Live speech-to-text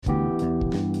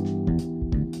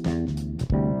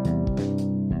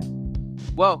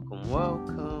Welcome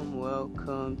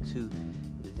to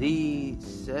the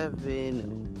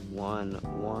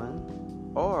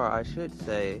 711, or I should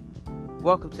say,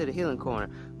 welcome to the Healing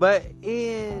Corner. But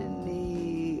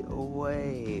anyway,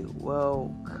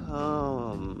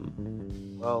 welcome.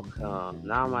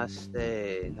 Namaste.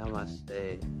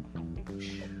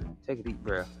 Take a deep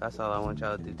breath. That's all I want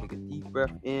y'all to do. Take a deep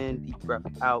breath in, deep breath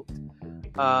out.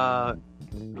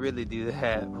 Really do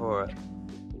that for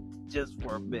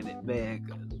a minute, man.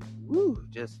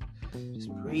 Just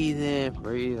breathe in,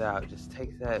 breathe out. Just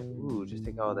take that. Just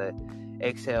take all that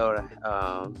exhale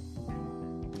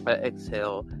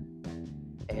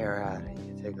air out of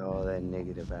you. Take all that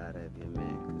negative out of you,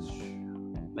 man. 'Cause,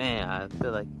 man, I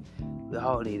feel like we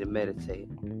all need to meditate.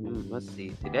 Let's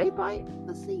see. Today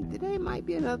might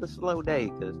be another slow day.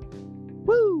 'Cause,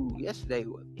 yesterday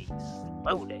was a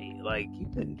slow day. Like, you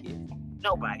couldn't get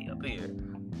nobody up here.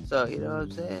 So, you know what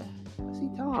I'm saying? I see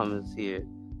Tom is here.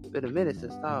 It's been a minute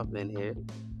since Tom's been here.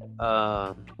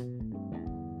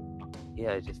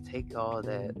 Just take all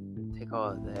that,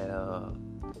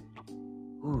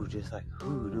 just like, do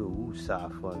a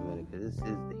woosah for a minute, because this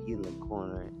is the Healing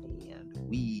Corner, and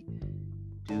we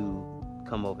do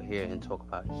come over here and talk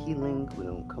about healing. We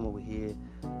don't come over here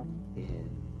and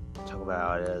talk about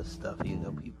all that other stuff. You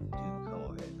know, people do come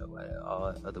over here and talk about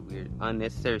all that other weird,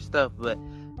 unnecessary stuff, but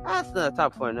that's another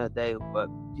topic for another day. But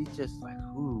you just like,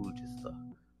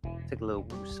 take a little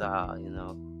woosah, you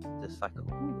know, just like,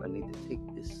 I need to take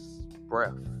this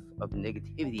breath of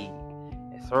negativity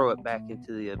and throw it back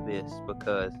into the abyss,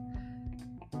 because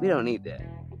we don't need that.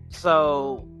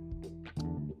 So,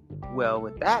 well,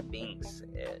 with that being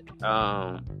said,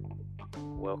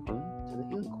 welcome to the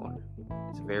Healing Corner.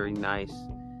 It's a very nice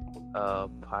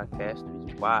podcast. The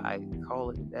reason why I call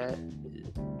it that is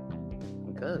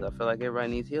because I feel like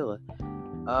everybody needs healing.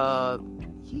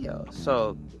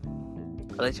 So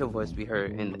let your voice be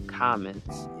heard in the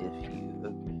comments if you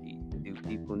agree. Do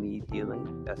people need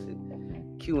healing? That's a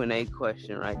Q&A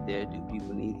question right there. Do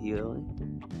people need healing?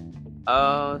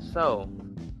 Don't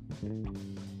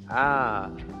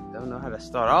know how to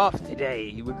start off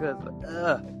today, because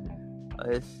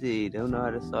let's see, don't know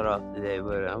how to start off today,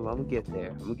 but I'm gonna get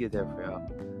there. I'm gonna get there for y'all.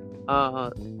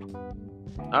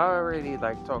 I already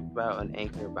talked about an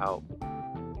Anchor about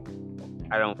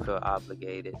I don't feel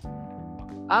obligated.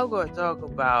 I'm going to talk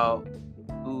about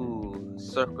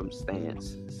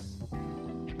circumstances.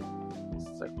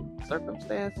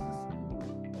 Circumstances.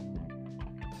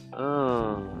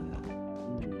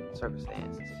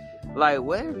 Like,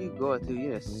 whenever you go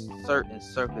through, a certain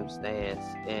circumstance,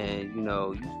 and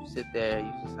you sit there,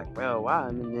 you just like, well, why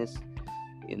I'm in this,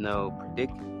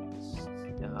 predicament,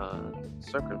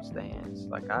 circumstance.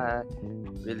 Like, I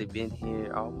really been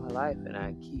here all my life, and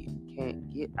I can't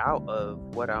get out of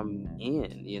what I'm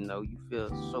in. You feel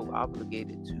so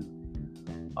obligated to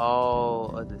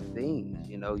all other things.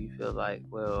 You feel like,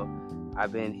 well,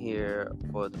 I've been here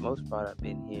for the most part. I've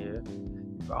been here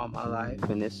for all my life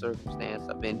in this circumstance.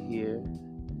 I've been here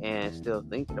and still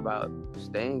thinking about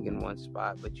staying in one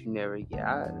spot, but you never get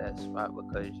out of that spot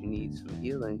because you need some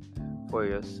healing for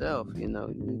yourself. You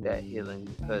need that healing,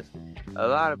 because a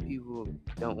lot of people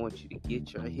don't want you to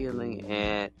get your healing,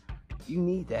 and you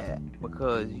need that,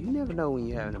 because you never know when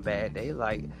you're having a bad day.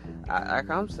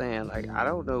 I'm saying, I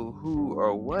don't know who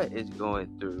or what is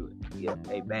going through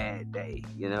a bad day. I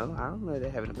don't know if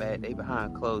they're having a bad day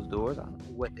behind closed doors. I don't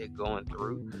know what they're going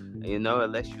through,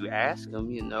 unless you ask them.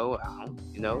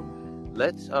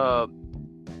 Let's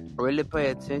really pay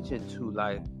attention to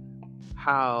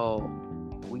how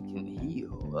we can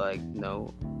heal.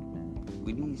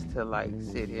 We need to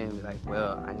sit here and be like,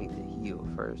 well, I need to heal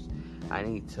first. I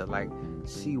need to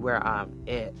see where I'm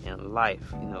at in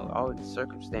life. All the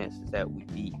circumstances that we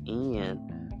be in,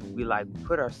 we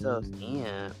put ourselves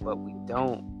in, but we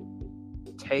don't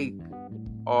take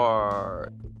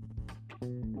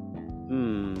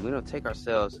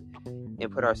ourselves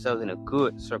and put ourselves in a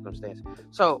good circumstance.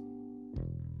 So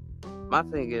my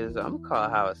thing is, I'm gonna call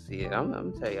it how I see it. I'm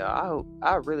gonna tell y'all,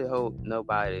 I really hope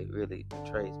nobody really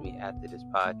betrays me after this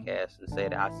podcast and say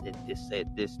that I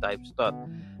said this type of stuff,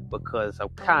 because I'm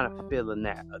kind of feeling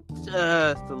that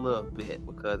just a little bit,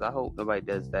 because I hope nobody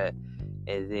does that,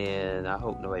 and then I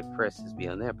hope nobody presses me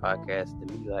on their podcast to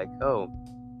be like, oh,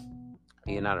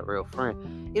 you're not a real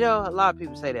friend. A lot of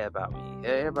people say that about me.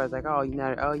 Everybody's like, oh, you're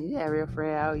not a real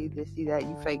friend. Oh, you just see that,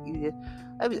 you fake, you just...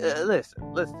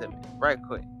 listen to me, right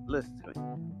quick. Listen to me.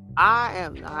 I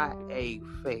am not a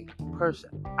fake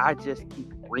person. I just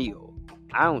keep it real.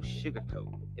 I don't sugarcoat.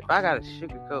 If I gotta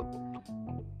sugarcoat,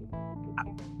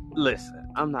 listen,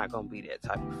 I'm not gonna be that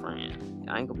type of friend.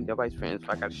 I ain't gonna be nobody's friend if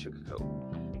I gotta sugarcoat.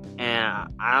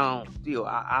 And I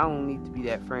don't need to be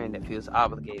that friend that feels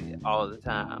obligated all the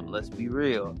time. Let's be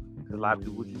real. Because a lot of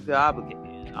people feel obligated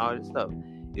and all this stuff.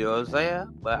 You know what I'm saying?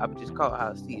 But I'm just call it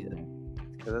how I see it.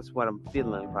 Because that's what I'm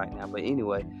feeling right now. But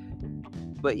anyway,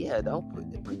 yeah,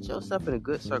 don't put yourself in a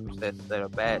good circumstances that are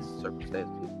bad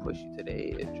circumstances. People push you to the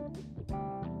edge.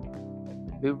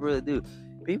 People really do.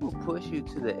 People push you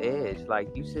to the edge. Like,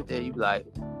 you sit there, you be like,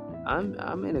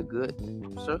 I'm in a good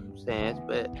circumstance,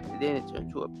 but then it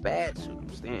turned to a bad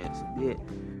circumstance.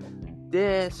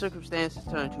 Then circumstances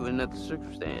turn to another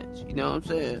circumstance. You know what I'm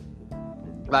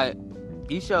saying? Like,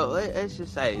 let's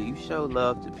just say you show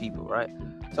love to people, right?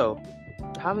 So,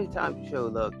 how many times you show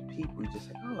love to people? You just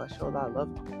say, oh, I show a lot of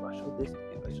love to people. I show this to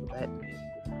people. I show that to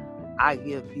people. I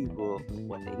give people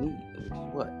what they need, which is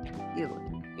what?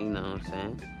 Healing. You know what I'm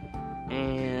saying?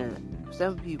 And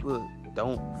some people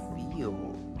don't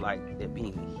feel like they're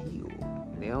being healed.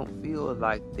 They don't feel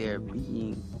like they're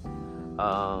being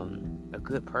a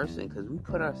good person, because we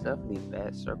put ourselves in these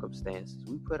bad circumstances.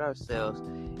 We put ourselves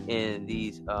in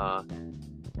these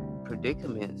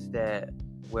predicaments that,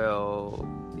 well,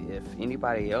 if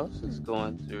anybody else is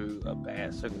going through a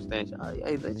bad circumstance,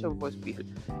 hey, let your voice be heard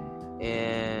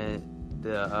in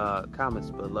the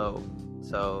comments below.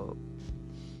 So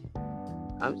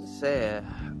I'm just saying,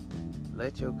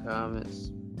 let your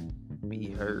comments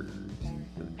be heard,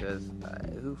 because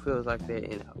who feels like they're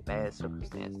in a bad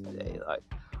circumstance today, like,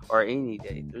 or any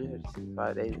day,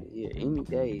 365 days a year, any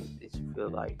day that you feel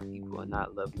like people are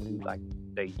not loving you like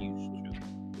they used to?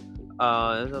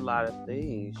 There's a lot of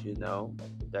things, you know.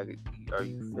 Like, are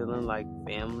you feeling like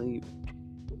family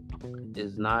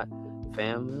is not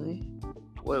family?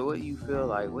 What do you feel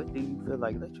like? What do you feel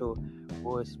like? Let your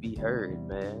voice be heard,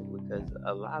 man, because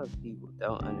a lot of people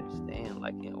don't understand.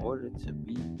 Like, in order to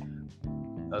be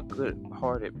a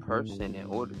good-hearted person, in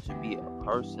order to be a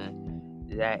person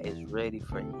that is ready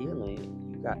for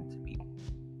healing, you got to be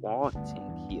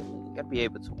wanting healing. You got to be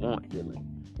able to want healing.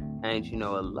 And, you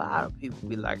know, a lot of people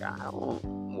be like, I don't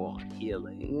want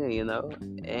healing, you know?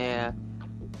 And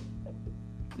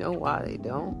you know why they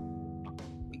don't?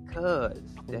 Because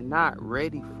they're not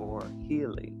ready for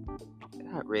healing.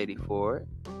 They're not ready for it.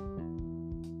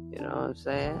 You know what I'm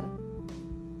saying?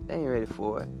 They ain't ready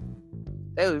for it.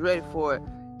 They was ready for it.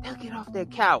 They'll get off their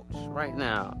couch right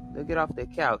now. They'll get off their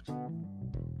couch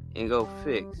and go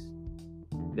fix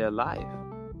their life.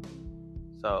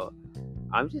 So,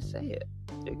 I'm just saying,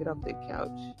 they get off their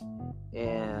couch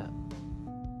and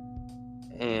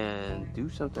do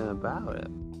something about it.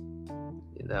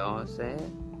 You know what I'm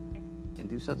saying? And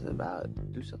do something about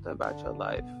it. Do something about your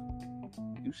life.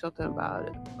 Do something about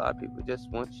it. A lot of people just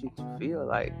want you to feel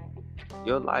like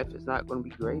your life is not going to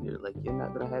be greater. Like, you're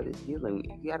not going to have this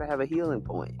healing. You got to have a healing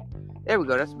point. There we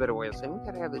go. That's a better way of saying it. We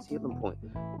got to have this healing point.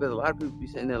 Because a lot of people be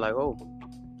sitting there like, oh,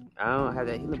 I don't have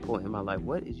that healing point in my life.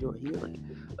 What is your healing?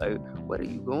 Like, what are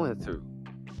you going through?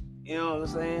 You know what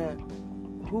I'm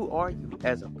saying? Who are you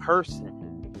as a person?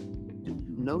 Do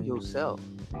you know yourself?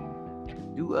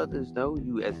 Do others know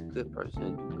you as a good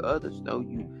person? Do others know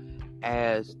you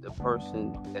as the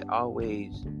person that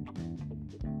always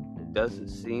doesn't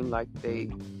seem like they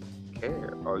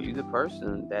care? Or are you the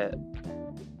person that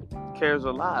cares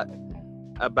a lot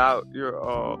about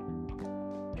your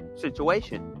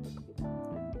situation?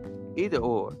 Either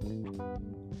or.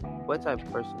 What type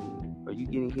of person are you? Are you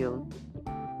getting healing?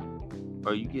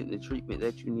 Are you getting the treatment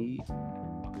that you need?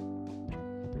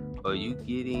 Are you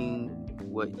getting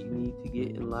what you need to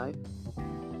get in life?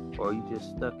 Or are you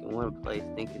just stuck in one place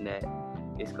thinking that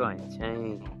it's going to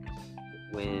change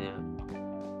when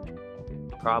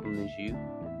the problem is you?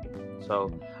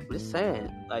 So, I'm just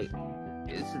saying, like,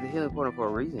 this is the healing point for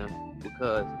a reason,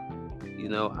 because, you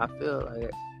know, I feel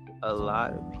like a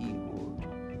lot of people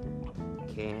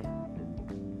can't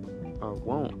or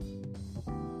won't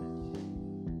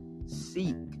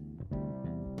seek.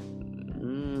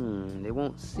 They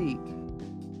won't seek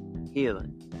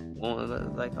healing.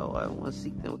 Like, oh, I don't want to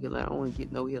seek no healing. I don't want to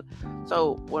get no healing.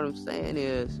 So what I'm saying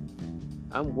is,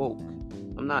 I'm woke.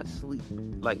 I'm not asleep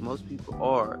like most people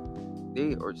are.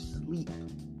 They are asleep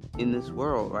in this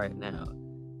world right now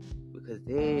because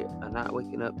they are not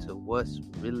waking up to what's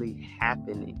really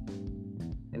happening.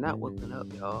 They're not waking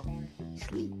up, y'all. They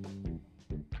sleep.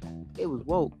 They was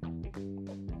woke.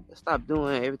 Let's stop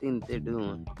doing everything that they're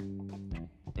doing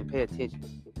and pay attention.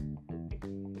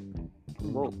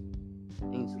 I'm woke. I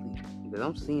ain't sleep.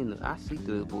 Because I see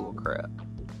through the bull crap.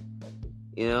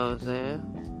 You know what I'm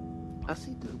saying? I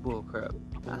see through the bull crap.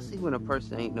 I see when a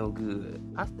person ain't no good.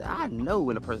 I know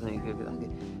when a person ain't good.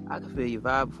 I can feel your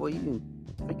vibe before you can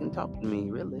freaking talk to me,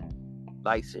 really.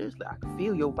 Like, seriously, I can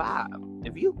feel your vibe.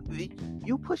 If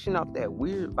you pushing off that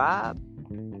weird vibe,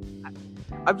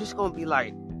 I'm just gonna be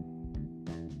like,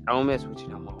 I don't mess with you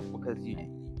no more because you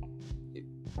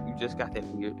just got that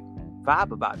weird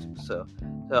vibe about yourself.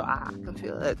 So I can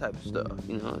feel that type of stuff.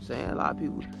 You know what I'm saying? A lot of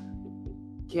people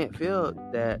can't feel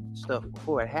that stuff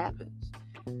before it happens.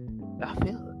 I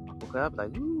feel it because I'm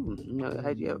like, ooh, you know,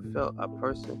 had you ever felt a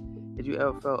person? Had you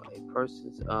ever felt a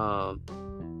person's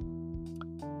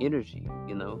energy?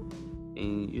 You know,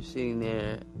 and you're sitting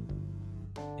there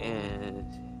and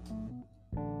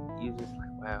you're just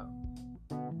like, wow.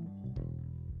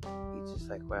 You're just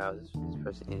like, wow, this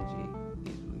person's energy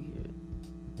is weird.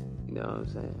 You know what I'm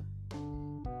saying?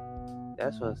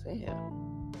 That's what I'm saying.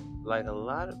 Like, a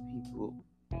lot of people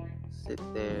sit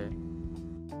there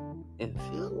and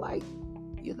feel like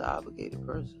you're the obligated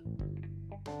person.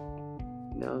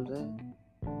 You know what I'm saying?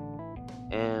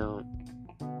 And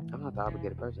I'm not the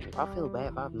obligated person. If I feel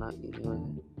bad, if I'm not, you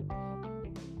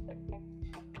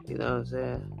know what I'm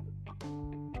saying?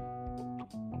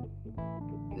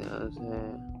 You know what I'm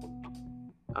saying?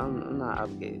 I'm not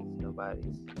obligated to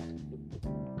nobody's.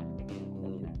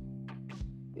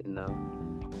 You know?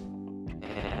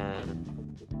 And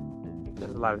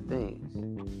there's a lot of things.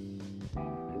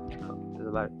 There's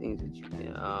a lot of things that you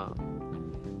can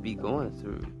be going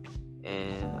through.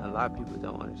 And a lot of people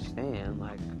don't understand.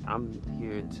 Like, I'm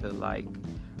here to, like,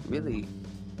 really,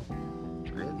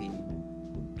 really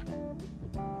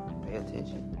pay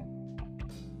attention.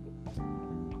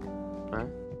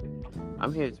 Right?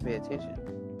 I'm here to pay attention.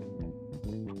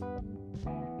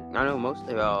 I know most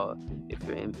of y'all, if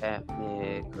you're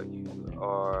empathic or you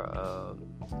are a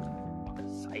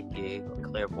psychic or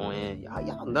clairvoyant,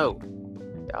 y'all know.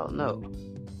 Y'all know.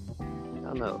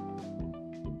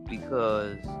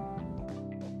 Because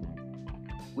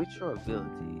with your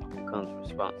ability comes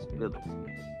responsibility.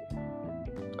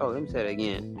 Oh, let me say that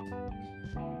again.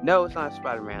 No, it's not a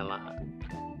Spider-Man line.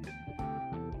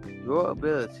 Your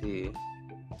ability,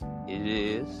 it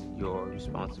is your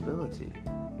responsibility.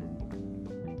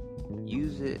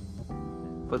 Use it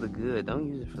for the good. Don't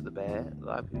use it for the bad. A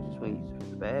lot of people just want to use it for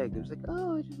the bad. It's like,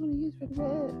 oh, I just want to use it for the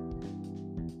bad.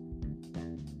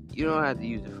 You don't have to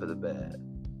use it for the bad.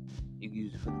 You can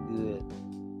use it for the good.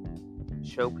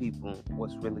 Show people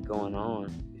what's really going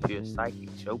on. If you're a psychic,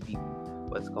 show people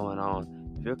what's going on.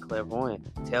 If you're clairvoyant,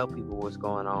 tell people what's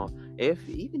going on.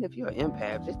 Even if you're an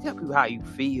empath, just tell people how you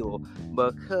feel.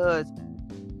 Because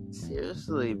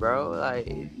seriously, bro, like,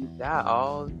 if you got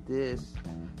all this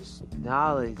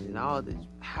knowledge and all these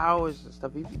powers and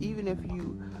stuff, even if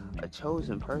you a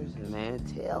chosen person, man,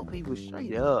 tell people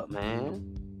straight up, man,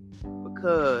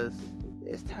 because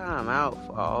it's time out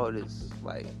for all this,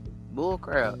 like, bull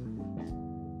crap.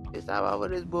 It's time out for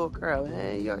this bull crap,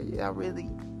 man. Y'all really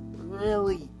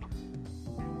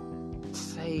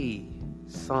say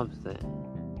something.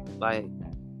 Like,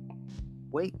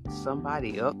 wake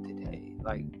somebody up today.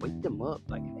 Like, wake them up.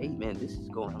 Like, hey, man, this is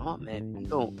going on, man. If you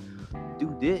don't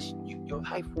do this, your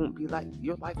life won't be like,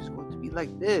 your life is going to be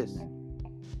like this.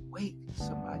 Wake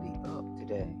somebody up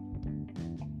today.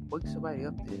 Wake somebody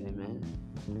up today, man.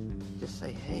 Just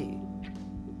say, hey,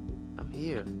 I'm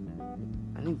here.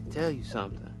 I need to tell you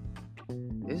something.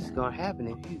 This is gonna happen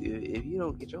if you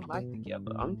don't get your life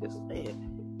together. I'm just saying.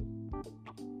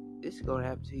 This is gonna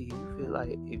happen to you.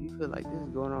 If you feel like this is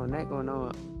going on, that going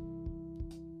on,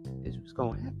 this is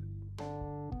gonna happen.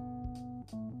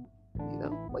 You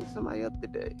know, wake somebody up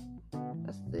today.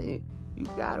 That's the thing. You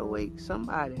gotta wake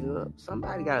somebody up.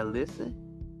 Somebody gotta listen.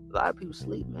 A lot of people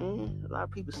sleep, man. A lot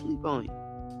of people sleep on you.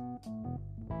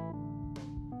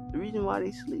 The reason why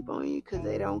they sleep on you because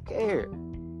they don't care.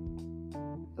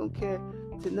 They don't care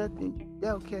to nothing. They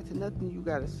don't care to nothing you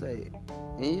gotta say.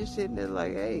 And you're sitting there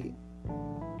like, hey,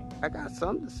 I got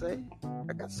something to say.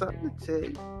 I got something to tell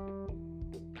you.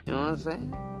 You know what I'm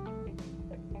saying?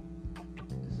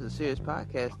 This is a serious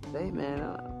podcast today, man.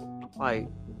 I'm like,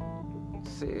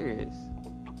 serious.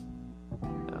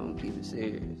 I'm gonna keep it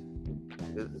serious.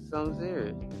 Because it's something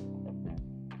serious.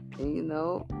 And you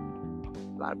know, a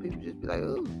lot of people just be like,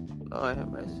 ooh, Lord have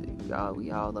mercy.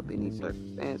 We all up in these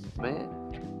circumstances, man.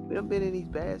 We done been in these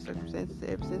bad circumstances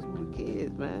ever since we were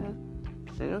kids, man.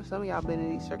 You know, some of y'all been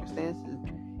in these circumstances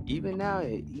even now,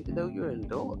 even though you're an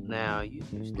adult now, you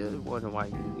still wonder why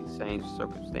you're in these same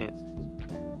circumstances.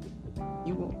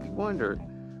 You wonder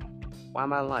why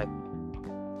my life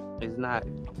is not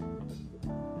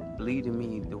leading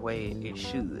me the way it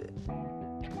should.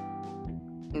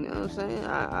 You know what I'm saying?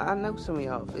 I know some of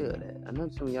y'all feel that. I know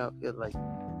some of y'all feel like,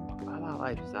 why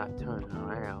life is not turning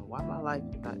around? Why my life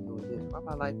is not doing this? Why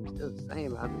my life is still the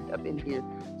same? I've been here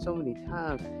so many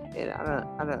times, and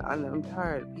I'm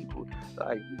tired of people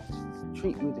like just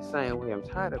treat me the same way. I'm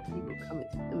tired of people coming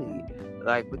to me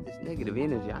like with this negative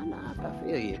energy. I know I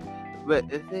feel you, but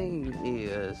the thing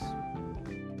is,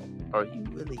 are you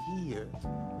really here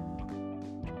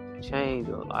to change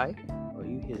your life? Or are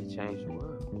you here to change the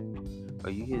world?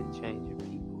 Are you here to change your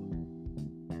people?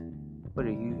 What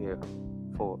are you here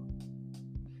for?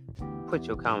 Put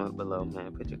your comment below,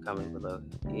 man. Put your comment below.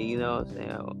 You know what I'm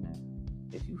saying?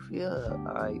 If you feel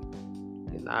like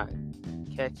you're not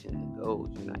catching the goals,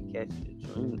 you're not catching the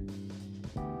dream,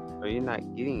 or you're not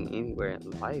getting anywhere in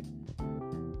life,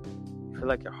 you feel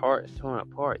like your heart is torn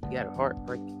apart. You got a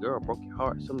heartbreak. Your girl broke your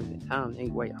heart so many times. Now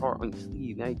you wear your heart on your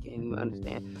sleeve. Now you can't even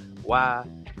understand why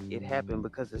it happened,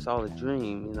 because it's all a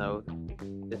dream. You know,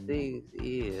 the thing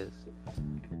is,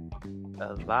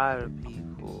 a lot of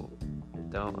people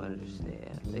don't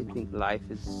understand. They think life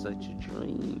is such a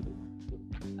dream.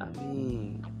 I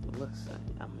mean, listen,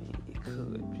 it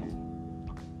could be.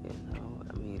 You know,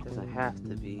 it doesn't have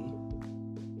to be.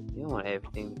 You don't want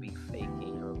everything to be fake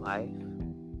in your life.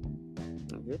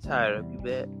 If you're tired of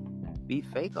be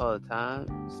fake all the time,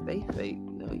 stay fake.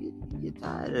 You know, you're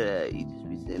tired of that. You just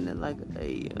be sitting there like,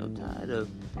 hey, I'm tired of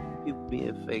people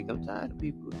being fake. I'm tired of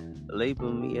people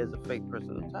labeling me as a fake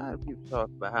person. I'm tired of people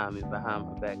talking behind my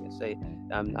back, and say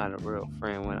I'm not a real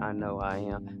friend when I know I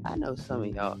am. I know some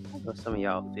of y'all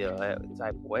feel that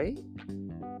type of way.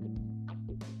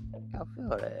 Y'all feel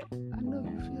that. I know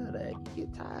you feel that. You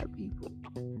get tired of people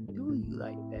doing you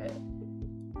like that.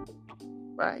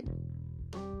 Right?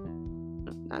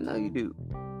 I know you do.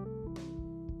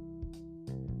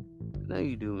 I know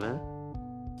you do, man.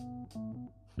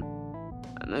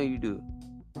 I know you do.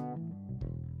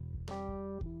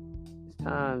 There's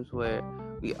times where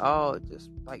we all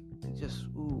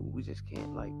we just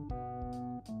can't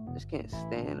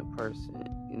stand a person.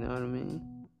 You know what I mean?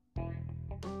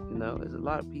 You know, there's a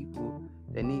lot of people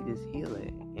that need this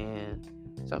healing, and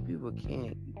some people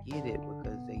can't get it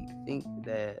because they think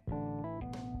that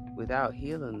without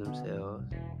healing themselves,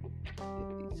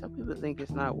 some people think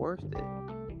it's not worth it.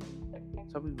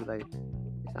 Some people like it's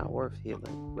not worth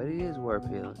healing, but it is worth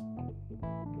healing.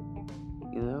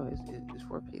 You know, it's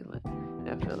worth healing. And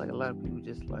I feel like a lot of people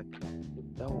just like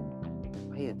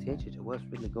don't pay attention to what's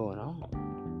really going on.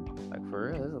 Like for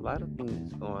real, there's a lot of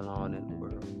things going on in the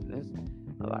world. And there's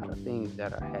a lot of things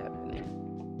that are happening,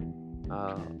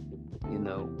 you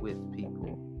know, with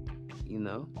people, you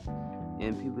know,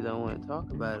 and people don't want to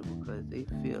talk about it because they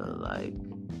feel like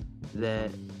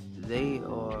that they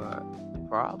are the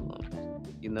problem.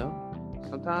 You know,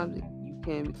 sometimes you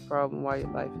can be the problem why your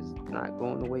life is not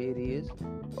going the way it is,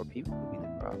 or people can be the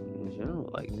problem in general.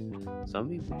 Like some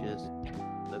people just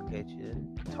look at you,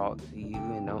 talk to you,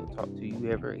 and don't talk to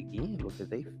you ever again because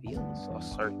they feel a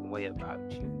certain way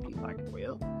about you. Be like,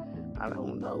 well, I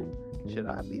don't know. Should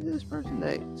I be this person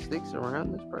that sticks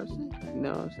around this person? You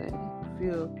know what I'm saying?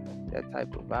 You feel that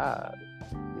type of vibe,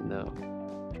 you know.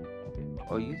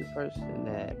 Or you the person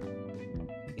that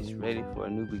is ready for a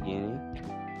new beginning.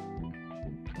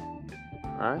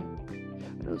 Right? I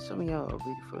know some of y'all are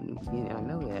ready for a new beginning. I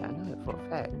know that for a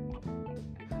fact.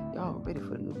 Y'all are ready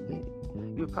for a new beginning.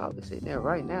 You're probably sitting there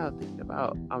right now thinking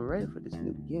about, I'm ready for this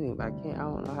new beginning, but I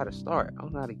don't know how to start. I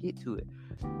don't know how to get to it.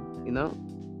 You know?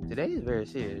 Today is very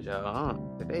serious,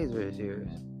 y'all. Today is very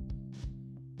serious.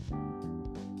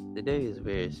 Today is a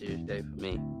very serious day for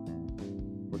me.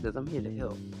 Because I'm here to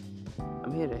help.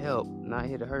 I'm here to help, not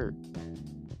here to hurt.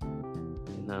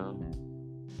 You know?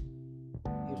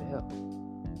 Here to help.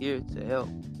 Here to help.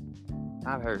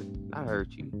 Not hurt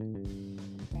you.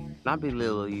 Not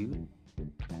belittle you.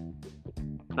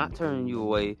 Not turning you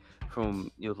away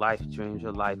from your life dreams,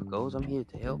 your life goals. I'm here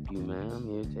to help you, man. I'm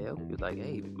here to help you. Like,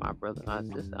 hey, my brother, my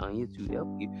sister, I'm here to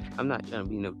help you. I'm not trying to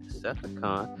be no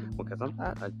Decepticon, because I'm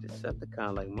not a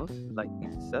Decepticon like most people, like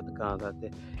these Decepticons out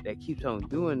there that keeps on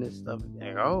doing this stuff.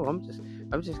 Like, oh, I'm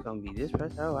just gonna be this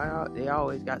person. Oh, they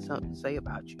always got something to say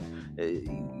about you.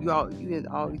 You in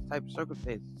all these type of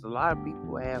circumstances. A lot of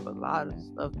people have a lot of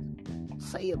stuff to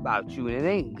say about you, and it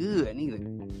ain't good neither.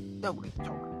 Nobody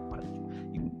talking about you.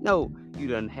 You know you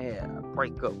done had a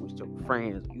breakup with your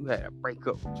friends. You had a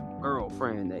breakup with your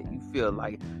girlfriend that you feel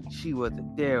like she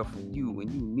wasn't there for you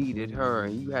when you needed her,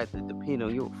 and you had to depend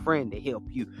on your friend to help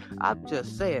you. I'm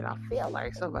just saying, I feel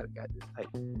like somebody got this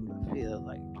type of I feel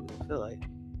like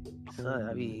son,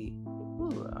 I mean,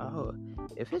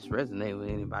 if it's resonating with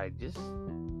anybody, just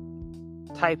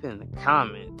type in the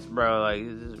comments, bro. Like,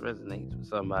 this resonates with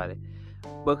somebody.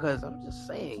 Because I'm just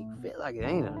saying, you feel like it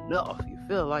ain't enough. You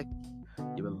feel like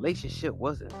your relationship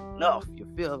wasn't enough. You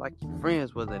feel like your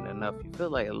friends wasn't enough. You feel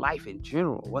like life in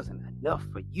general wasn't enough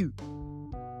for you.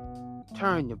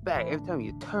 Turn your back. Every time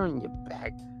you turn your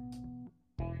back,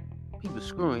 people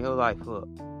screwing your life up,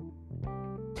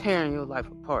 tearing your life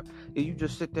apart. And you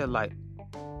just sit there like,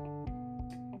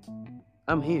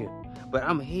 I'm here. But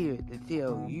I'm here to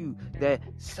tell you that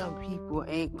some people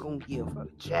ain't gonna give a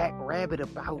jackrabbit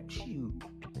about you.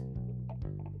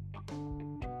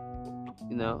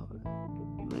 You know,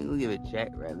 you ain't gonna give a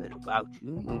jackrabbit about you.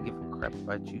 You ain't gonna give a crap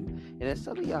about you. And then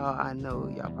some of y'all, I know,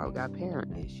 y'all probably got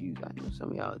parent issues. I know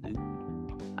some of y'all do.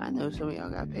 I know some of y'all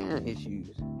got parent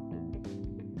issues. I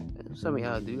know some of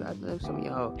y'all do. I know some of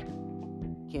y'all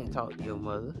can't talk to your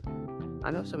mother.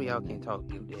 I know some of y'all can't talk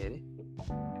to your daddy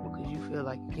because you feel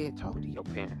like you can't talk to your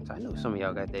parents. I know some of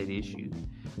y'all got that issue.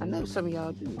 I know some of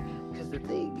y'all do. Because the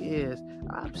thing is,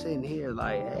 I'm sitting here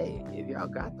like, hey, if y'all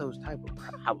got those type of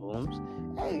problems,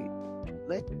 I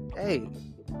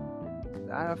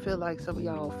feel like some of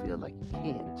y'all feel like you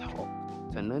can't talk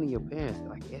to none of your parents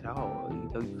like at all.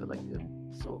 You know, you feel like they're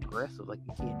so aggressive, like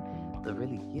you can't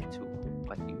really get to them.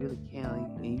 Like you really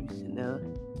can't, and you sitting there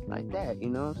like that, you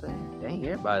know what I'm saying? Dang,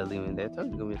 everybody leaving there. I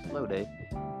told you it's gonna be a slow day.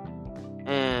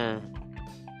 And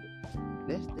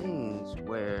there's things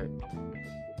where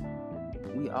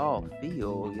we all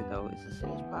feel, you know, it's a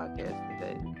serious podcast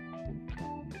today.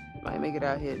 Might make it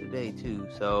out here today too.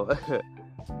 So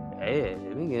yeah,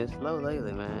 it been getting slow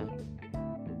lately, man.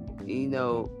 You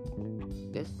know,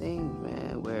 there's things,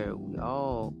 man, where we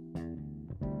all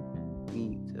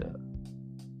need to,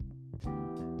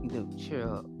 you know, cheer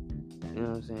up. You know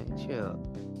what I'm saying? Cheer up.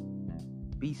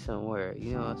 Be somewhere.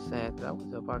 You know what I'm saying? 'Cause I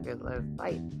went to a podcast last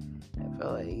night and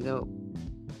felt like, you know,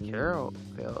 Carol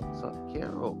felt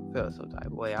some type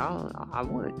of way. I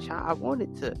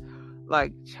wanted to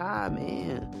like chime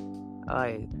in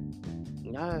like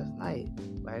last night,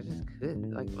 but I just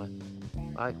couldn't. Like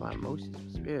my emotions, my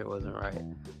spirit wasn't right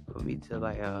for me to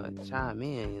like chime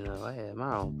in. You know, I had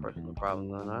my own personal problem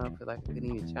going on. I don't feel like I couldn't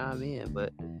even chime in,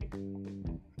 but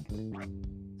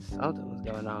something was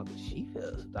going on because she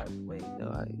feels some type of way.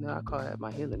 You know, I call that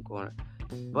my healing corner,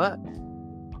 but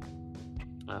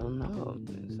I don't know.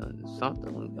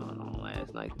 Something was going on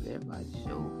last night because everybody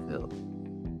sure felt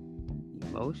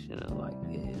emotional. Like,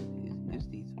 it's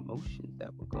these emotions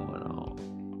that were going on.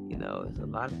 You know, there's a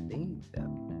lot of things that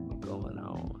were going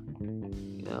on.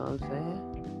 You know what I'm saying?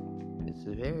 It's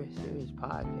a very serious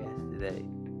podcast today.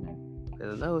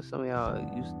 Because I know some of y'all are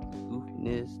used to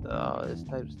goofiness, all this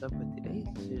type of stuff, but today's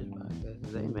a serious podcast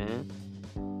today, man.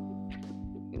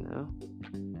 You know?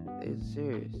 It's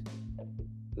serious.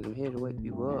 Because I'm here to wake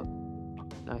you up.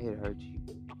 Not here to hurt you.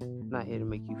 I'm not here to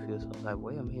make you feel some type of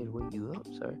way. I'm here to wake you up,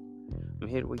 sir. I'm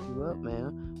here to wake you up,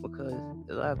 man. Because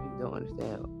a lot of people don't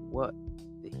understand what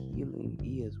the healing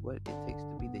is, what it takes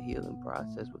to be the healing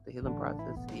process, what the healing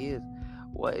process is,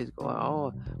 what is going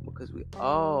on. Because we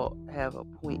all have a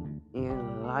point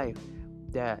in life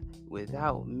that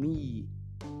without me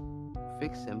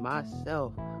fixing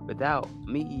myself, without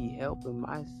me helping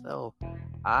myself,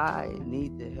 I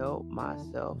need to help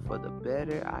myself for the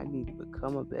better. I need to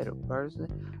become a better person.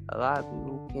 A lot of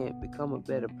people can't become a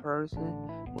better person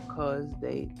because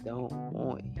they don't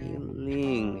want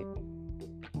healing.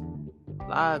 A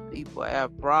lot of people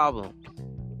have problems.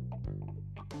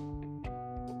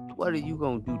 What are you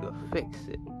going to do to fix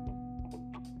it?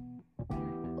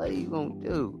 What are you going to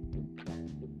do?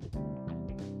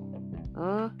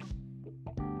 Huh?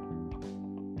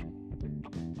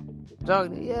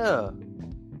 Talking to you.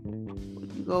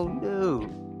 What you gonna do?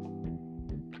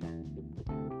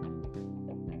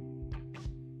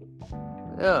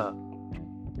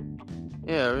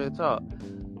 Yeah, real talk.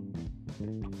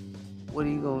 What are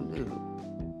you gonna do?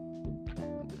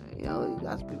 You know, you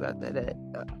got some people out there that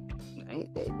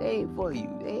they ain't for you.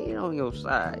 They ain't on your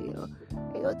side. You know,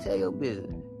 they gonna tell your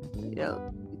business. You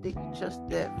know, you think you trust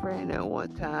that friend that one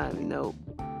time, you know,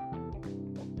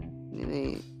 and then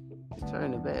you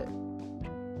turn it back.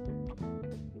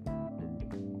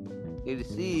 They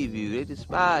deceive you. They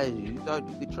despise you. You thought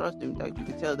you could trust them. You thought you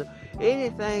could tell them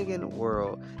anything in the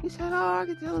world. You said, oh, I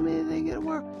can tell them anything in the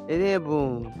world. And then,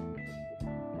 boom.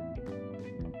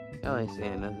 Y'all ain't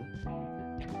saying nothing.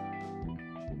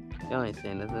 Y'all ain't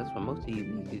saying nothing. That's why most of you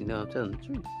leave, because you know I'm telling the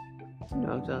truth. You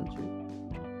know I'm telling the truth.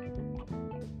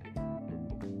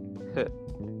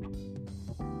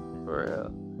 For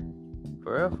real.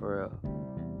 For real.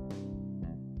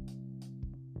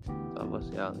 So most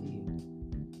of y'all leave.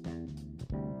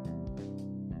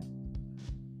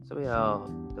 Some of y'all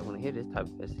don't want to hear this type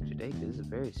of message today because it's a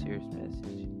very serious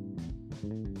message.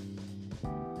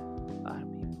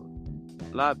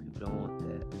 A lot of people don't want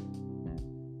that.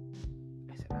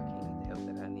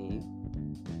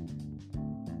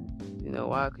 You know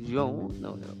why? Because you don't want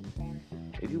no help.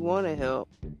 If you want to help,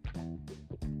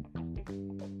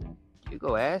 you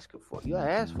go ask for it. You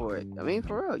gotta ask for it. I mean,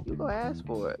 for real, you go ask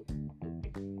for it.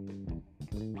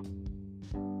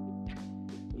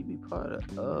 You be part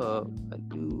of a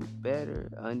new, better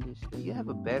understand. You have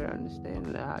a better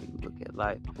understanding of how you look at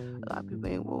life. A lot of people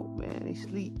ain't woke, man. They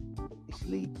sleep.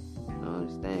 You don't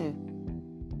understand.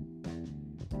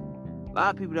 A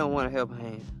lot of people don't want to help a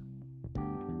hand.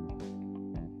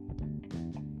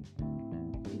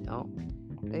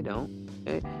 They don't.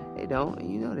 They don't, and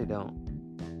you know they don't.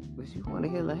 But if you want to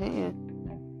heal a hand,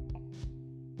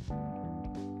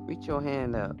 reach your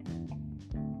hand up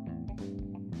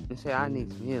and say, I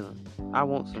need some healing. I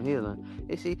want some healing.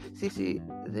 And see, the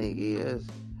thing is,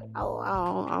 I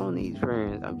don't need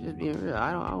friends. I'm just being real.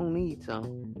 I don't need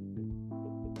some.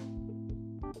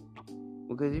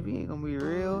 Because if you ain't gonna be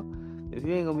real,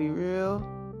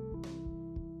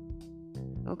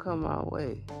 don't come my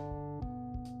way.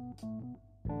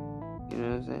 You know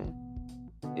what I'm saying?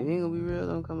 If you ain't gonna be real,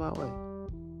 don't come my way.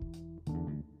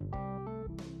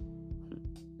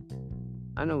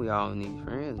 I know we all need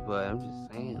friends, but I'm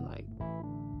just saying, like,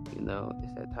 you know,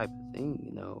 it's that type of thing,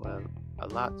 you know. A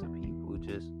lot of people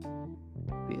just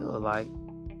feel like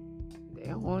they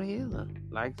don't want to heal them.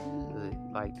 Like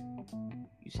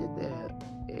you sit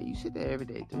there every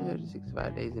day,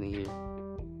 365 days in a year,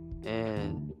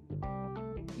 and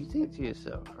you think to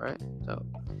yourself, right? So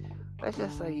let's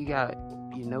just say you got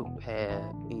your notepad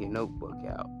and your notebook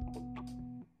out,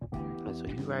 and so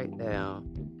you write down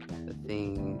the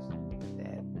things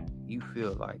that you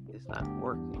feel like it's not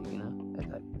working, you know, that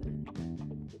type of thing.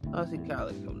 I see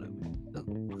Kylie coming up.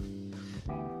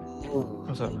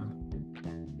 What's up?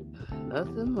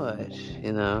 Nothing much,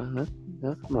 you know,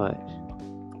 nothing much.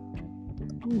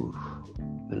 Ooh,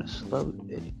 been a slow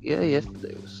day. Yeah,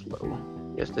 yesterday was slow.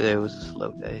 Yesterday was a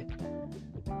slow day.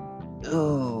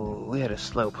 Oh, we had a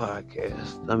slow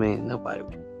podcast. I mean, nobody.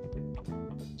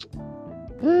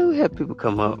 We had people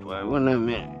come up, but wasn't that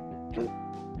many.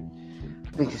 I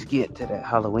think it's getting to that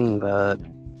Halloween vibe.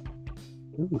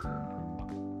 Ooh.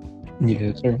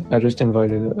 Yeah, sir. I just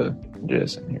invited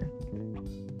Jess in here.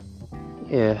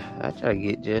 Yeah, I try to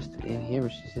get Jess in here,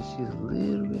 but she said she's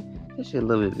a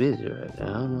little bit busy right now. I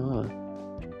don't know why.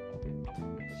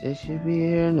 She said she'll be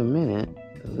here in a minute.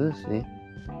 We'll see.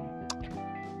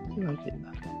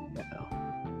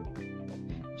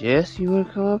 Jess, you want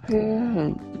to come up here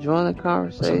and join the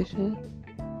conversation?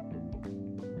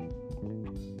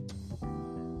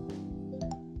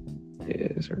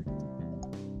 Yeah, sir.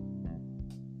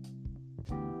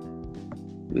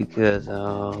 Because,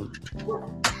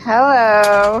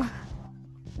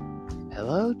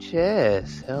 Hello,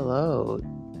 Jess. Hello.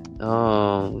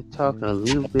 We're talking a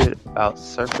little bit about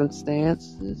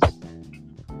circumstances.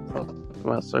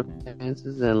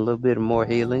 And a little bit more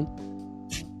healing.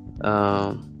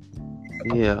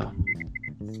 Yeah.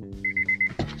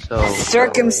 So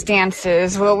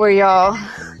circumstances. Where were y'all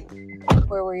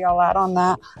at on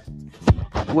that?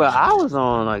 Well, I was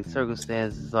on like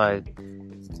circumstances like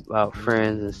about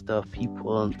friends and stuff.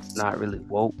 People not really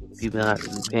woke. People not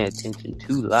really paying attention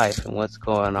to life and what's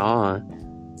going on.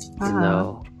 You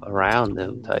know, around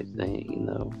them type thing. You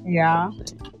know. Yeah.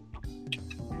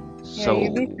 So. Yeah,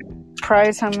 you'd be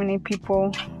surprised how many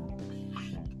people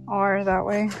are that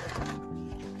way.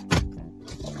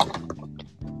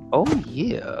 Oh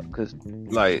yeah, because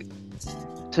like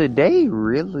today, I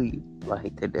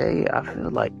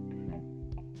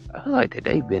feel like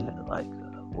today been like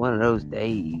one of those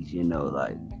days, you know,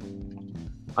 like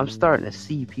I'm starting to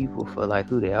see people for like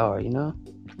who they are, you know.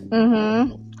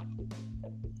 Mhm.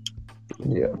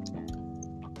 Yeah.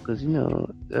 Because you know,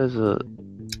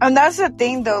 and that's the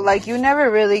thing though, like you never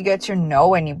really get to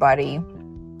know anybody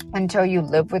until you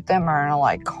live with them or are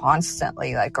like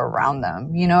constantly like around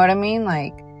them. You know what I mean?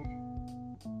 Like.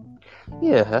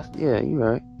 Yeah, you're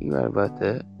right. You're right about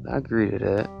that. I agree to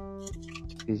that.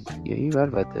 Yeah, you're right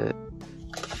about that.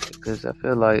 Because I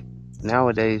feel like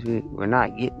nowadays we're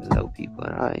not getting to know people,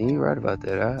 and you're right about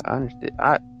that. I understand.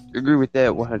 I agree with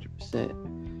that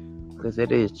 100%. Because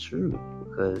it is true.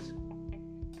 Because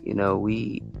you know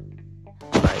we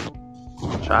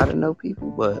like try to know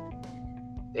people, but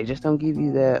they just don't give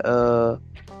you that.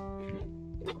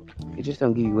 They just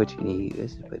don't give you what you need.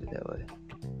 Let's just put it that way.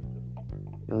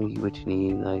 Don't get what you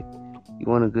need. Like, you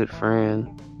want a good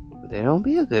friend, but they don't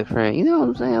be a good friend. You know what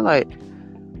I'm saying? Like,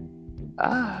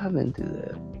 I've been through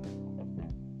that.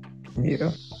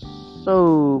 Yeah.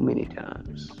 So many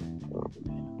times.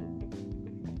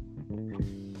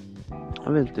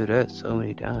 I've been through that so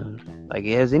many times. Like,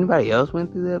 has anybody else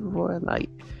went through that before? Like,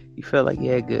 you felt like you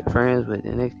had good friends, but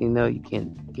the next thing you know, you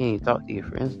can't even talk to your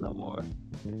friends no more.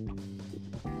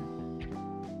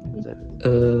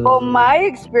 Well, my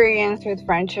experience with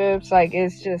friendships, like,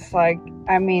 it's just like,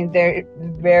 I mean, there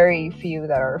very few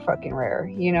that are fucking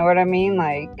rare. You know what I mean?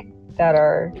 Like, that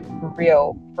are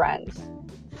real friends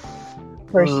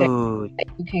per se. That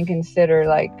you can consider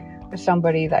like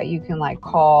somebody that you can like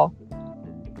call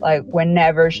like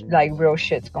whenever like real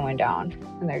shit's going down,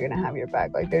 and they're gonna have your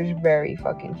back. Like, there's very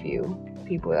fucking few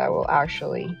people that will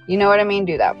actually, you know what I mean,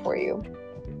 do that for you.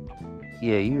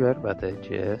 Yeah, you right about that,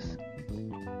 Jess.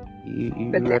 You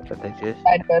right about that, Jess.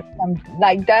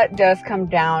 That does come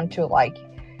down to like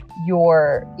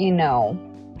your, you know,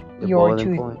 The your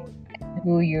boiling point.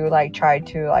 who you like try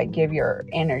to like give your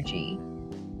energy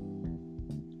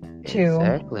to.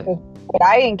 Exactly. What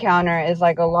I encounter is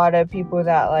like a lot of people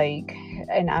that like,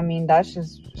 and I mean that's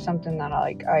just something that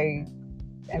I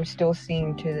am still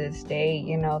seeing to this day,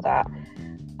 you know, that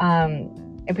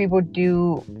and people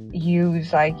do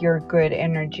use like your good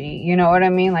energy, you know what I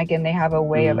mean, like, and they have a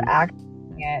way of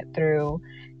acting it through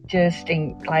just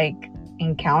like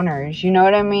encounters, you know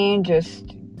what I mean,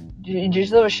 just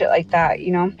little shit like that,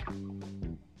 you know.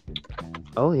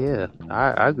 Oh yeah,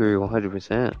 I agree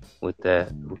 100% with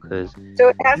that, because so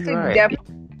it has to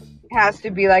definitely has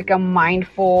to be like a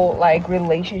mindful like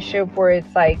relationship where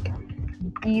it's like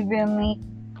evenly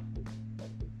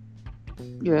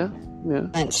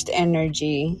balanced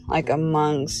energy like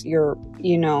amongst your,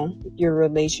 you know, your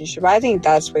relationship. I think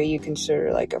that's what you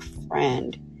consider like a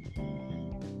friend,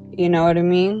 you know what I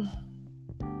mean.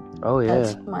 Oh yeah,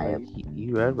 that's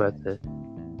you right about that,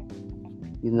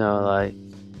 you know, like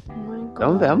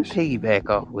I'm piggyback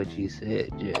off what you said,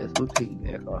 Jess. I'm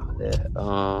piggyback off of that.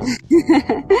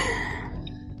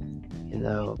 You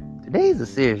know, today's a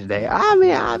serious day. I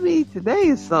mean, today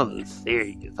is something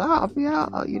serious. I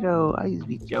you know, I used to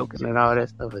be joking and all that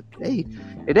stuff, but today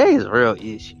is a real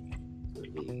issue for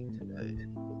me today.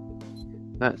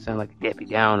 Not sound like a Debbie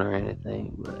Downer or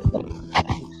anything, but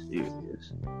it's serious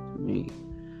to me.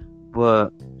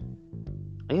 But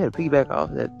yeah, to piggyback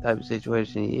off that type of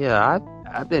situation, yeah,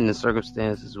 I've been in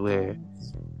circumstances where,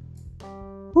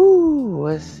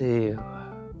 let's see,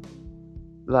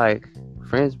 like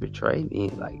friends betray me,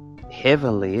 like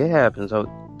heavily. It happens to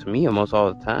me almost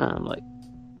all the time. Like,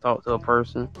 talk to a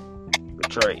person,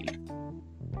 betrayed.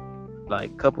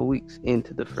 Like, a couple weeks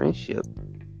into the friendship,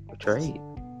 betrayed.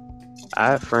 I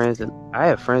have friends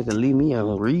that leave me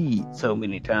on read so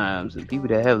many times, and people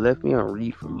that have left me on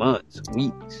read for months,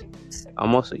 weeks,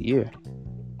 almost a year.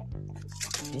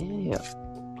 Yeah,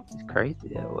 it's crazy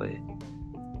that way.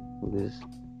 Because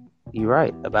you're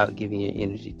right about giving your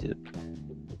energy to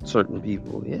certain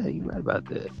people. Yeah, you're right about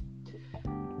that.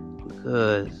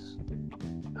 Because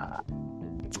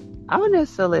I wouldn't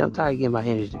necessarily, I'm tired of giving my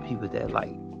energy to people that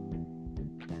like.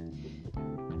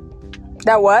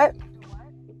 That what?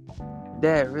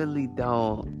 That really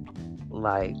don't,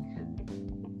 like,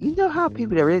 you know how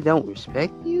people that really don't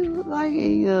respect you, like,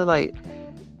 you know, like.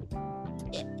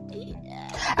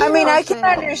 I mean, I can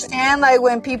understand like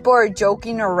when people are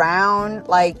joking around,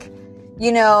 like,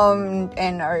 you know,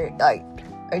 and are like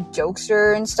a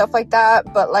jokester and stuff like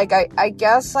that. But like, I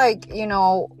guess like, you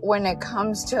know, when it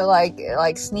comes to like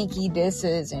sneaky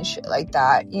disses and shit like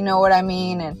that, you know what I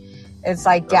mean? And it's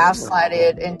like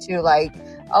gaslighted into like,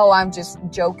 oh, I'm just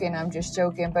joking,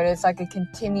 but it's like a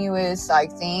continuous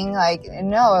like thing. Like,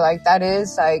 no, like that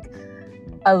is like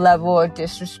a level of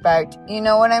disrespect. You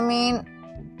know what I mean?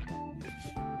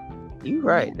 You're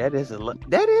right. That is a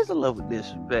level of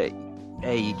disrespect.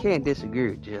 Hey, you can't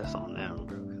disagree with Jess on that one,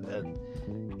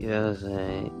 bro. You know what I'm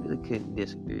saying? You couldn't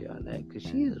disagree on that, because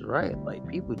she is right. Like,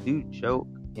 people do joke,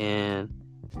 and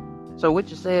so what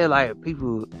you're saying, like,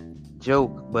 people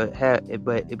joke, but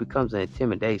it becomes an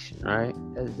intimidation, right?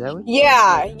 Is that what?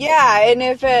 Yeah. And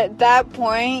if at that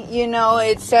point, you know,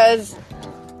 it says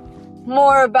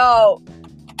more about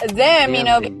them, you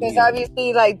know, because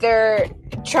obviously, like, they're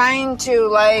trying to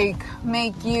like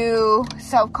make you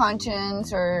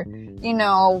self-conscious or, you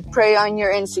know, prey on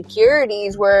your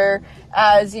insecurities,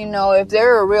 whereas, you know, if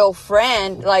they're a real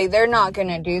friend, like, they're not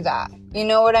gonna do that, you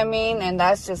know what I mean? And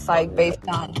that's just like based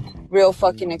on real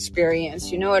fucking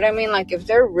experience, you know what I mean? Like, if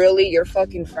they're really your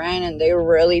fucking friend and they're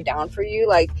really down for you,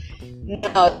 like,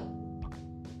 no.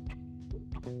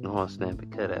 Oh, snap,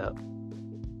 it cut out.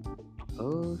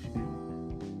 Oh shit,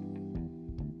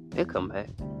 it'll come back.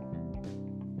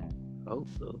 Hope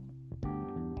so.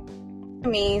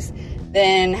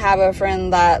 Then have a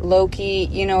friend that low-key,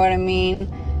 you know what I mean,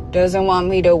 doesn't want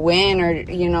me to win, or,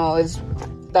 you know, is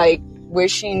like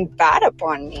wishing bad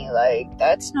upon me. Like,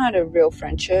 that's not a real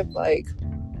friendship. Like,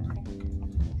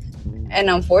 And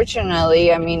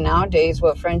unfortunately, I mean, nowadays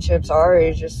what friendships are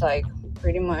is just like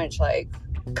pretty much like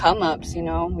come ups, you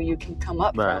know, where you can come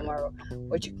up Right. from, or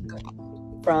what you can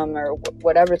come from, or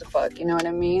whatever the fuck, you know what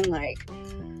I mean? Like,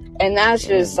 and that's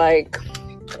just like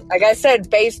I said,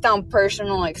 based on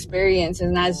personal experience.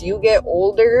 And as you get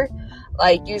older,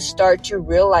 like, you start to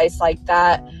realize like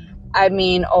that. I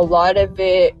mean, a lot of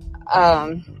it,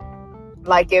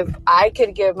 like, if I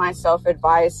could give myself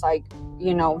advice, like,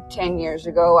 you know, 10 years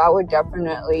ago, I would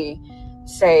definitely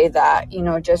say that, you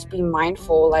know, just be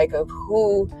mindful, like, of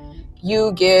who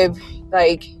you give,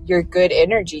 like, your good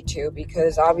energy to,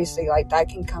 because obviously, like, that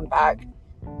can come back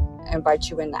and bite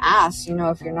you in the ass, you know,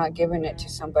 if you're not giving it to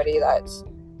somebody that's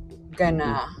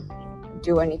gonna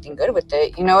do anything good with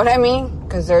it, you know what I mean?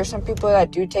 Because there are some people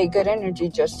that do take good energy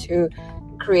just to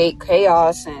create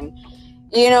chaos and,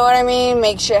 you know what I mean,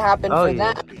 make shit happen for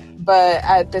them. But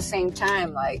at the same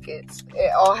time, like, it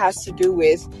all has to do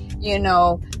with, you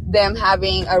know, them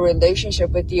having a relationship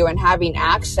with you and having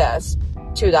access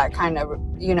to that kind of,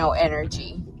 you know,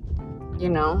 energy, you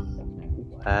know?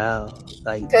 Wow.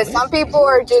 Like, because some people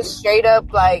are just straight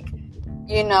up, like,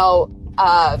 you know,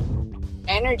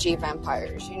 energy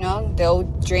vampires, you know? They'll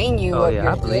drain you of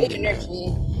your good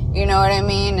energy, you know what I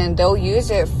mean? And they'll use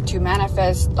it to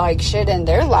manifest, like, shit in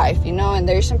their life, you know? And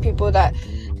there's some people that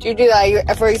do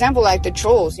that, for example, like the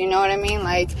trolls, you know what I mean?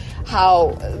 Like,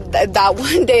 how that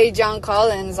one day John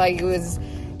Collins, like, was,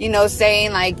 you know,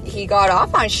 saying, like, he got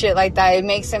off on shit like that. It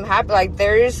makes him happy. Like,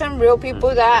 there is some real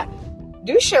people that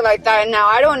do shit like that. Now,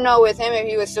 I don't know with him if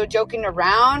he was still joking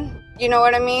around, you know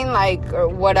what I mean? Like, or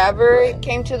whatever it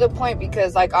came to the point,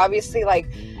 because, like, obviously, like,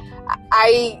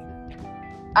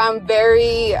 I'm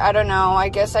very, I don't know, I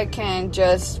guess I can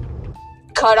just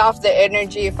cut off the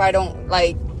energy if I don't,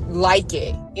 like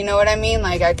it. You know what I mean?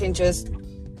 Like, I can just,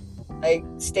 like,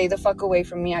 stay the fuck away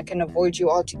from me. I can avoid you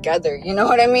altogether. You know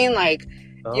what I mean? Like,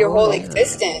 your whole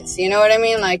existence, you know what I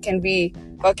mean? Like, can be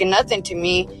fucking nothing to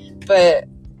me. But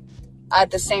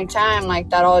at the same time, like,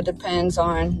 that all depends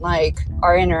on, like,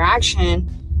 our interaction.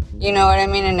 You know what I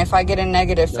mean? And if I get a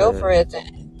negative feel for it,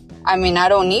 then, I mean, I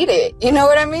don't need it. You know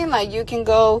what I mean? Like, you can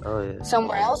go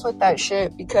somewhere else with that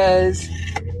shit, because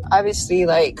obviously,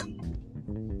 like,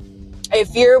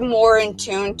 if you're more in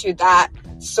tune to that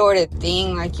sort of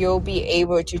thing, like, you'll be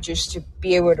able to just to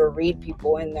be able to read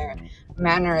people and their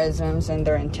mannerisms and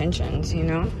their intentions, you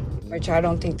know, which I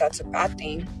don't think that's a bad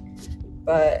thing.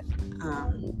 But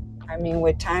I mean,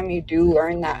 with time, you do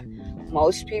learn that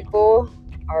most people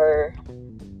are,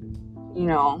 you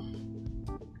know,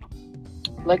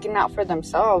 looking out for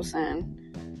themselves, and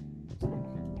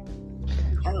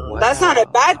that's not a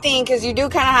bad thing, because you do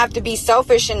kind of have to be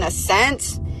selfish in a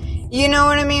sense, you know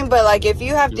what I mean? But, like, if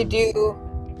you have to do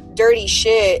dirty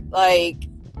shit, like,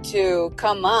 to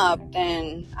come up,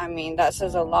 then, I mean, that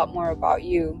says a lot more about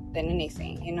you than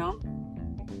anything, you know?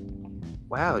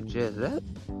 Wow, Jess, that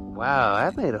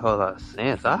made a whole lot of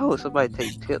sense. I hope somebody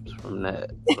takes tips from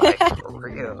that. Like, for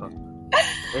real.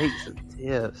 Take some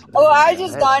tips. Oh, I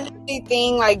just honestly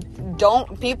think, like,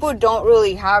 people don't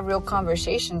really have real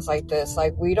conversations like this.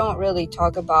 Like, we don't really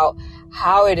talk about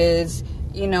how it is,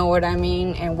 you know what I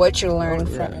mean, and what you learn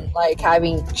from, like,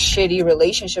 having shitty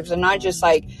relationships, and not just,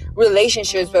 like,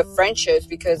 relationships, but friendships,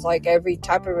 because, like, every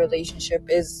type of relationship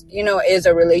is, you know, is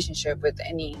a relationship with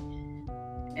any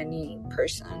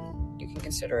person you can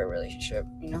consider a relationship,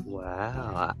 you know?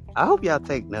 Wow. I hope y'all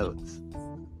take notes.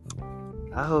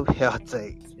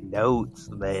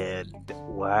 Man.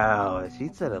 Wow. She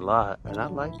said a lot, and I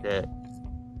like that.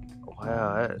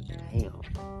 Wow. Damn.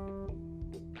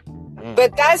 Man.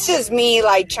 But that's just me,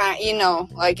 like, trying, you know,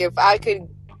 like, if I could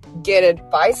get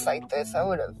advice like this, I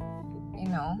would have, you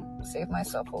know, saved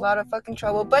myself a lot of fucking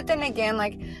trouble. But then again,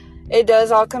 like, it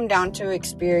does all come down to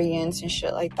experience and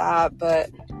shit like that. But,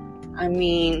 I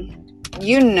mean,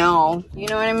 you know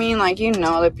what I mean? Like, you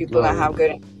know the people that have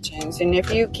good intentions. And if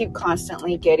you keep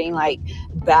constantly getting, like,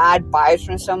 bad vibes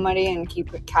from somebody, and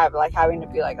keep, like, having to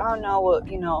be like, oh, no, well,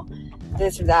 you know,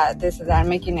 this or that, and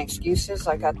making excuses,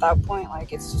 like, at that point,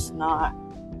 like, it's just not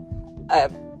a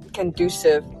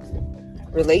conducive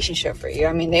relationship for you.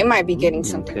 I mean, they might be getting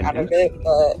something out of it,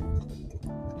 but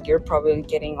you're probably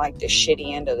getting, like, the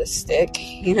shitty end of the stick,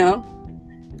 you know?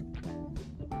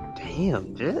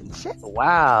 Damn, Jess.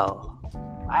 Wow.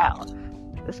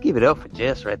 Let's give it up for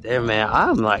Jess right there, man.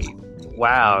 I'm like,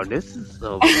 wow, this is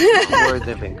some words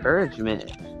of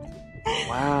encouragement.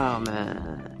 Wow,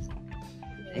 man.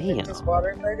 Damn. This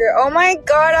Whataburger. Oh my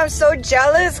god, I'm so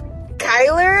jealous,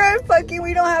 Kyler.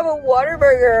 We don't have a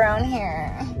Whataburger around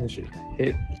here. That shit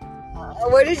hit.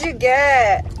 What did you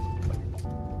get?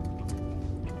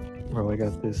 Bro, I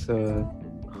got this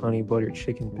honey butter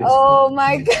chicken biscuit. Oh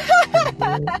my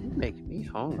god. You make me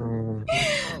hungry.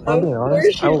 I'm being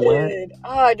honest. I went.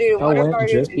 Oh, dude, I went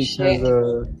just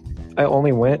because I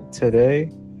only went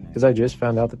today because I just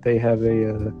found out that they have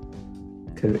a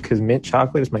because mint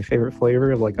chocolate is my favorite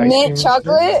flavor of like ice cream. Mint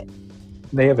chocolate?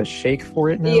 They have a shake for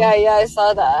it now. Yeah, I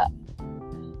saw that.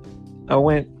 I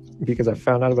went because I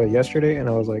found out about it yesterday, and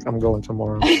I was like, I'm going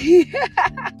tomorrow. You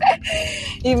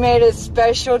made a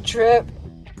special trip.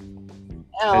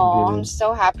 Oh, I'm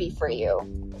so happy for you.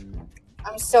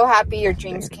 I'm so happy your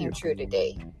dreams came true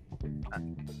today.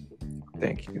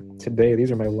 Thank you. Today,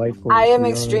 these are my life goals. I am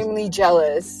extremely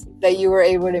jealous that you were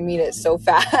able to meet it so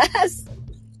fast.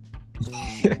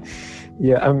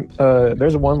 Yeah, I'm.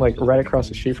 There's one like right across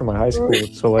the street from my high school.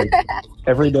 So like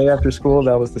every day after school,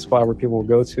 that was the spot where people would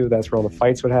go to. That's where all the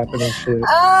fights would happen and shit.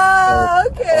 Oh,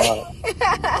 okay.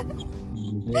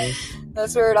 Mm-hmm.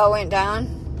 That's where it all went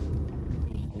down.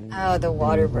 Oh, the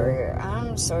Whataburger.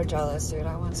 I'm so jealous, dude.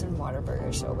 I want some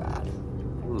Whataburger so bad.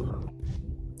 Ooh.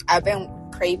 I've been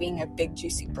craving a big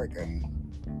juicy burger.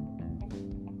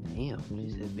 Damn,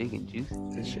 she said big and juicy.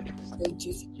 This shit is Big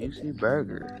juicy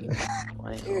burger.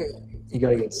 Wow. Dude. You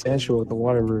gotta get sensual with the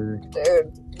Whataburger.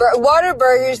 Dude,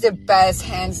 Whataburger is the best,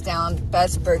 hands down,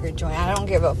 best burger joint. I don't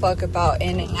give a fuck about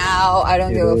In-N-Out. I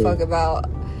don't give a fuck about.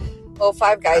 Well,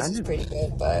 Five Guys is pretty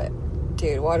good, but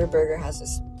dude, Whataburger has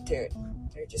this. Dude,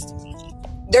 they're just amazing.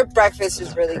 Their breakfast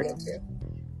is really good too.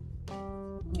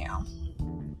 Yeah.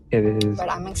 It is. But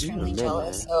I'm extremely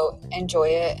jealous, so enjoy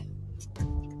it.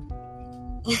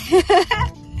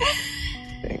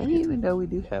 Even though we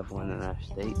do have one in our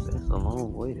state, but it's a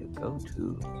long way to go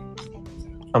to.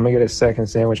 I'm gonna get a second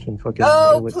sandwich and fucking.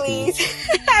 Oh, please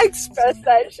express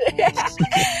that shit.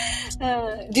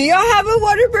 Do y'all have a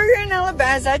Whataburger in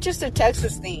Alabama? Is that just a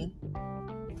Texas thing?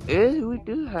 Yeah, we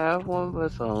do have one, but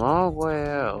it's a long way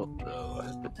out.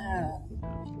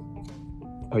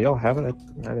 Oh, y'all have it?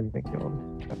 I didn't think y'all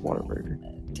had Whataburger.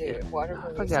 Dude,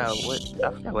 Whataburger.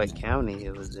 I forgot what county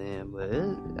it was in, but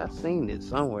I seen it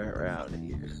somewhere around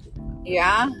here.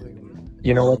 Yeah.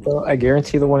 You know what though? I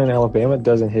guarantee the one in Alabama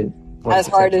doesn't hit as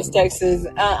hard as Texas.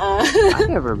 I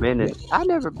never been to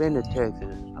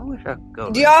Texas. I wish I could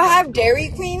go. Do y'all have Dairy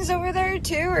Queens over there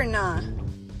too, or not?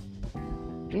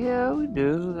 Yeah, we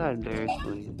do. We got Dairy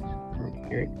Queens.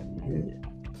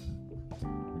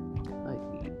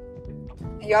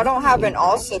 Y'all don't have an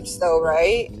Allsips though,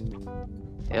 right?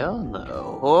 Hell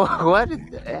no. What is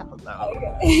the hell no?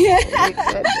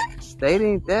 State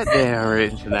ain't that damn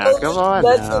rich now. Come on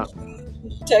now.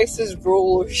 Texas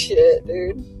rural shit,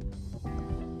 dude.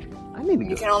 I need to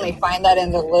You can only find that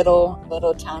in the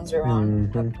little towns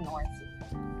around up north.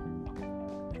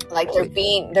 Like their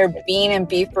bean and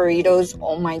beef burritos.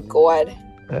 Oh my god.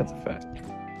 That's a fact.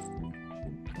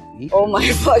 Oh my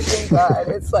fucking god.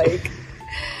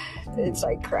 It's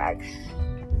like crack.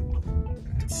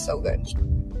 It's so good.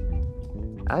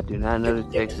 I do not know the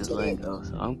Texas lingo,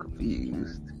 so I'm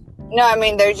confused. No, I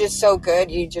mean, they're just so good.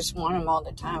 You just want them all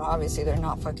the time. Obviously, they're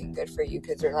not fucking good for you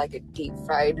because they're like a deep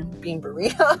fried bean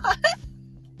burrito.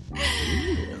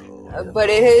 But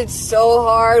it hits so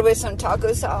hard with some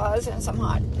taco sauce and some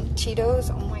hot Cheetos.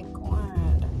 Oh my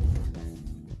god.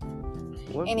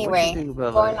 Anyway, what do you think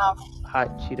about going off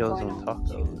hot Cheetos on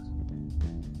tacos?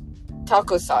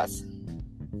 Taco sauce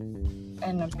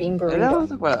and a bean burrito. And I was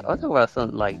talking about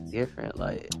something like different.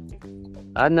 Like,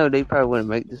 I know they probably wouldn't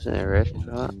make this in a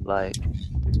restaurant. Like,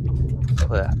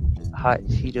 put hot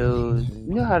Cheetos.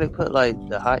 You know how they put like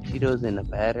the hot Cheetos in the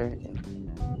batter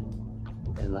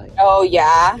and like. Oh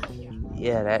yeah.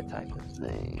 Yeah, that type of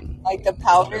thing. Like the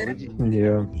powder.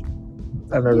 Yeah.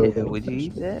 I've never. Would you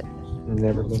eat that?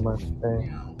 Never been my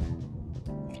thing.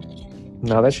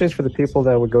 No, that's just for the people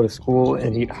that would go to school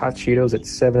and eat hot Cheetos at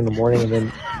 7 a.m. and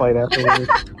then fight afterwards.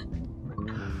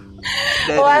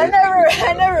 Well, I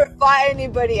never fought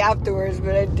anybody afterwards,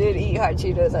 but I did eat hot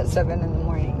Cheetos at 7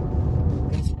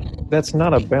 a.m. That's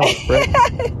not a balanced breakfast.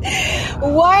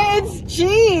 Why? It's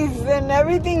cheese and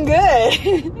everything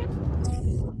good.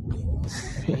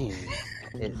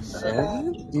 It's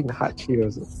 7? Eating hot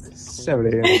Cheetos at 7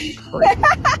 a.m.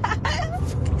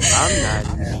 I'm not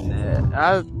eating that.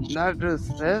 I'm not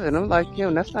just 7. I'm like,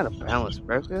 that's not a balanced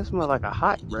breakfast. It's more like a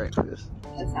hot breakfast.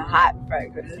 It's a hot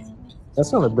breakfast.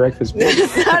 That's not a breakfast.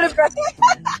 It's not a breakfast.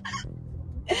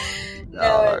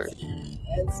 No,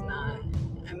 it's not.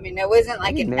 I mean, it wasn't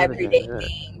like an everyday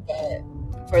thing, but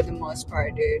for the most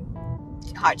part, dude,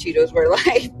 hot Cheetos were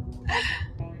like.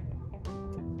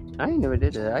 I ain't never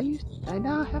did that.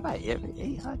 Have I ever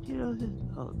ate hot Cheetos?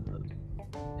 Oh,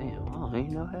 damn, I don't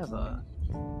even know have a.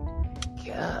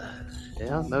 Gosh, I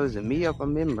don't know. Is it me or a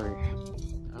memory?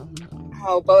 I don't know.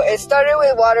 Oh, but it started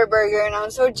with Whataburger, and I'm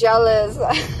so jealous.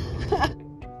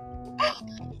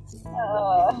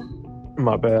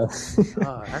 My bad.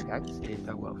 Oh, I can see you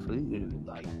talk about food.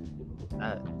 Like,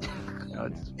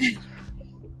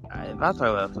 if I talk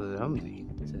about food, I'm gonna be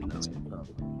sitting over here.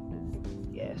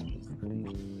 Yes.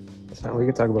 So we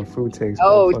could talk about food takes.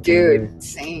 Oh, dude,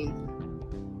 same.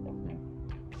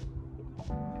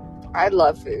 I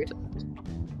love food.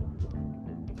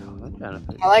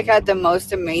 I had the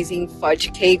most amazing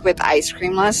fudge cake with ice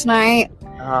cream last night.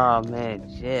 Oh man,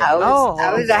 shit. I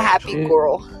was a happy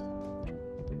girl.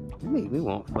 You make me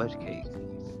want fudge cake.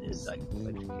 It's like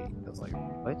fudge cake. I was like,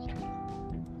 fudge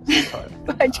cake?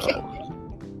 Fudge cake.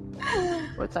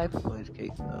 What type of fudge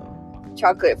cake though?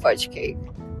 Chocolate fudge cake.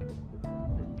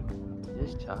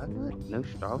 Just chocolate? No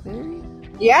strawberries?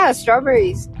 Yeah,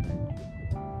 strawberries.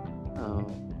 Oh,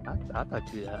 I thought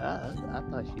she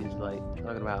was like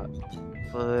talking about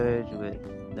fudge with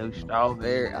no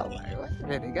strawberry. I was like, what's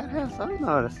that? They gotta have something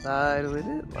on the side with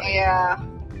it. Like, yeah,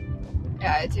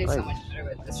 it tastes so much better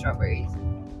with the strawberries.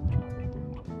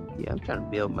 Yeah, I'm trying to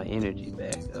build my energy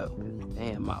back up.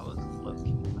 Damn, I was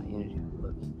lucky. My energy was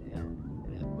looking down.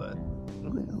 But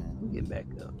we'll get back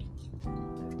up.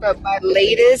 But my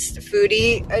latest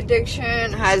foodie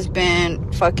addiction has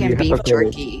been fucking beef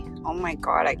jerky. Oh my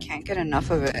god, I can't get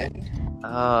enough of it.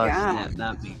 Oh, yeah. Snap,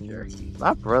 not beef jerky.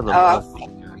 My brother loves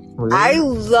beef jerky. Really? I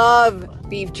love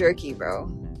beef jerky, bro.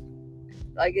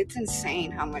 Like, it's insane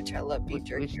how much I love beef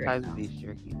jerky. Which type of beef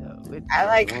jerky, though? I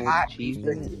like hot beef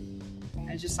jerky.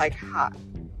 I just like hot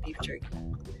beef jerky.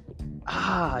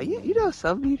 You know,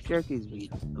 some beef jerkies be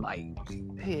like,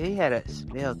 they had a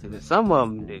smell to it. Some of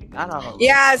them do. Not all.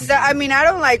 Yeah, so, I mean, I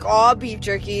don't like all beef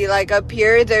jerky. Like, up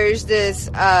here, there's this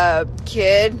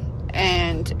kid,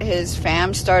 and his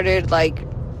fam started, like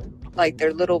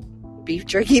their little beef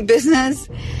jerky business.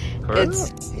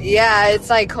 It's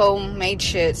like homemade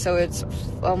shit. So it's,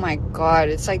 oh my god,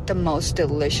 it's like the most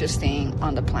delicious thing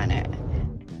on the planet.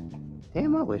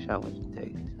 Damn, I wish I went to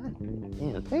Texas.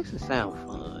 Damn, Texas sounds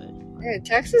fun. Yeah,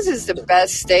 Texas is the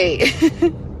best state.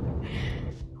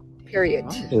 Period.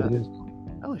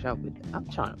 I wish I would. I'm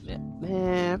trying to,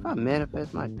 man, if I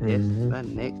manifest my my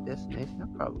next destination, I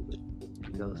probably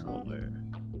would go somewhere.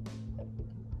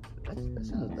 That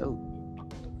sounds dope.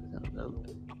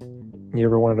 You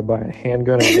ever wanted to buy a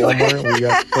handgun at Walmart? We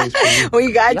got the place for you.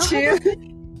 We got you.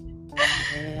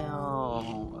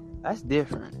 Hell, that's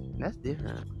different.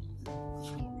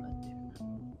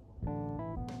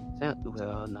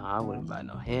 Well, no, I wouldn't buy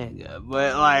no handgun,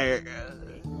 but like, if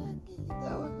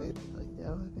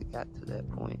it got to that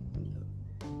point,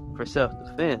 for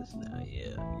self-defense, now, yeah,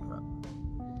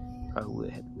 you probably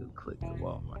would have to go click to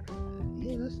Walmart.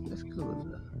 Yeah, that's cool.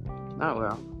 Not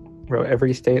well. Bro,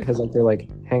 every state has like their like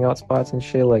hangout spots and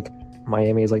shit. Like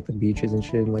Miami is like the beaches and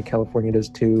shit, and like California does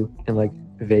too, and like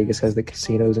Vegas has the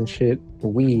casinos and shit.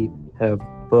 We have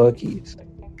Buc-ee's.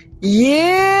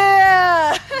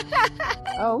 Yeah.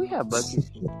 Oh, we have Buc-ee's.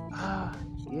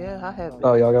 Yeah, I have.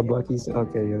 Oh, y'all got Buc-ee's?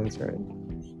 Okay, yeah, that's right.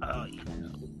 Oh, yeah.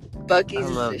 Buc-ee's. I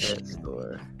love that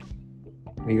store.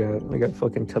 We got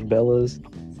fucking Cabela's.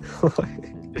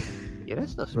 Yeah, that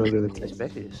stuff's really,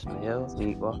 especially the smell when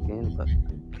you walk in. But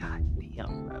god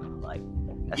damn, bro, like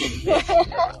that's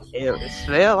the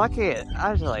smell. I can't.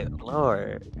 I was like,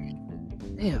 Lord,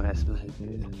 damn, that smells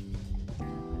good.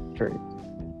 Great.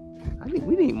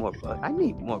 We need more I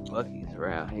need more Buc-ee's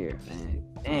around here, man.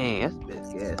 Dang, that's the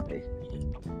best gas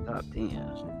station. Top 10.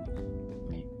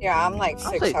 Yeah, I'm like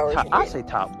 6 hours. I'll say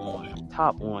top one.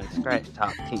 Top one. Scratch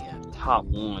top 10. Top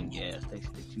one gas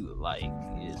station that you would like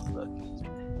is Buc-ee's.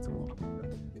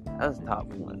 That's top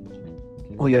one.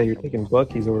 Well, yeah, you're taking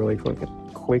Buc-ee's over like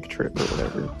fucking Quick Trip or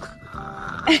whatever.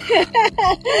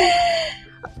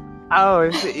 Oh,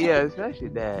 yeah, especially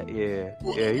that. Yeah,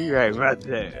 you're right about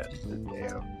that.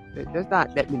 Damn. There's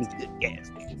not that many good gas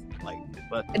stations like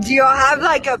Buc-ee's. Do y'all have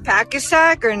like a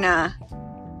Pack-a-Sack or nah?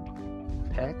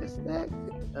 Pack-a-Sack?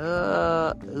 We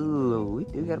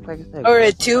do got a Pack-a-Sack. Or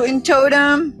a Toot &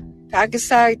 Totem?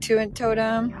 Pack-a-Sack, Toot &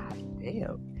 Totem? God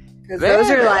damn. Because those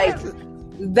are like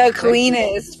the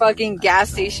cleanest fucking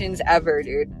gas stations ever,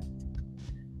 dude.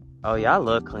 Oh yeah, I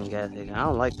love clean gas stations. I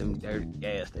don't like them dirty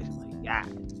gas stations. Like,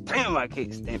 god damn, I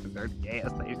can't stand a dirty gas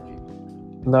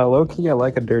station. No, low key, I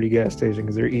like a dirty gas station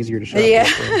because they're easier to shop. Yeah.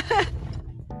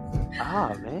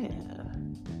 Oh man.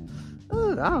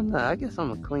 I don't know. I guess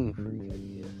I'm a clean freak.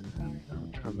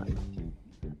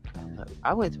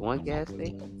 I went to one gas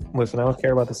station. Listen, I don't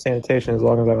care about the sanitation as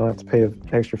long as I don't have to pay an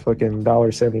extra fucking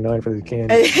 $1.79 for the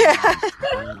candy. Yeah.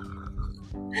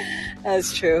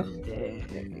 That's true.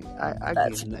 Yeah, I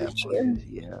That's give that true.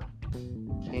 Yeah.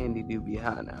 Candy do be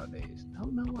high nowadays.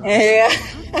 don't know why. Yeah.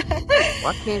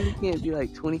 Why can't it be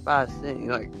like 25 cents?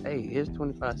 You're like, hey, here's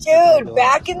 25 cents. Dude,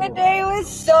 back in the day, it was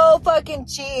so fucking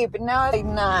cheap, and now it's like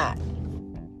not.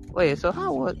 Wait, so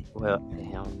how was? Well,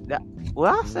 damn. Will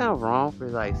I sound wrong for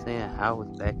like saying how it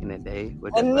was back in the day?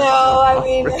 No, I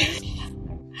mean,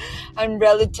 I'm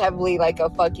relatively like a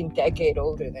fucking decade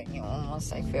older than you,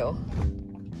 almost. I feel.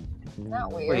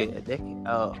 Not weird. Wait, a decade?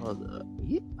 Hold up.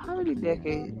 How many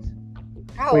decades?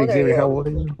 How Wait, old are Xavier, you? how old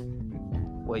are you?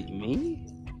 Wait, me?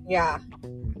 Yeah.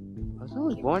 I was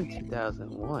only born in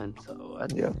 2001, so I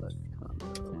just like.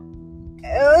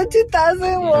 Oh,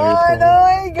 2001. Oh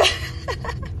my god.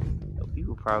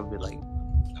 People probably like.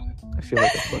 I feel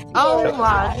like a fucking Oh child.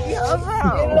 my You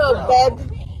god! little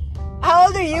bed. How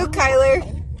old are you, Kyler?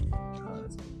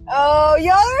 Oh,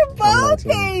 y'all are both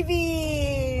 19.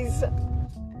 babies.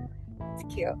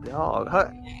 It's cute. Dog,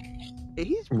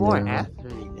 he's born Yeah. after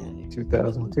me.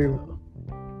 2002.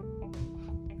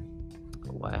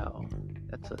 Wow,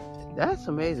 that's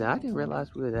amazing. I didn't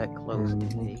realize we were that close in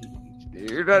Mhm. age,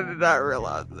 dude. I did not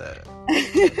realize that.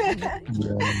 Yeah,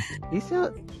 He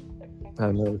sounds.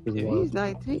 I know. This is Dude, wild. he's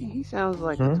 19. He sounds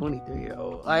like a Hmm?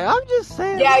 23-year-old. Like, I'm just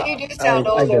saying. Yeah, you do sound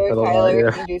I older, get that a lot,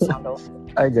 Kyler. yeah. You do sound older.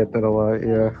 I get that a lot,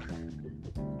 yeah.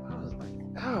 I was like,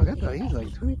 oh, I thought he was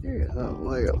like 23 or something.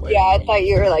 Like, Yeah, I thought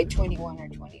you were like 21 or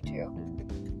 22.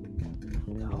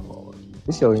 no.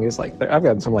 This young is like, I've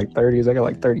got some like 30s. I got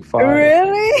like 35.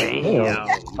 Really? Damn.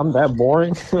 I'm that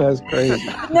boring? That's crazy.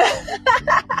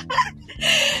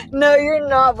 No, you're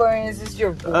not boring. It's just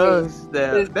your Oh, voice.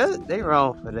 snap. They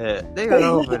wrong for that. They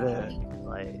wrong for that.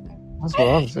 Like, That's what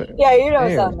I'm saying. Yeah, you don't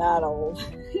Damn. sound that old.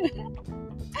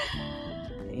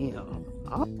 damn.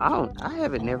 I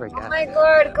haven't never got. Oh my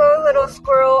god, go little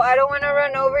squirrel. I don't want to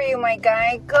run over you, my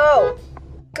guy. Go. You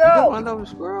don't Go. want no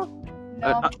squirrel? No,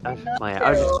 I was just not playing. true.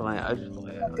 I was just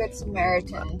playing. A good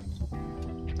Samaritan.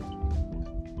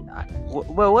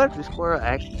 Well, what if the squirrel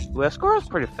actually? Well, squirrel's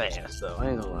pretty fast, though. I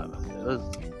ain't gonna lie about that.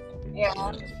 Yeah.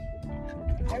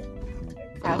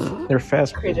 They're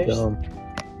fast but Critters. dumb.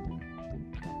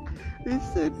 He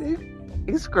said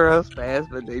these squirrels fast,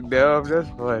 but they dumb. That's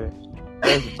funny.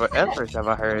 That's the first time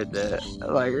I heard that.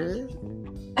 I'm like,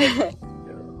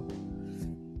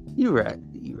 you right.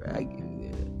 I get it.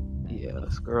 Yeah,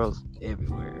 squirrels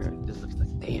everywhere. It just looks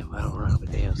like, damn, I don't run with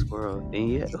a damn squirrel. And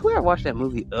yeah, who ever watched that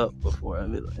movie Up before? I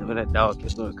mean, when that dog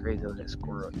kept going crazy over that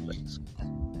squirrel, he's like,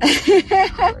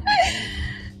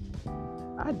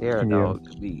 I dare a dog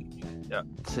to be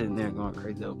sitting there going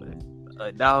crazy over it.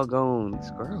 A doggone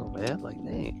squirrel, man. Like,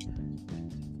 dang.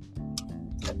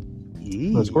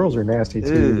 The squirrels are nasty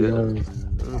too. You know?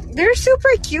 They're super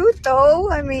cute, though.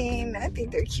 I mean, I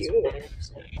think they're cute.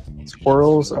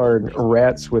 Squirrels are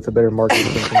rats with a better marketing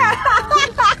campaign.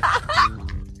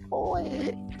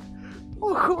 Wait.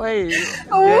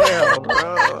 Damn,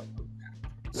 bro.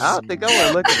 I don't think I want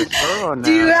to look at the squirrel now.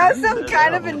 Do you have some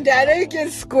kind of vendetta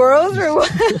against squirrels or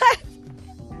what?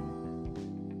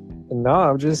 No,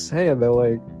 I'm just saying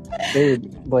they're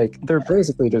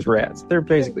basically just rats. They're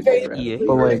basically just rats. Yeah.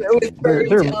 But like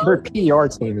their PR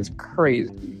team is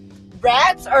crazy.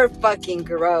 Rats are fucking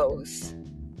gross.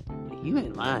 You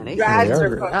ain't lying. Rats they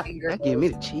are are. fucking gross. That give me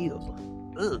the chills.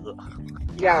 Ugh.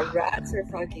 Yeah, rats are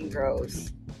fucking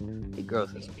gross. It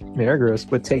gross. They're gross,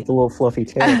 but take the little fluffy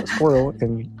tail of a squirrel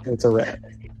and it's a rat.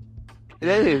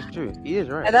 That is true. He is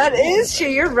right. And that is true.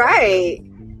 You're right.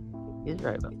 He's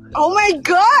right about that. Oh my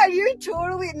god, you're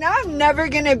totally. Now I'm never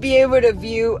gonna be able to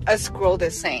view a squirrel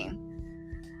the same.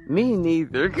 Me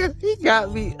neither. Cause he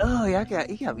got me. Oh, he got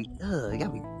me. He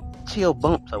got me chill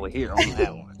bumps over here on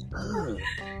that one. Ugh.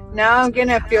 Now I'm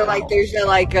gonna feel like there's a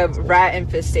rat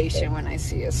infestation when I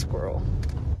see a squirrel.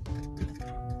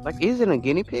 Like, isn't a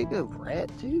guinea pig a rat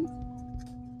too?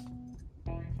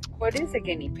 What is a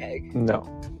guinea pig? No.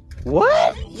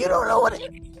 What? You don't know what it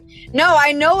is? No,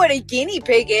 I know what a guinea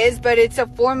pig is, but it's a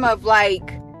form of But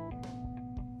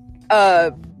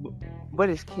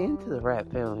it's kin to the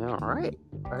rat family, right?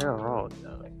 Or am I wrong?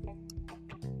 Though?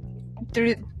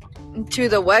 to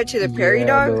the what? To the prairie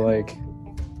dog? But like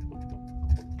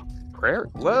Prairie?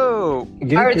 Whoa!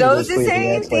 guinea Are pigs those the basically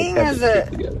same ants, like, thing have as their a-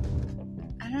 shit together.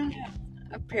 I don't know.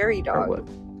 A prairie Or dog. what?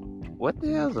 What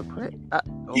the hell's a prairie?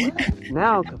 What?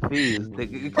 Now I'm confused.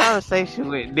 The conversation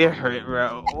went different,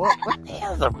 bro. What the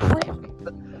hell's a prairie?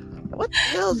 What the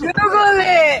hell's a Google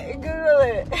it. Google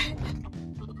it.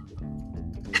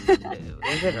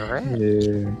 Is it a rat?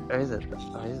 Yeah. Or is it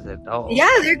a dog? Yeah,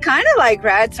 they're kind of like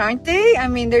rats, aren't they? I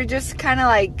mean, they're just kind of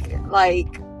like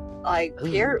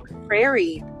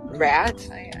prairie rats,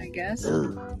 I guess.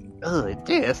 Ugh,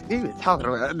 Jess, you been talking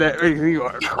about that makes me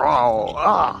want to crawl.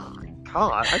 Oh,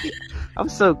 God. I'm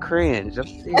so cringe. I'm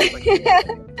serious.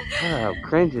 I'm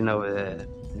cringing over that.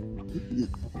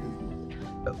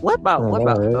 What about?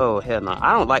 Right? Oh hell no!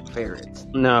 I don't like ferrets.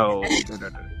 No.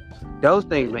 Those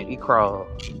things make me crawl.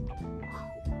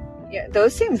 Yeah,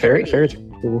 those seem dirty. Ferrets are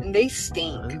cool. And they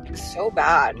stink so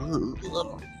bad. Even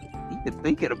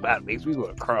thinking about it makes me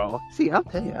want to crawl. See, I'll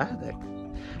tell you, I had that.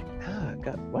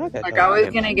 I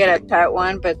was gonna get a pet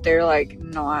one, but they're like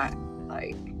not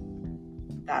like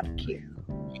that cute.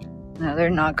 No, they're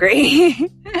not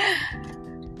great.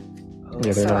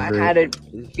 Yeah, so I had a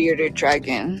bearded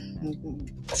dragon.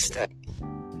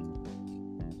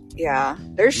 Yeah,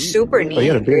 they're super neat. Oh,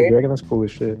 you had a bearded dragon? That's cool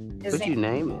as shit. What'd you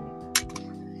name it?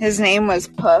 His name was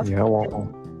Puff. Yeah, I want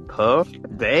one. Puff?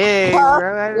 Dang. Puff,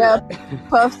 yeah,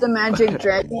 Puff the Magic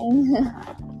Dragon.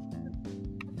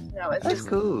 That's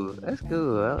cool. That's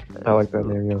cool. I like that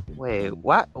name, yeah. Wait,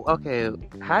 what? Okay,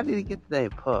 how did he get the name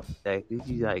Puff? Like, did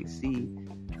you like see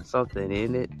something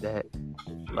in it that,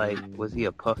 like, was he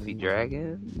a puffy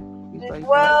dragon? Like,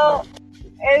 well,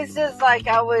 it's just like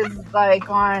I was like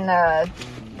on I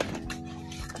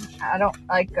don't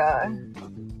like I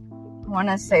want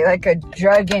to say like a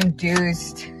drug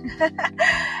induced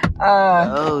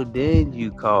oh, then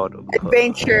you called him Puff.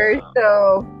 Adventure,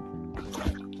 so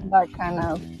that kind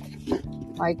of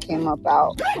like came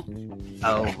about.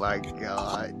 Oh my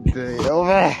god! Oh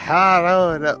my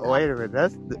god! Wait a minute.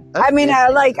 That's I mean,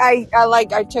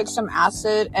 I took some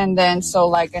acid and then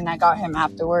and I got him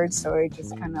afterwards, so it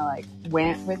just kind of like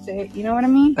went with it. You know what I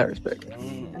mean? I respect it.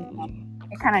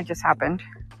 It kind of just happened.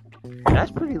 That's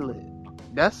pretty lit.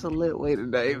 That's a lit way to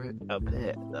name it a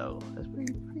pet, though. That's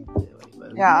pretty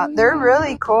lit. Yeah, they're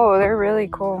really cool. They're really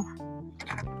cool.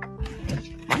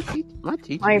 My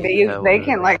teacher.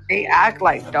 Like they act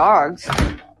like dogs.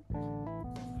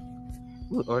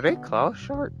 Are they claw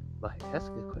sharp? Like, that's a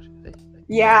good question.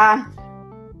 Yeah,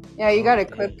 you gotta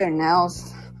clip their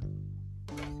nails.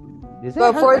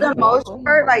 But for the most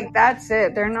part, like that's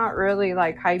it. They're not really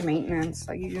like high maintenance.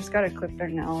 Like you just gotta clip their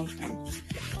nails and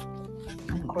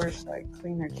of course like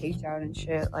clean their cage out and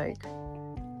shit. Like,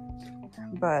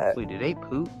 but wait, do they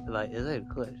poop? Like, is that a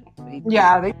question?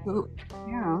 Yeah, they poop.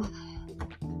 Yeah.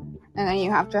 And then you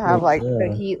have to have like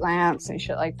the heat lamps and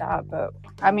shit like that. But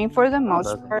I mean, for the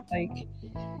most part, like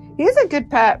he's a good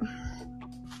pet.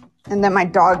 And then my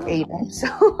dog ate him. So.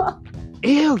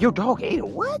 Ew, your dog ate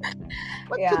him. What?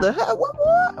 What the hell?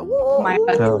 What? My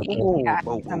husband ate him.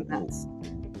 He's a mess.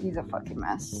 He's a fucking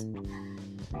mess.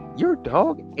 Your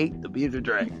dog ate the bearded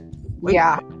dragon. Wait,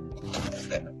 yeah.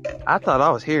 I thought I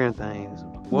was hearing things.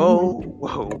 Whoa.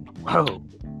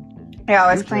 Yeah,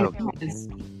 I was cleaning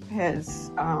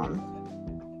his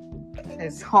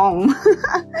home.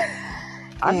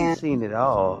 I've seen it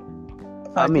all.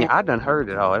 I mean, I done heard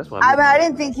it all. That's what I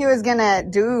didn't think he was gonna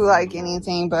do like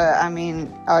anything, but I mean,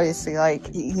 obviously, like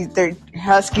their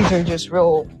huskies are just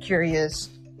real curious,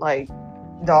 like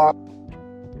dog.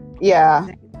 Yeah.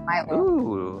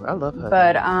 Ooh, I love huskies.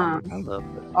 But I love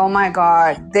huskies. Oh my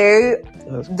god, they're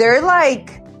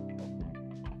like,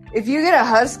 if you get a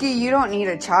husky, you don't need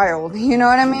a child. You know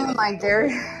what I mean? Like they're.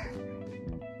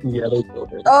 Yeah,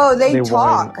 they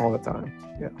talk all the time.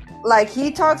 Yeah. Like he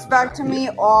talks back to me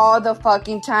all the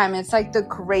fucking time. It's like the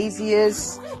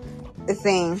craziest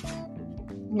thing.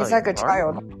 He's like a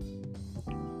child.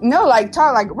 No, like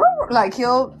talk like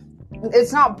he'll.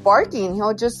 It's not barking.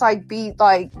 He'll just like be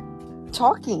like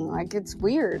talking. Like it's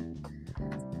weird.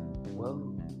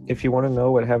 If you want to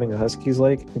know what having a husky's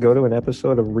like, go to an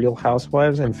episode of Real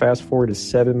Housewives and fast forward to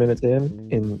 7 minutes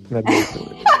in.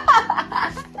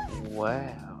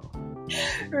 Wow.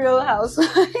 Real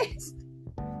Housewives.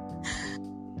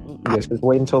 Yes, just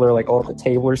wait until they're like all at the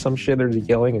table or some shit. They're just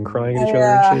yelling and crying at each other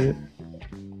and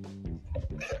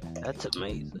shit. That's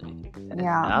amazing.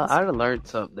 Yeah. I learned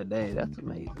something today. That's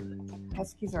amazing.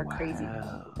 Huskies are crazy.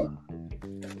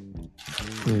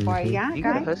 Mm-hmm. Boy, yeah, you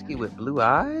got a husky with blue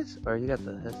eyes, or you got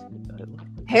the husky?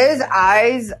 His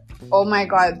eyes, oh my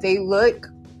god, they look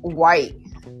white.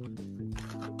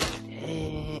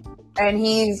 And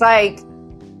he's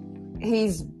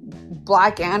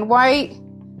black and white.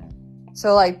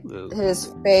 So like his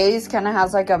face kind of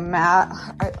has like a matte.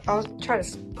 I'll try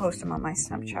to post him on my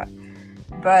Snapchat.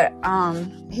 But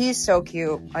he's so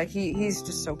cute. Like he's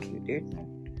just so cute, dude.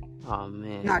 Oh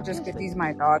man. Not just because he's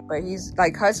my dog, but he's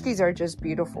like, huskies are just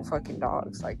beautiful fucking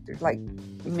dogs. Like they're like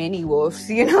mini wolves,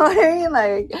 you know what I mean?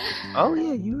 Like, oh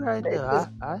yeah, you right there.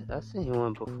 I seen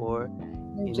one before.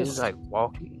 And just like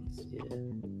walking.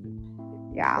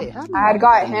 Yeah. Hey, I had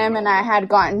got him and I had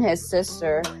gotten his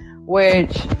sister,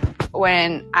 which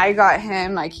when I got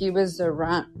him, like he was the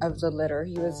runt of the litter.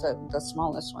 He was the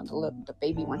smallest one, the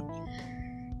baby one.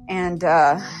 And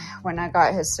when I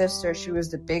got his sister, she was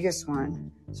the biggest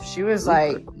one. So she was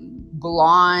like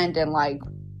blonde and like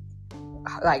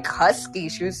husky.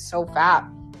 She was so fat.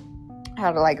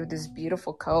 Had like this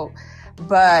beautiful coat,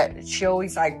 but she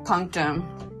always like punked him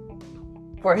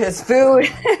for his food.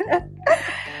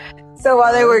 So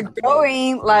while they were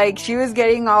going, like she was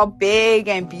getting all big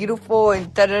and beautiful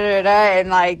and da da da da, and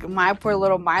like my poor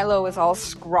little Milo was all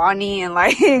scrawny and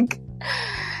like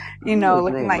you know,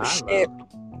 looking like shit.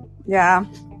 Yeah.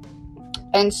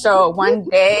 And so one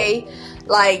day,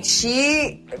 like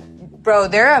bro,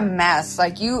 they're a mess.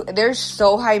 Like they're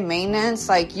so high maintenance.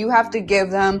 Like you have to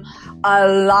give them a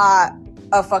lot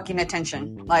of fucking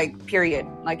attention. Like period.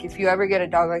 Like if you ever get a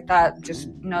dog like that, just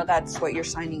know that's what you're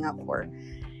signing up for.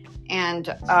 And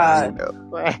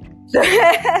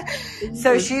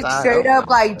so she straight up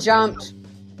like jumped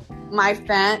my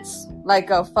fence like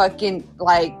a fucking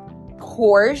like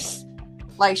horse.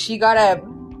 Like she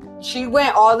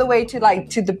went all the way to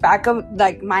the back of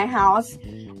like my house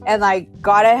and like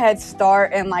got a head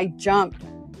start and like jumped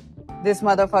this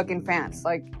motherfucking fence.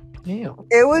 Like, damn.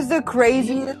 It was the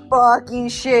craziest fucking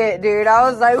shit, dude. I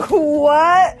was like,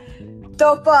 what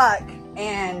the fuck?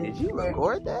 And did you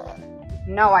record that?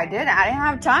 No, I didn't. I didn't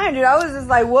have time, dude. I was just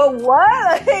like, well,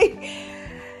 what? Like,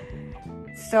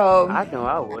 so I know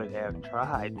I would have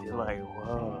tried to like,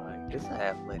 whoa, like this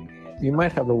athletic. You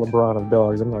might have the LeBron of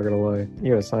dogs. I'm not gonna lie. You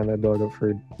gotta sign that dog up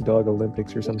for Dog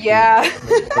Olympics or something. Yeah.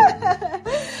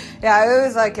 Yeah, it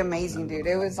was like amazing, dude.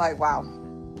 It was like wow.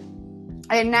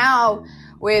 And now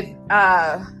with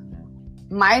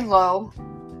Milo,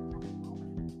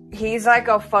 he's like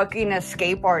a fucking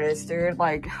escape artist, dude.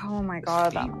 Like, oh my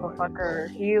god, that motherfucker.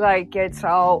 He like gets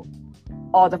out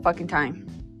all the fucking time.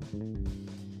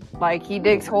 Like he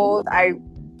digs holes, I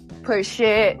put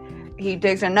shit. He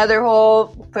digs another hole,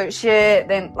 put shit,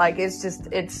 then like it's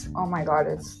oh my god,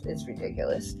 it's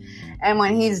ridiculous. And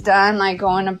when he's done like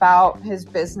going about his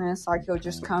business, like he'll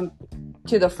just come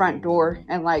to the front door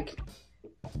and like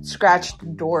scratch the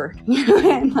door,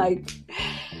 and like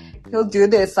he'll do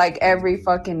this like every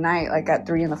fucking night, like at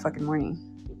 3 a.m.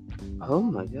 Oh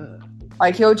my god.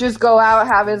 Like he'll just go out,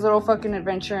 have his little fucking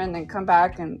adventure, and then come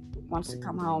back and wants to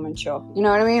come home and chill. You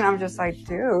know what I mean? I'm just like,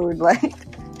 dude, like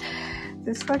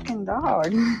this fucking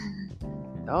dog.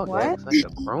 Dog acts like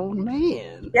a grown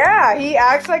man. Yeah, he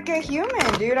acts like a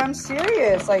human, dude. I'm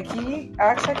serious. Like he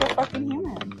acts like a fucking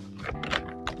human.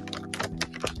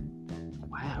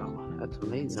 Wow, that's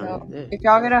amazing. So, right there. if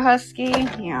y'all get a husky,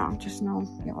 yeah, just know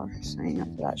y'all are signing up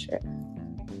for that shit.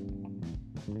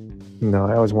 No,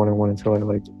 I always wanted one until I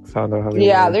like found out how they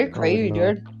Yeah, were. they're crazy,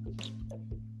 dude.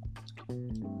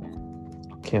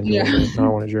 Can't do it. No, I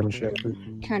want a German Shepherd.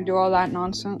 Can't do all that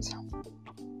nonsense.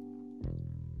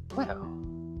 Wow,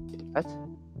 that's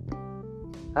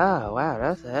wow,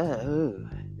 that's ooh,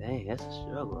 dang, that's a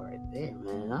struggle right there,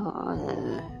 man.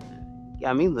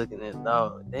 Got me looking at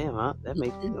dog. Damn, that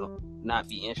makes me not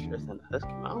be interested in the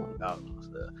husky. My own dog and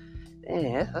stuff.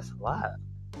 Dang, that's a lot.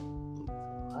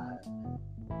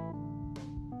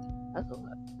 That's a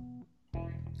lot.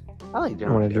 I like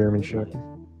German. I want a German Shepherd.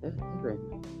 That's great.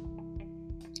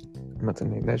 I'm about to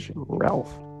name that shit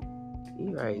Ralph.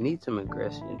 You right. Need some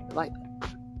aggression. Like,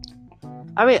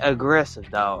 I mean, aggressive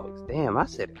dogs. Damn, I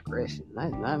said aggression. I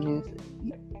did not mean to say.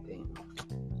 Damn,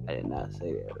 I did not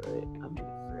say that right. I mean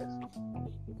aggressive.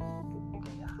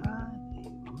 God,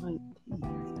 my teeth.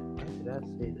 Why did I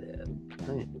say that?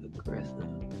 I mean aggressive.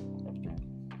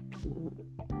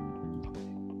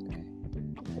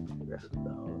 Aggressive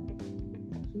dog.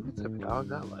 What type of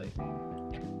dogs I like?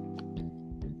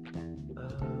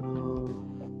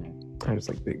 I just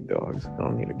like big dogs. I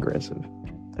don't need aggressive.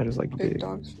 I just like big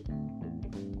dogs.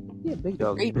 Yeah, big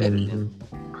dogs. Great baby.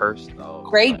 Purse dogs.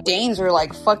 Great Danes are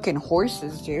like fucking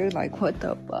horses, dude. Like, what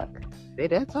the fuck? They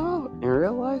that tall? In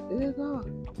real life, they that tall?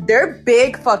 They're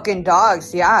big fucking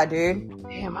dogs, yeah, dude.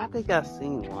 Damn, I think I've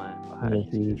seen one. They're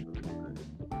huge.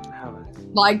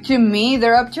 Like, to me,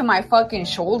 they're up to my fucking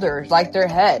shoulders, like their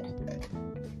head.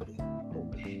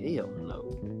 Oh, hell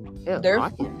no. Hell They're no, I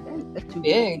can't. That's too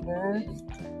big, big.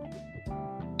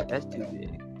 dude. That's too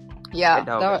big. Yeah,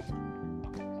 That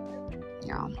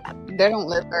yeah. They don't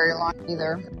live very long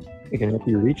either. It can help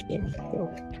you reach them.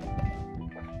 So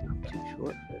I'm too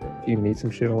short for that. if you need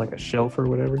some shit on like a shelf or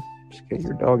whatever, just get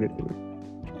your dog to do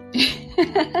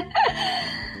it.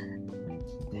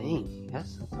 Dang,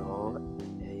 that's tall.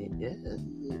 Yeah,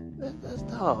 that's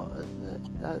tall.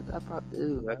 I probably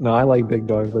do. No, I like big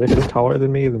dogs, but if it's taller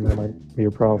than me, then that might be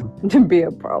a problem. To be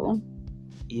a problem.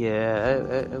 Yeah,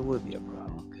 it would be a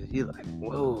problem. Because you're like,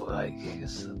 whoa, like,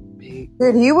 it's a big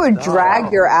Dude, he would dog.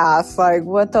 drag your ass. Like,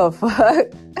 what the fuck?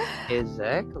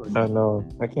 Exactly. I know.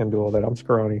 I can't do all that. I'm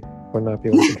scrawny. Would not be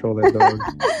able to control that dog.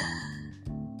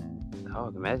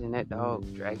 Dog, imagine that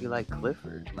dog drag you like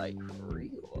Clifford, like for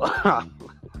real.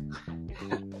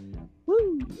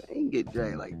 Woo! I ain't get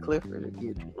dragged like Clifford or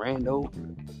get ran over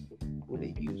when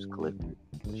they use Clifford.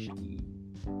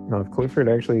 No, if Clifford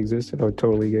actually existed, I would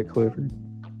totally get Clifford.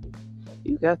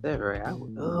 You got that right. I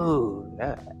would. Oh,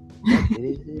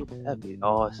 that'd be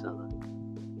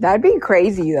awesome. That'd be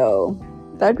crazy though.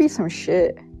 That'd be some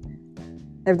shit.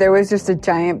 If there was just a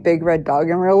giant big red dog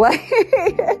in real life.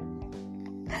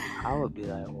 I would be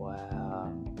like,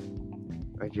 wow.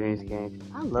 Our dreams came.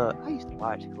 I used to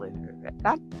watch Clifford.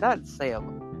 Not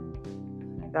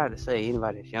to say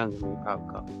anybody that's younger than me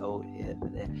probably call me old head for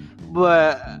that.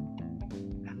 But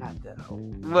not that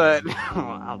old. But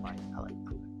I like Clifford.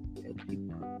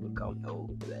 People would call me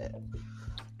old for that.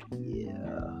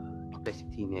 Yeah.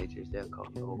 Especially teenagers, they'll call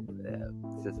me old for that.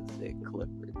 Since I said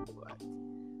Clifford. But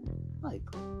I like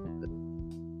Clifford.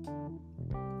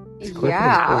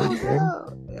 Yeah.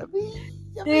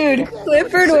 I Dude,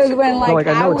 Clifford was when like,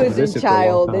 I I know it's was a existed for a long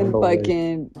child time, in but, like-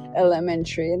 fucking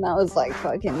elementary, and that was like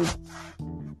fucking.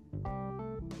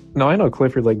 No, I know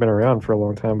Clifford's like been around for a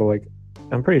long time, but like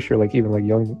I'm pretty sure like even like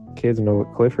young kids know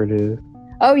what Clifford is.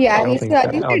 Oh yeah, I don't think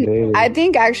that's outdated. I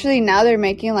think actually now they're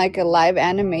making like a live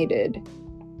animated.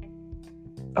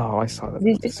 Oh, I saw that. Did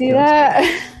you That's see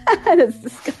disgusting. that? That's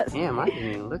disgusting. Damn, I didn't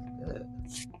even look at that.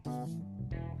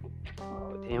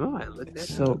 Oh, damn, I might look at that.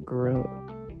 It's so gross.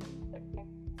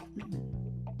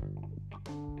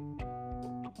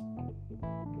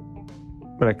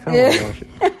 But I kind of want to watch it.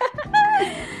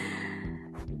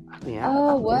 I mean, Oh,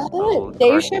 I miss what? old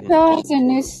Dave cartoons. Chappelle has a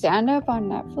new stand-up on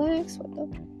Netflix. What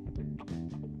the?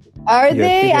 Are Yeah,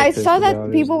 they? people are I pissed saw that about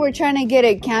it. people were trying to get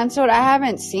it canceled. I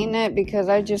haven't seen it because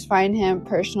I just find him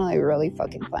personally really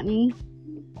fucking funny.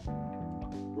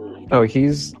 Oh,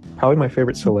 he's probably my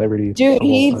favorite celebrity. Dude, of all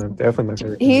he's- time. Definitely my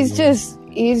favorite. He's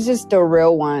comedian. just a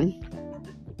real one.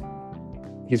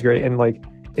 He's great, and like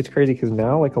it's crazy because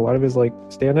now like a lot of his like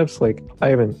stand-ups, like I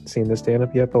haven't seen the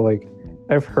stand-up yet, but like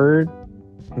I've heard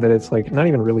that it's like not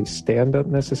even really stand-up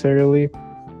necessarily.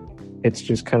 It's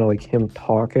just kind of like him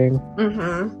talking,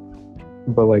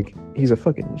 Mm-hmm. but like he's a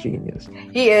fucking genius.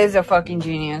 He is a fucking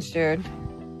genius, dude.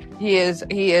 He is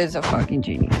a fucking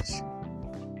genius.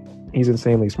 He's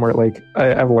insanely smart. Like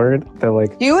I've learned that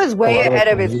like He was way A lot of ahead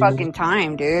of his comedians- fucking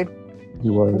time, dude. he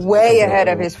was Way ahead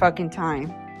of his fucking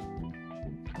time.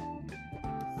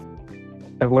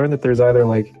 I've learned that there's either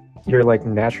like you're like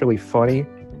naturally funny,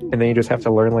 and then you just have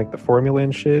to learn like the formula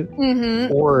and shit,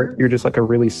 Mm-hmm. or you're just like a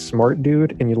really smart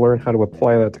dude and you learn how to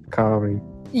apply that to comedy.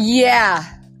 Yeah.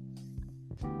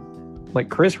 Like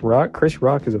Chris Rock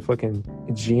is a fucking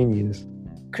genius.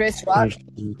 Chris Rock.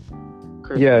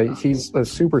 Yeah, he's a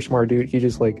super smart dude. He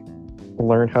just like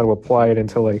learned how to apply it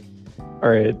into like, all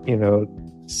right, you know,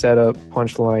 set up,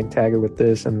 punchline, tag it with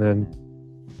this, and then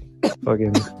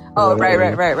fucking. Oh,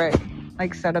 whatever. right.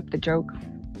 Like set up the joke.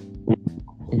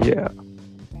 Yeah,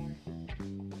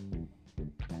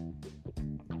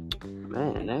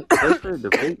 Man, that Clifford the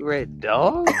Big Red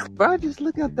Dog? Bro, just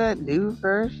look at that new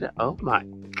version. Oh my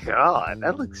god,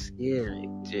 that looks scary,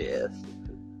 Jess.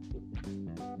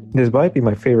 this might be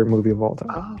my favorite movie of all time.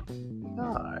 Oh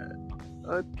god.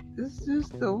 This is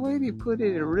just the way they put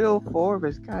it in real form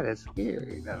is kind of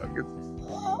scary.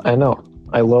 I know.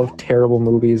 I love terrible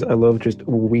movies. I love just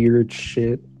weird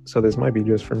shit. So this might be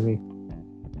just for me.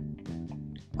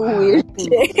 Weird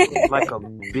shit. Like a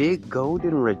big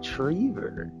golden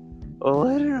retriever.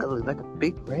 Literally, like a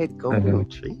big red golden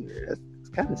retriever. That's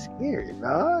kind of scary,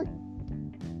 dog.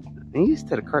 I'm used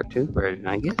to the cartoon version.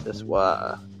 I guess that's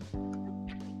why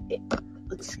it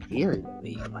looks scary to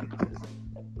me. Like this.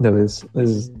 No, this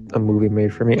is a movie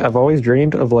made for me. I've always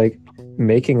dreamed of like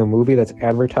making a movie that's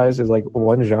advertised as like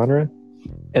one genre,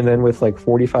 and then with like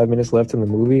 45 minutes left in the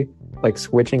movie, like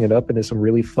switching it up into some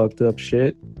really fucked up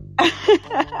shit.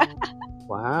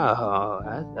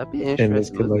 Wow, that'd be And this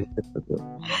interesting. could like,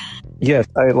 yes,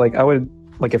 I would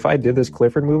like if I did this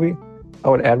Clifford movie, I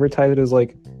would advertise it as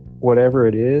like whatever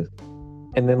it is,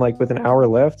 and then like with an hour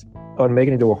left, I would make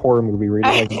it into a horror movie where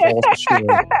it's like all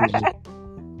shit.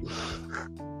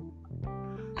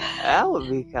 That would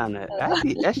be kind of.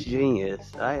 That's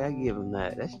genius. I give him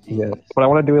that. That's Yeah, genius. but I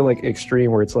want to do it like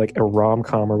extreme where it's like a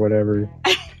rom-com or whatever,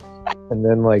 and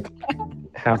then like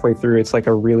halfway through it's like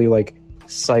a really like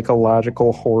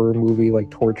psychological horror movie, like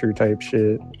torture type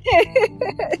shit.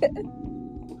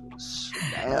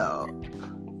 Hell,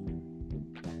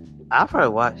 I'll probably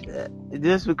watch that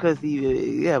just because he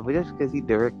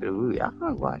directed the movie. I'll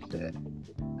probably watch that.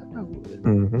 I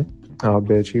would. I'll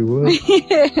bet you would.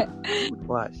 I would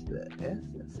watch that. That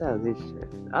sounds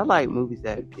interesting. I like movies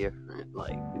that are different,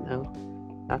 like, you know,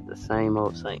 not the same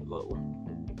old.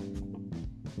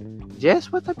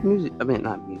 Jess, what type of music? I mean,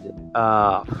 not music.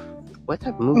 What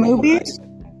type of movie? Movies?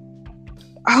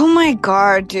 Oh my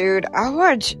god, dude! I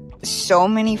watch so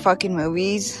many fucking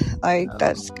movies. Like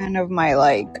that's kind of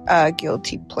my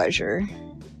guilty pleasure.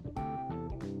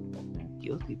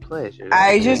 Guilty pleasure.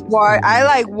 I just watch.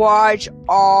 I watch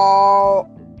all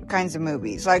kinds of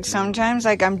movies. Like sometimes,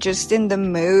 I'm just in the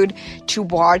mood to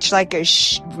watch like a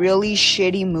really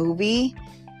shitty movie.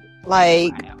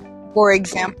 Like, for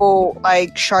example,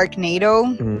 like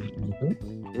Sharknado.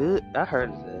 I heard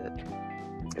of that.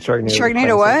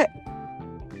 Sharknado what?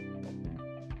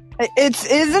 Isn't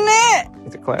it?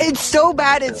 It's a classic. It's so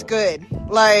bad it's good.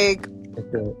 Like,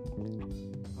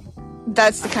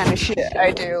 that's the kind of shit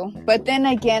I do. But then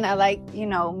again, I like,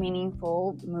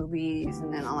 meaningful movies,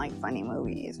 and then I like funny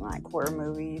movies, and I like horror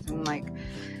movies, and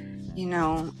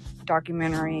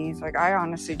documentaries. Like, I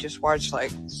honestly just watch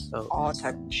all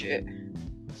type of shit.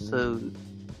 So,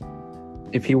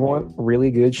 if you want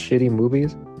really good shitty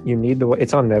movies, you need to.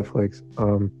 It's on Netflix.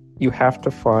 You have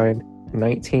to find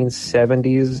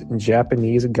 1970s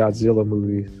Japanese Godzilla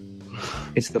movies.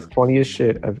 It's the funniest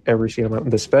shit I've ever seen.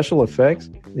 The special effects,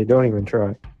 they don't even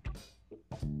try.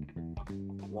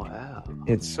 Wow.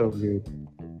 It's so good.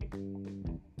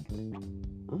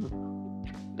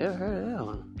 Never heard of that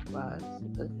one. Wow,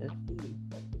 that's good.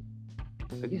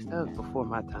 I guess that was before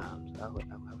my time, so I wouldn't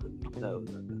know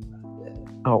about that.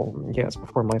 Oh, yeah, it's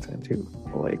before my time too.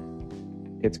 But,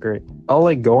 it's great.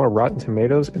 I'll go on Rotten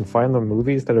Tomatoes and find the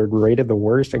movies that are rated the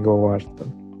worst and go watch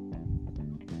them.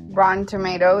 Rotten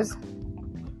Tomatoes?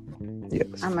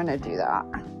 Yes. I'm gonna do that.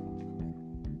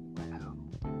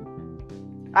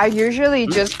 I usually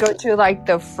just go to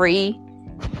the free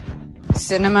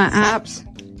cinema apps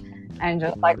and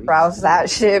just browse that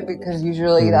shit, because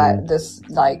usually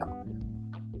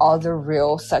all the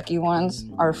real sucky ones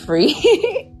are free.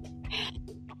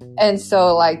 And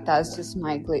so that's just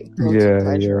my guilty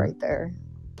pleasure right there.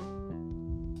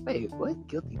 Wait, what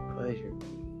guilty pleasure?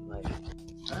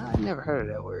 I never heard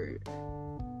of that word.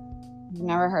 You've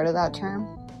never heard of that term?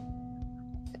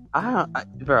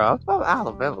 Bro, I'm from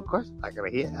Alabama. Of course I'm not gonna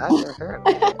hear it. I never heard of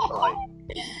it.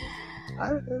 I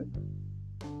don't know.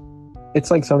 It's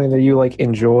something that you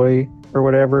enjoy or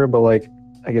whatever, but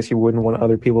I guess you wouldn't want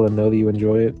other people to know that you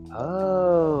enjoy it.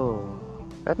 Oh,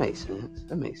 that makes sense.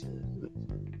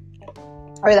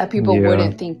 Or that people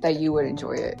wouldn't think that you would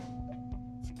enjoy it.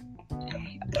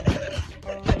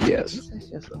 Yes.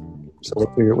 So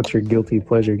what's your guilty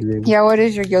pleasure, Xavier? Yeah, what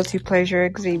is your guilty pleasure,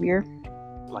 Xavier?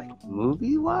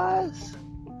 Movie wise?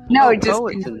 No, just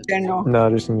in general. No,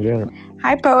 just in general.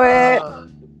 Hi, Poet.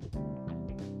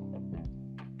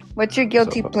 What's your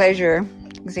guilty pleasure,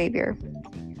 Xavier?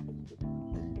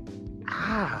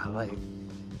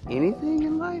 Anything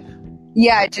in life?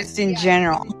 Yeah, just in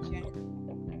general.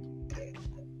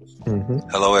 Mm-hmm.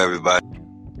 Hello, everybody.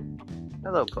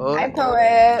 Hello, Poet. Hi,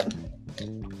 Poet.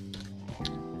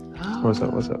 What's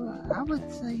up? I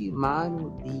would say mine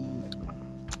would be...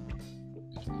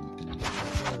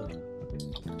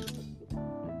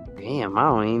 Damn, I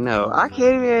don't even know. I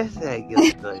can't even answer that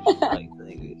guilty pleasure. I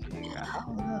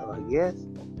don't know, I guess.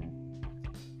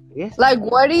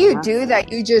 What do you do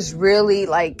that you just really,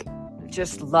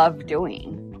 just love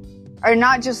doing? Or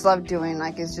not just love doing,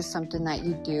 it's just something that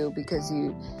you do because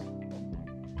you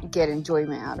get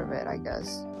enjoyment out of it, I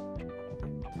guess.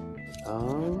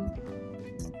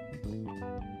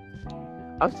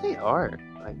 I would say art.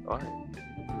 Art. Art?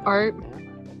 Yeah, art.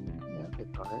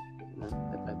 That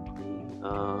type of thing.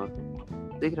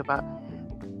 Thinking about...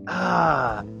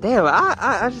 damn,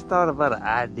 I just thought about an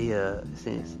idea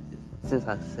since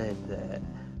I said that.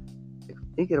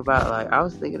 I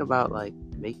was thinking about,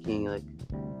 making, a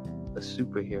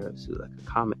superhero suit, a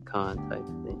Comic-Con type of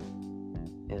thing.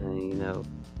 And,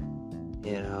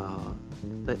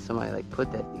 let somebody,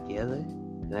 put that together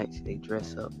and actually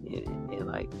dress up in it and,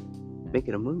 make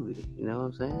it a movie. You know what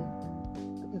I'm saying?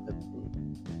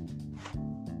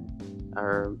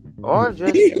 Or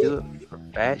just do it for a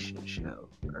fashion show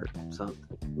or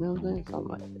something. You know what I'm saying? Something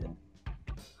like that.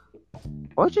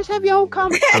 Or just have your own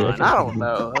Comic-Con. I don't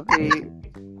know. I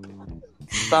mean,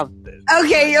 something.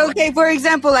 Okay. For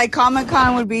example,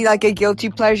 Comic-Con would be a guilty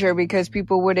pleasure because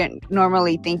people wouldn't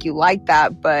normally think you like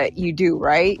that, but you do,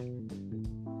 right?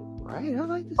 Right. I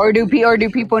like this. Or do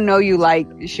people know you like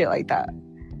shit like that?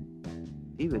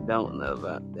 People don't know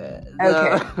about that.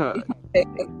 Okay.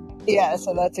 Yeah,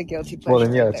 so that's a guilty pleasure. Well,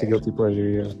 then, it's a guilty pleasure,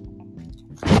 yeah.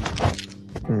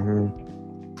 Mm-hmm.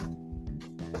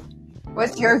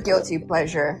 What's your guilty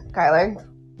pleasure, Kyler?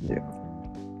 Yeah.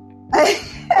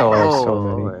 Oh, I have so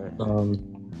Lord. many.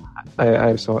 I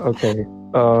have so okay.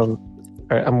 All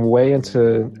right, I'm way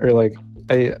into, or like,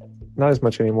 not as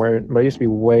much anymore, but I used to be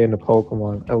way into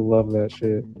Pokemon. I love that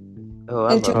shit. Oh,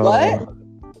 I Into love what? that.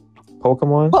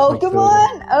 Pokemon?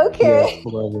 Pokemon? Like Okay.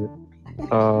 yeah, love it.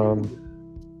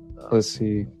 Let's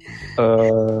see.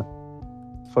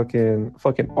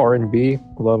 Fucking R&B.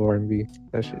 Love R&B.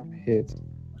 That shit hits.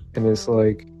 And it's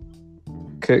like,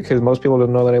 because most people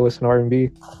don't know that I listen to R&B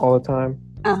all the time,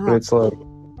 but it's like,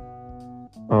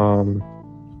 and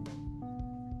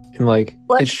like,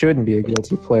 What? it shouldn't be a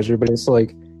guilty pleasure, but it's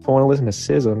like, if I want to listen to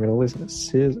SZA, I'm gonna listen to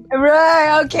SZA.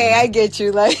 Right, okay, I get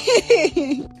you. Like,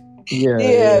 yeah.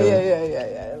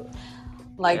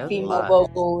 Like That's a female lot.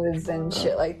 vocals and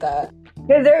shit like that.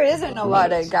 Because there isn't a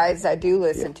lot of guys that do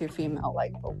listen to female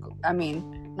like vocal. I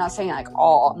mean, not saying like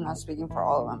all. I'm not speaking for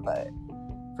all of them, but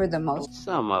for the most,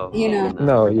 Some of them. you know.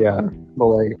 No, yeah, but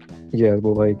like,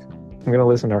 I'm gonna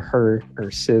listen to her or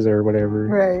SZA or whatever,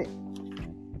 Right.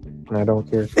 and I don't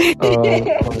care.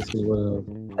 Let's see what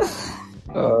else.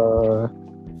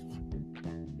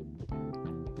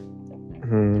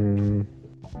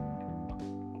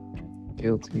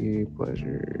 Guilty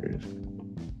pleasures.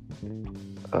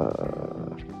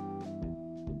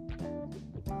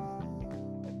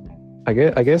 I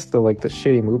guess the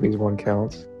shitty movies one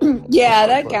counts. Yeah,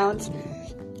 that counts.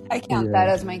 I count that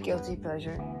Yeah. as my guilty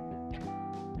pleasure.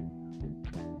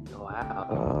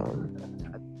 Wow.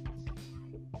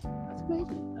 That's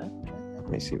amazing. Let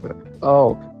me see what.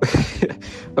 Oh,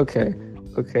 okay.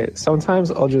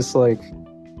 Sometimes I'll just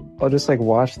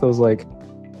watch those like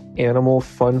animal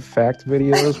fun fact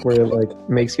videos where it like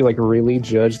makes you like really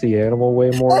judge the animal way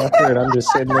more after, and I'm just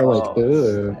sitting there like,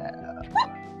 ugh.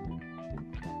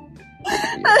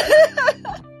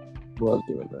 Love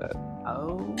doing that.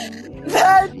 Oh,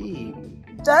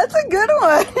 That's a good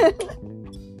one.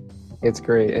 It's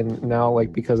great, and now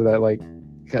like because of that, like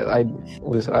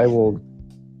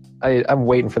I'm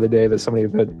waiting for the day that somebody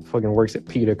that fucking works at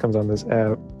PETA comes on this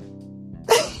app.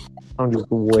 I'm just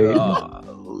waiting.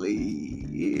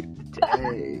 Golly,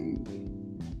 dang.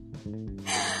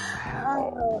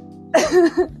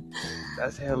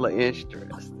 That's hella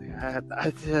interesting.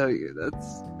 I tell you,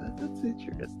 that's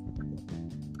interesting.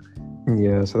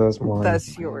 Yeah, so that's mine.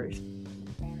 That's yours.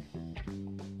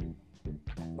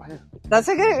 Wow. That's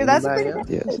a good. That's a Anybody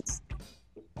good. else? Yes.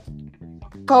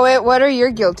 Poet, what are your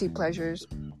guilty pleasures?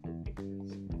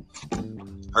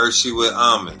 Hershey with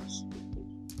almonds.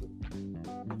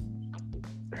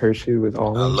 Hershey with I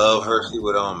almonds. love Hershey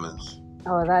with almonds.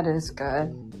 Oh, that is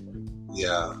good.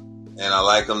 Yeah. And I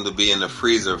like them to be in the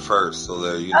freezer first, so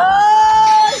they're,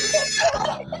 Oh!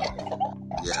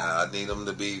 Yeah, I need them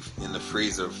to be in the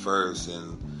freezer first.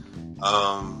 And,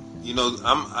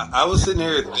 I was sitting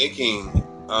here thinking,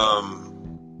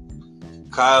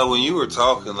 Kyle, when you were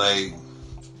talking, like,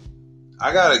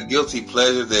 I got a guilty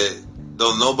pleasure that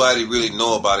don't nobody really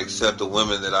know about except the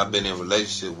women that I've been in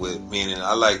relationship with. Meaning,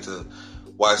 I like to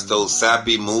watch those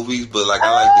sappy movies, but like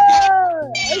I like to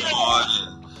get on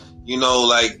and,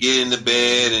 like get in the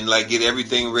bed and like get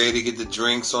everything ready, get the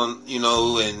drinks on,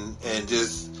 and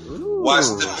just watch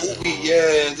the movie,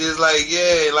 and just like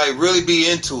really be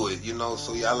into it,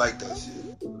 So yeah, I like that shit.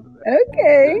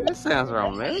 Okay. That sounds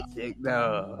romantic,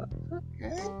 though.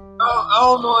 Okay. I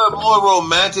don't know if more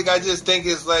romantic. I just think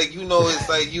it's like, it's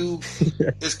like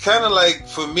it's kind of like,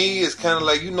 for me, it's kind of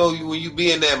like, when you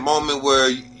be in that moment where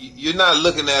you're not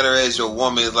looking at her as your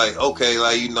woman. It's like, okay,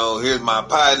 like, here's my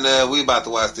partner. We about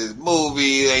to watch this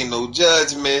movie. There ain't no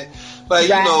judgment. Like,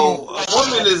 Right.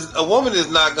 a woman is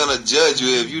not going to judge you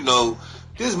if,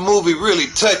 this movie really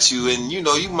touch you, and you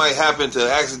might happen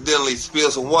to accidentally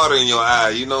spill some water in your eye,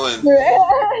 and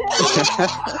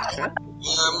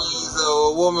so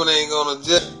a woman ain't gonna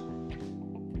judge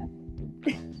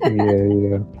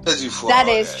you for That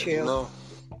all is true.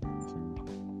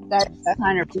 That's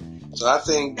 100%. So I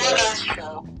think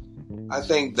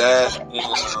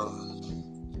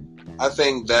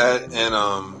that, and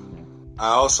I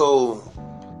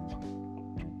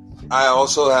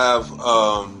also have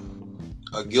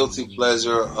a guilty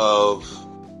pleasure of,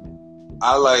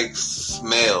 I like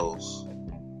smells.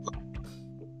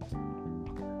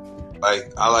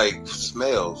 Like, I like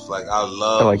smells. Like, I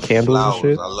love like candles flowers. and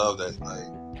shit? I love that. Like,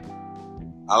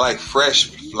 I like fresh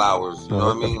flowers. You know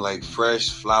what I mean? Like fresh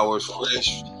flowers,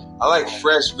 fresh. I like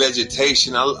fresh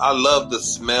vegetation. I love the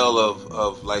smell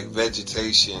of like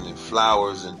vegetation and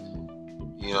flowers, and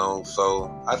so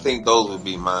I think those would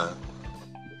be mine.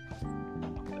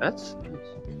 That's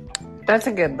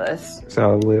a good list.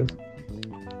 Solid list.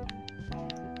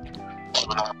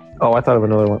 Oh, I thought of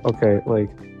another one. Okay, like,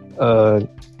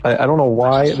 I don't know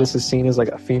why this is seen as like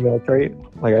a female trait.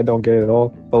 Like, I don't get it at all.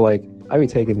 But like, I be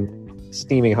taking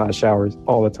steaming hot showers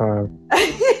all the time.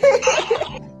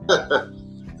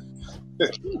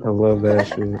 I love that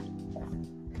shit.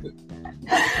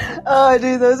 Oh,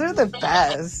 dude, those are the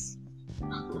best.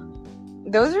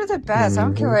 Those are the best. I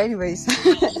don't care what anybody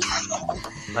says.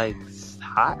 Like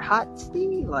hot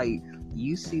steamy. Like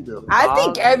you see the. I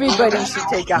think everybody should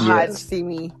take a hot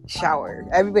steamy shower.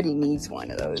 Everybody needs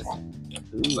one of those.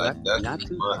 Ooh, not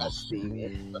too hot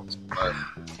steamy.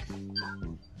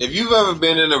 If you've ever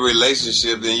been in a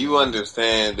relationship, then you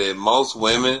understand that most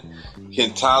women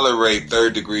can tolerate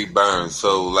third-degree burns.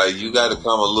 So, like, you got to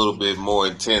come a little bit more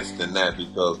intense than that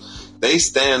because they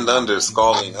stand under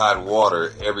scalding hot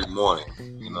water every morning,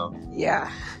 you know?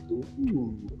 Yeah.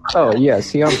 Oh, yeah.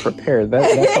 See, I'm prepared.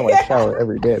 That's how I shower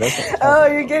every day.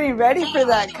 You're getting ready for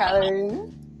that,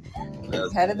 Kyler.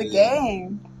 Head of the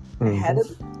game.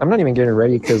 Mm-hmm. I'm not even getting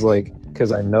ready because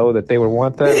I know that they would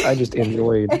want that. I just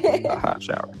enjoyed a hot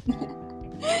shower.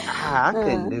 I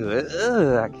couldn't do it.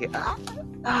 I can't.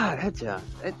 That junk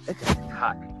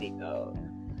hot to think of.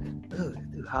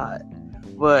 It's too hot.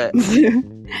 But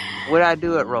would I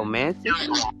do it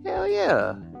romantically? Hell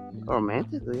yeah.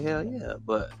 Romantically, hell yeah.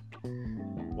 But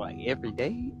like every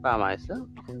day by myself,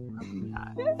 probably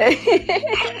not.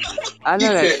 I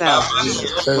know that sounds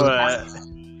weird, but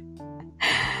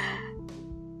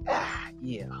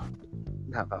yeah,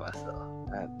 not by myself.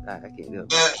 I can't do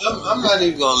it. I'm not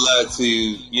even gonna lie to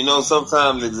you. You know,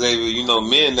 sometimes, Xavier, you know,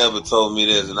 men never told me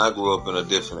this, and I grew up in a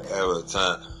different era of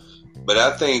time. But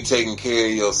I think taking care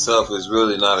of yourself is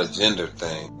really not a gender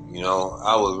thing. You know,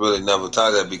 I was really never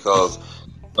taught that because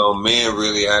men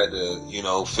really had to, you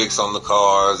know, fix on the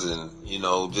cars and, you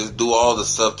know, just do all the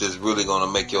stuff that's really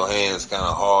gonna make your hands kind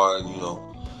of hard, you know.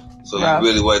 So you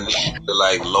really wasn't into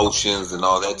like lotions and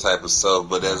all that type of stuff.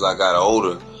 But as I got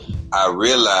older, I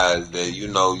realized that, you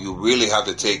know, you really have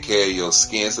to take care of your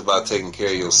skin. It's about taking care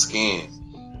of your skin.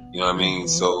 You know what I mean?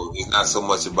 So it's not so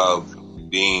much about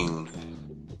being,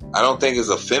 I don't think it's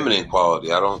a feminine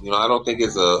quality. I don't think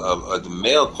it's a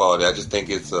male quality. I just think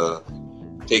it's a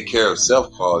take care of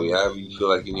self quality. However you feel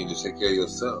like you need to take care of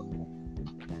yourself.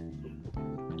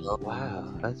 You know? Wow.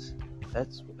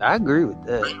 I agree with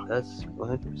that. That's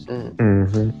 100%.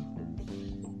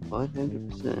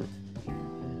 100%.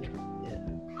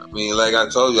 I mean, like I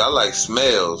told you, I like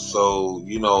smells. So,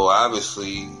 you know,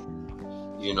 obviously,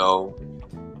 you know,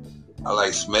 I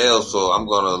like smells. So I'm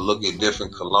going to look at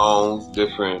different colognes,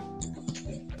 different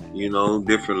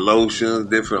lotions,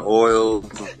 different oils,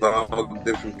 all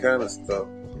different kind of stuff.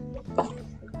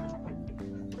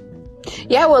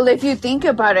 Yeah, well, if you think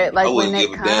about it, like when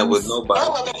it comes, damn with nobody.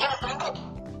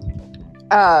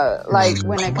 Like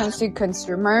when it comes to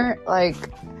consumer, like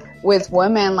with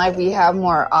women, like we have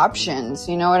more options.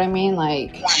 You know what I mean?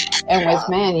 Like, and with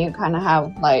men, you kind of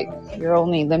have like you're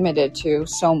only limited to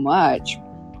so much.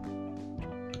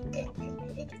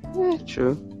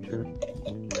 True.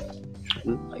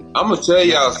 I'm gonna tell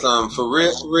y'all something for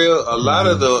real. A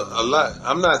lot.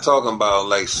 I'm not talking about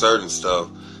like certain stuff.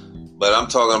 But I'm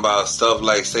talking about stuff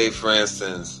like, say, for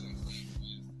instance,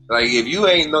 like if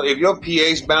your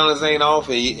pH balance ain't off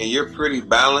and you're pretty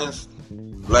balanced,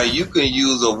 like you can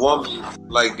use a woman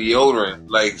like deodorant,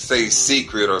 like say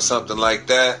Secret or something like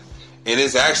that, and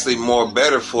it's actually more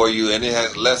better for you, and it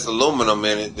has less aluminum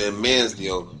in it than men's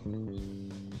deodorant.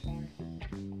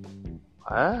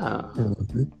 Wow,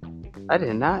 I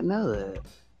did not know that.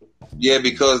 Yeah,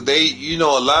 because they, you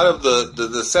know, a lot of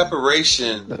the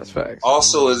separation That's facts.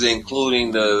 Also is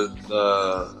including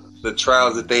the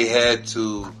trials that they had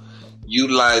to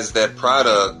utilize that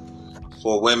product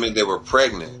for women that were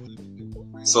pregnant.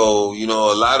 So, you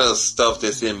know, a lot of stuff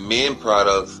that's in men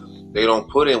products, they don't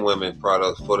put in women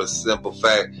products for the simple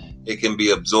fact it can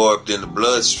be absorbed in the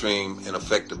bloodstream and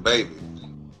affect the baby.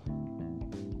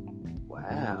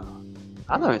 Wow.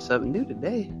 I learned something new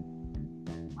today.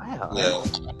 Wow. Yeah.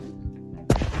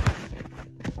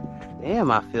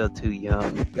 Damn, I feel too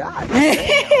young. God.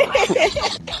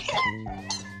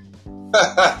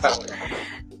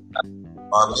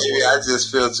 Or maybe I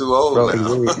just feel too old. Bro,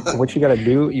 now. What you gotta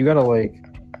do, you gotta like,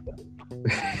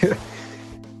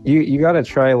 you gotta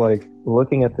try like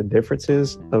looking at the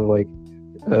differences of like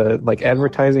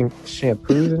advertising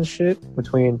shampoos and shit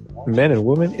between men and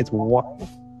women. It's wild.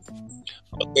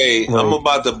 Okay, like, I'm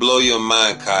about to blow your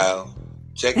mind, Kyle.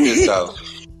 Check this out.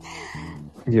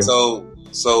 Yeah.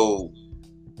 So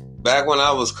back when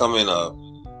I was coming up,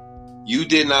 you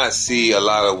did not see a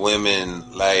lot of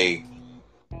women like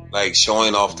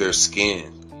showing off their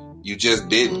skin. You just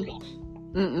didn't.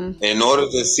 In order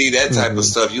to see that type of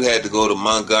stuff, you had to go to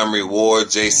Montgomery Ward,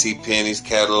 J.C. Penney's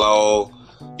catalog.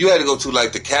 You had to go to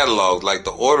like the catalogs, like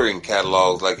the ordering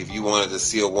catalogs. Like if you wanted to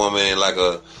see a woman in like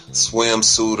a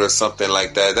swimsuit or something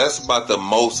like that, that's about the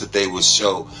most that they would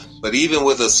show. But even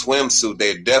with a swimsuit,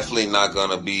 they're definitely not going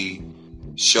to be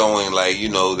showing like, you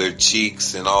know, their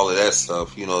cheeks and all of that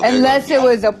stuff, you know. Unless it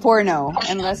was a porno.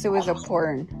 Unless it was a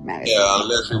porn magazine. Yeah,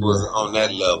 unless it was on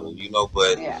that level, you know.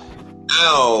 But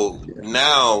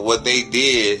now what they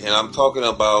did, and I'm talking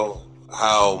about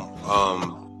how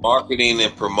marketing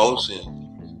and promotion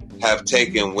have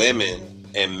taken women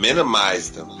and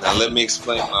minimized them. Now let me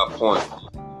explain my point.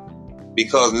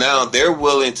 Because now they're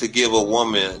willing to give a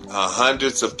woman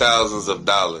hundreds of thousands of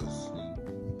dollars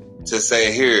to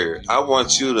say, here, I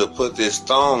want you to put this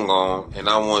thong on and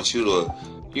I want you to,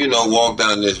 you know, walk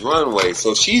down this runway.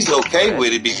 So she's okay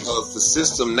with it because the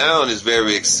system now is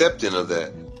very accepting of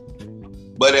that.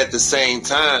 But at the same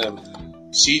time,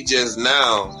 she just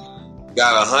now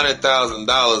got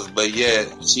 $100,000, but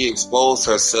yet she exposed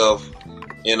herself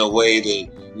in a way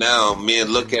that now men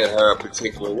look at her a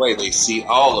particular way. They see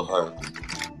all of her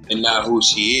and not who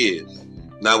she is,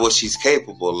 not what she's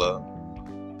capable of.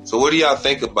 So what do y'all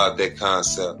think about that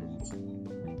concept?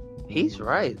 He's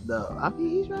right, though. I mean,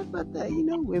 he's right about that. You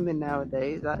know, women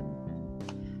nowadays,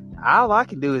 all I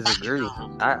can do is agree.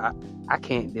 I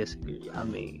can't disagree. I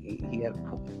mean, he got a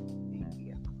point.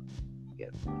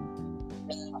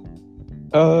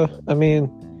 I mean,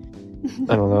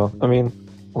 I don't know. I mean,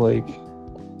 like,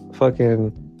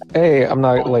 fucking, hey, I'm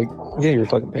not, like, get your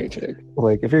fucking paycheck.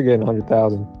 Like, if you're getting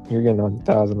 100,000, you're getting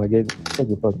 100,000. Like, get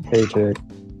your fucking paycheck,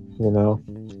 you know?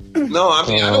 No, I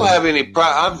mean, I don't have any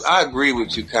problem. I agree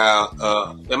with you, Kyle.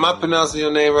 Am I pronouncing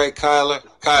your name right, Kyler?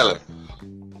 Kyler.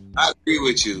 I agree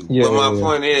with you. Yeah, but my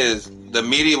point is, the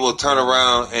media will turn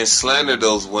around and slander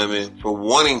those women for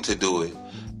wanting to do it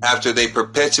after they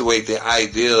perpetuate the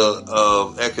idea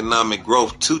of economic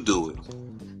growth to do it.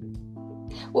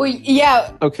 Well,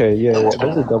 yeah. Okay, yeah.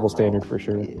 There's a double standard for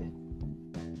sure.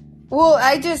 Well,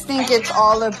 I just think it's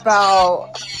all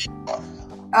about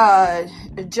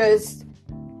just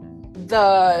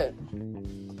the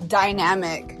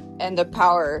dynamic and the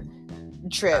power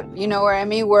trip. You know what I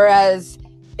mean? Whereas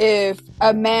if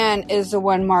a man is the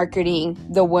one marketing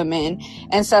the women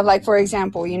and stuff, like, for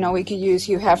example, you know, we could use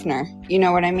Hugh Hefner, you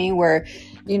know what I mean? Where,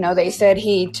 you know, they said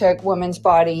he took women's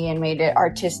body and made it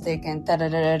artistic and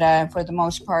da-da-da-da-da. And for the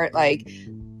most part, like,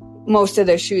 most of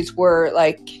the shoots were,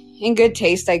 like, in good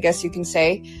taste, I guess you can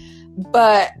say.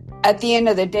 But at the end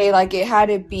of the day, like, it had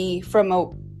to be from a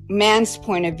man's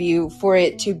point of view for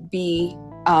it to be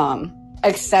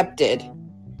accepted.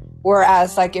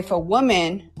 Whereas, like, if a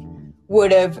woman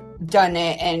would have done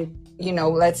it and, you know,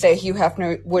 let's say Hugh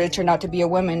Hefner would have turned out to be a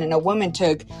woman and a woman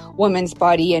took woman's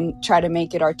body and tried to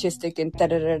make it artistic and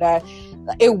da-da-da-da,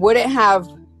 it wouldn't have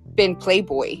been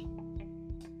Playboy.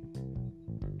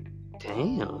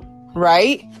 Damn.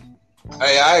 Right?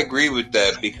 I agree with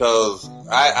that because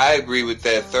I agree with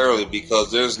that thoroughly because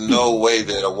there's no way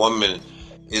that a woman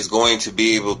is going to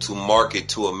be able to market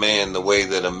to a man the way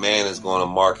that a man is going to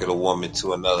market a woman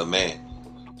to another man.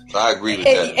 So I agree with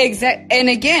that. Exactly. And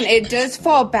again, it does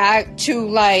fall back to,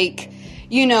 like,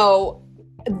 you know,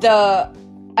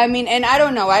 I mean, and I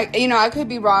don't know, I could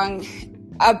be wrong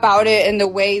about it in the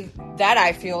way that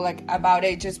I feel like about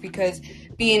it, just because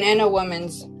being a woman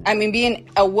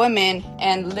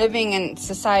and living in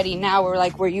society now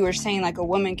where you were saying, like, a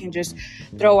woman can just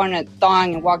throw on a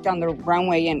thong and walk down the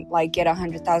runway and, like, get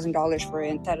 $100,000 for it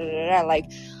and da-da-da-da.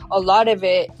 Like, a lot of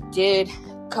it did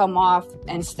come off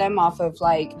and stem off of,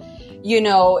 like, you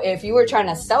know, if you were trying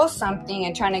to sell something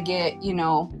and trying to get, you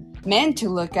know, men to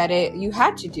look at it, you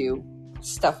had to do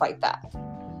stuff like that.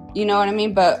 You know what I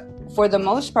mean? But for the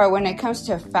most part, when it comes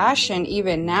to fashion,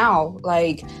 even now,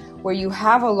 like, where you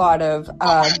have a lot of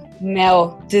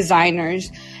male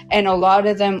designers, and a lot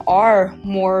of them are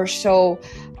more so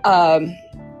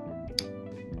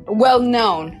well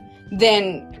known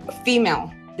than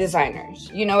female designers.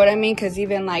 You know what I mean? Because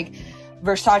even, like,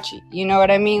 Versace, you know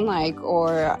what I mean? Like,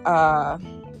 or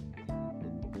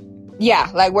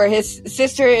like, where his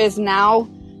sister is now,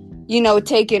 you know,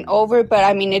 taken over. But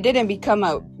I mean, it didn't become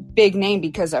a big name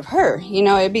because of her. You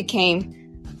know, it became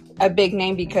a big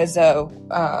name because of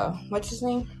what's his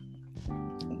name?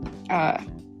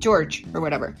 George or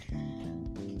whatever.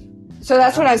 So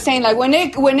that's what I was saying. Like, when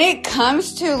it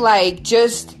comes to, like,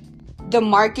 just the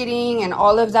marketing and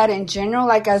all of that in general,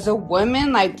 like, as a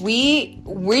woman, like, we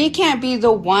can't be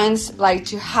the ones, like,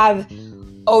 to have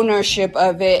ownership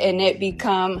of it and it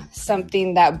become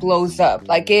something that blows up.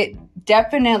 Like, it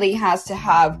definitely has to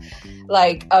have,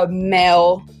 like, a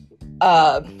male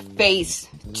face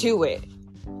to it.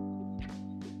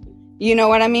 You know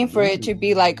what I mean? For it to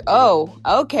be like, oh,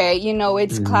 okay, you know,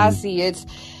 it's classy, it's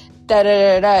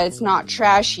da-da-da-da, it's not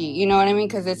trashy. You know what I mean?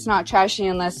 Because it's not trashy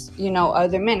unless, you know,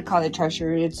 other men call it trashy,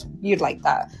 or it's viewed like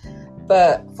that.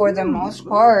 But for the most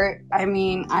part, I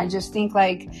mean, I just think,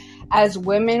 like, as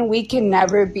women, we can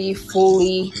never be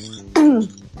fully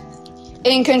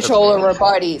in control of our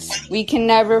bodies. We can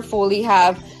never fully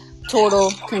have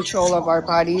total control of our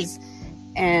bodies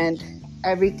and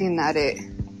everything that it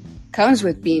comes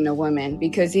with being a woman.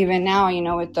 Because even now, you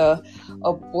know, with the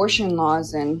abortion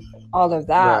laws and all of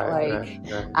that, right.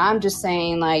 I'm just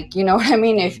saying, like, you know what I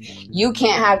mean? If you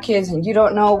can't have kids and you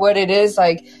don't know what it is,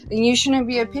 like, then you shouldn't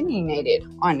be opinionated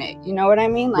on it. You know what I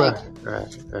mean? Like,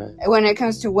 when it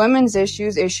comes to women's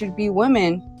issues, it should be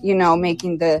women, you know,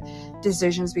 making the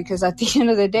decisions, because at the end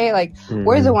of the day, like,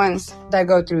 we're the ones that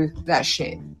go through that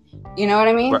shit. You know what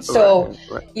I mean?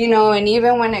 You know, and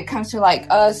even when it comes to, like,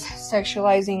 us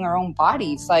sexualizing our own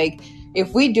bodies, like,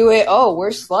 if we do it, oh,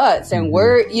 we're sluts and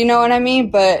we're, you know what I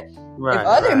mean? But if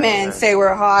other men say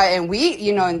we're hot and we,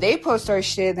 you know, and they post our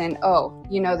shit, then, oh,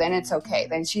 you know, then it's okay.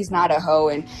 Then she's not a hoe,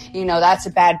 and, you know, that's a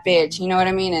bad bitch. You know what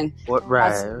I mean? And,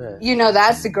 you know,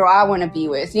 that's the girl I want to be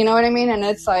with. You know what I mean? And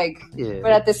it's like,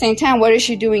 but at the same time, what is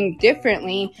she doing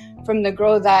differently from the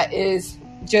girl that is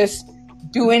just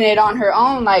doing it on her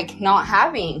own, like, not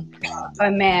having a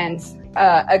man's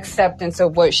acceptance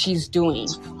of what she's doing?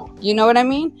 You know what I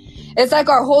mean? It's like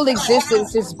our whole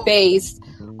existence is based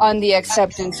on the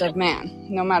acceptance of man,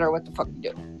 no matter what the fuck we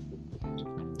do.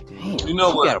 Damn, you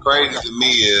know what's crazy to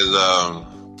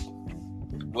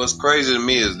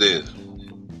me is this.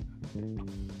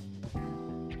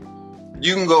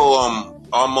 You can go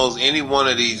almost any one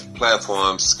of these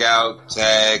platforms, Scout,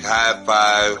 Tag, High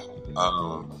Five,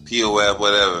 POF,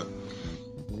 whatever,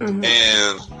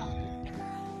 and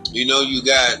you know, you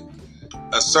got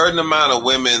a certain amount of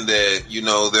women that, you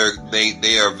know,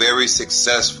 they are very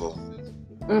successful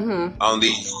on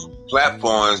these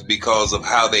platforms because of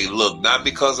how they look, not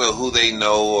because of who they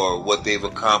know or what they've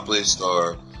accomplished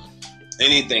or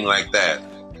anything like that.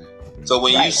 So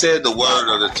when you said the word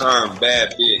or the term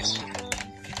bad bitch,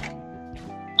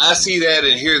 I see that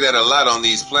and hear that a lot on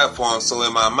these platforms. So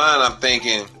in my mind, I'm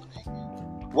thinking,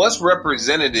 what's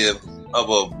representative of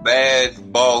a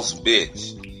bad boss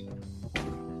bitch?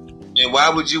 And why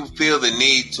would you feel the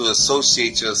need to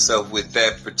associate yourself with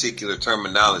that particular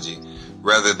terminology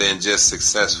rather than just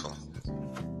successful?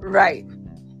 Right.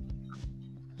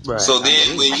 So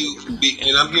then when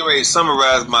and I'm getting ready to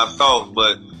summarize my thought,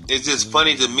 but it's just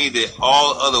funny to me that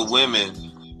all other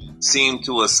women seem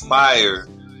to aspire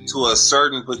to a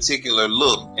certain particular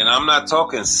look. And I'm not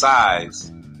talking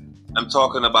size. I'm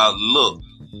talking about look.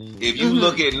 If you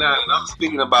look at now, and I'm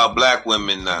speaking about black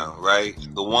women now, right?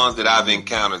 The ones that I've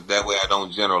encountered, that way I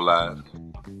don't generalize.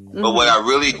 But what I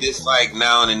really dislike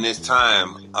now and in this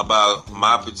time about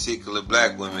my particular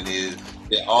black women is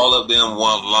that all of them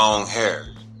want long hair.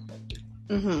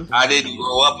 I didn't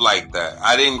grow up like that.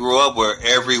 I didn't grow up where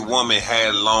every woman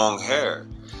had long hair.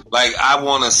 Like, I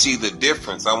want to see the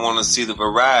difference. I want to see the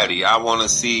variety. I want to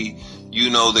see, you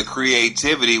know, the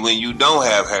creativity when you don't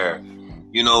have hair.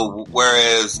 You know,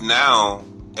 whereas now,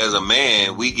 as a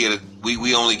man, we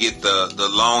only get the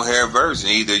long hair version.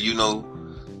 Either, you know,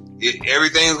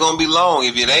 everything's gonna be long.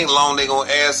 If it ain't long, they're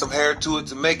gonna add some hair to it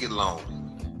to make it long.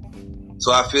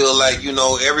 So I feel like, you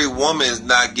know, every woman is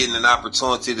not getting an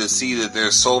opportunity to see that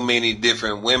there's so many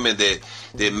different women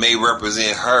that may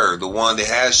represent her. The one that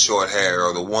has short hair,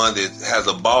 or the one that has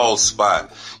a bald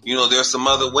spot. You know, there's some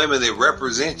other women that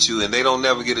represent you, and they don't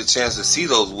never get a chance to see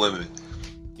those women.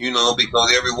 You know,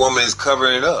 because every woman is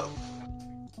covering it up.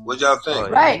 What y'all think?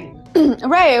 Right.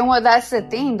 Right. And well, that's the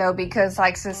thing, though, because,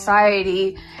 like,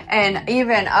 society and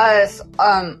even us,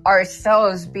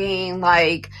 ourselves being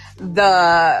like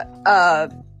the, I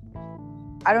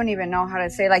don't even know how to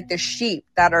say, like, the sheep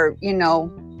that are, you know,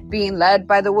 being led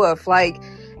by the wolf. Like,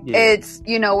 it's,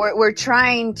 you know, we're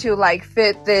trying to, like,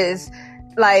 fit this,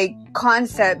 like,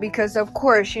 concept, because of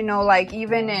course, you know, like,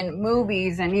 even in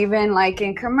movies and even like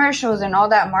in commercials and all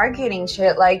that marketing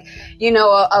shit, like, you know,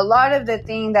 a lot of the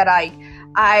thing that I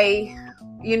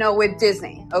you know, with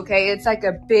Disney, okay, it's like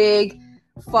a big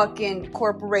fucking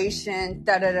corporation,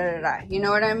 you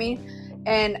know what I mean?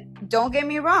 And don't get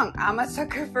me wrong, I'm a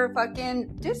sucker for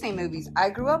fucking Disney movies. I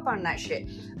grew up on that shit.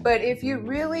 But if you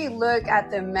really look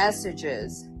at the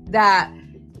messages that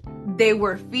they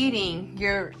were feeding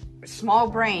your small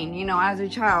brain, you know, as a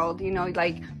child, you know,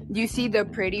 like, you see the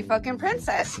pretty fucking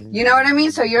princess, you know what I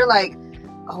mean? So you're like,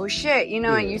 oh shit,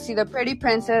 and you see the pretty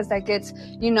princess that gets,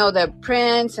 the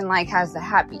prince and like has the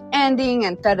happy ending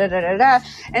and da da da da da.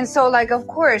 And so like, of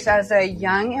course, as a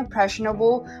young,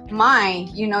 impressionable mind,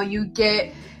 you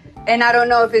get, and I don't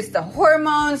know if it's the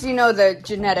hormones, the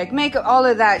genetic makeup, all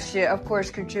of that shit, of course,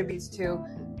 contributes to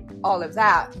all of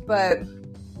that. But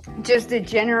just a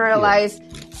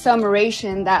generalized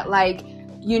summation that like,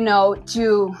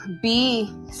 to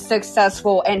be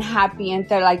successful and happy and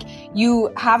that like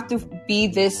you have to be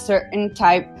this certain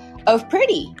type of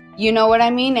pretty, you know what I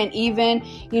mean? And even,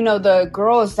 the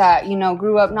girls that,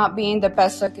 grew up not being the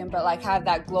best looking, but like have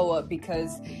that glow up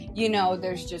because,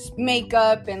 there's just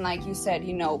makeup and like you said,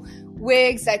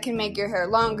 wigs that can make your hair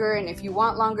longer. And if you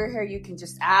want longer hair, you can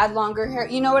just add longer hair.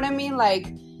 You know what I mean?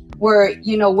 Like where,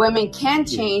 women can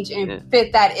change and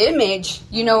fit that image,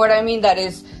 you know what I mean? That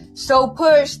is so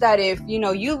pushed that if,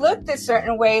 you look this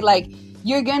certain way, like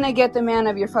you're gonna get the man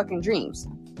of your fucking dreams.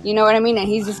 You know what I mean? And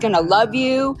he's just gonna love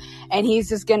you and he's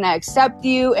just gonna accept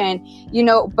you. And,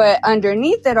 but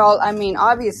underneath it all, I mean,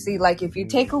 obviously, like if you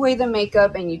take away the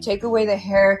makeup and you take away the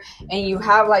hair and you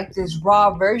have like this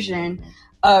raw version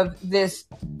of this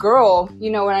girl,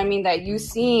 you know what I mean? That you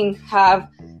seen have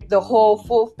the whole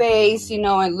full face,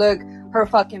 and look her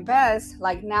fucking best,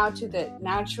 like now to the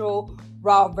natural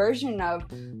raw version of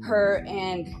her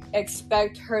and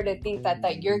expect her to think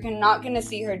that you're not going to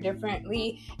see her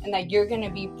differently and that you're going to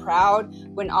be proud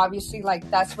when obviously like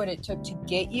that's what it took to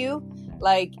get you.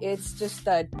 Like it's just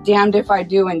a damned if I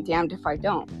do and damned if I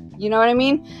don't. You know what I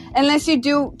mean? Unless you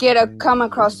do come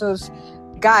across those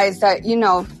guys that,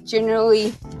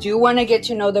 generally do want to get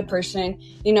to know the person,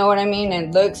 you know what I mean?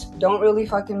 And looks don't really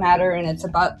fucking matter and it's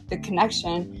about the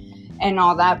connection and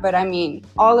all that. But I mean,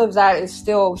 all of that is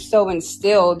still so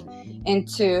instilled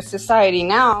into society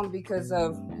now because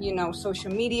of,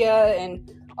 social media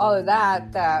and all of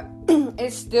that, that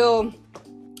it's still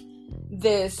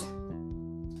this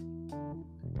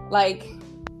like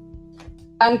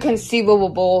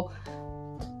unconceivable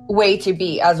way to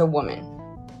be as a woman.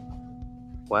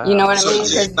 Wow. You know what I mean?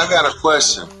 Jess, I got a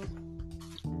question.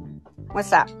 What's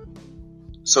that?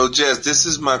 So Jess, this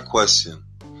is my question.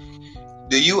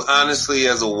 Do you honestly,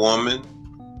 as a woman,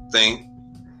 think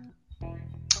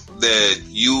that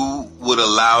you would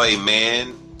allow a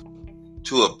man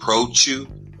to approach you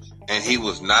and he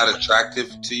was not attractive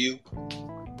to you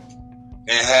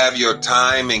and have your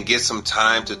time and get some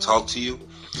time to talk to you?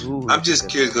 Ooh, I'm just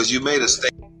curious because you made a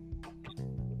statement.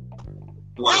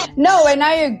 No, and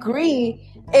I agree.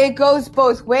 It goes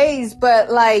both ways, but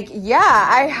like, yeah,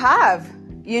 I have,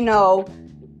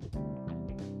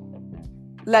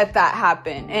 let that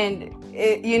happen. And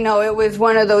it was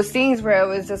one of those things where it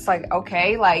was just like,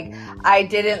 okay, like I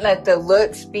didn't let the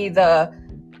looks be the,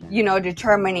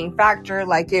 determining factor.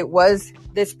 Like it was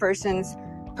this person's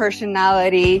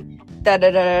personality, da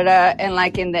da da da da. And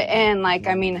like in the end, like,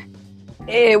 I mean,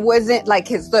 it wasn't like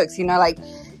his looks, like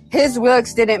his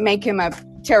looks didn't make him a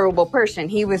terrible person.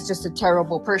 He was just a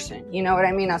terrible person. You know what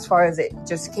I mean? As far as it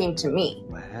just came to me.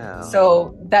 Wow.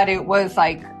 So that it was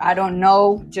like, I don't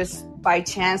know, just by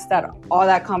chance that all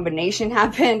that combination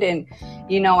happened and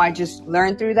I just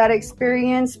learned through that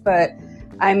experience. But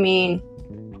I mean,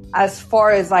 as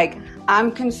far as like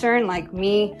I'm concerned, like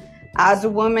me as a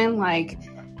woman, like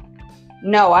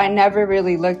no, I never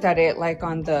really looked at it like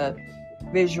on the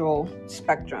visual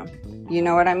spectrum. You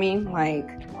know what I mean? Like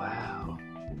wow.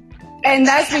 And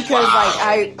that's because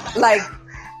I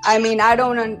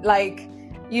don't like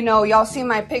y'all see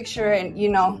my picture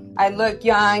and, I look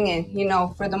young and,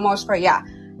 for the most part, yeah,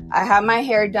 I have my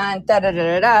hair done, da da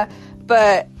da da da.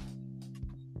 But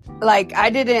like, I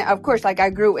didn't, of course, like I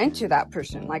grew into that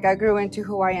person. Like I grew into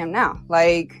who I am now.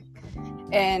 Like,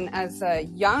 and as a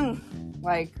young,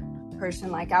 like person,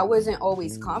 like I wasn't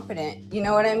always confident, you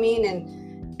know what I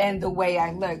mean? And the way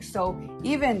I look. So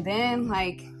even then,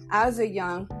 like as a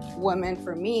young woman,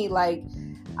 for me, like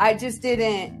I just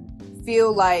didn't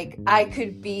feel like I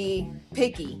could be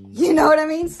picky, you know what I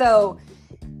mean? So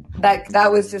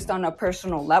that was just on a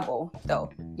personal level though,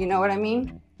 you know what I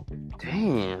mean?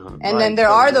 Damn. And then there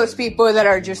are those people that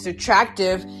are just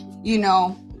attractive,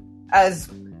 as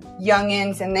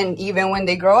youngins, and then even when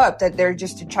they grow up, that they're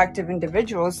just attractive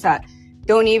individuals that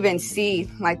don't even see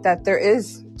like that there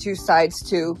is two sides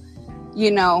to,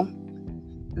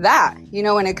 that,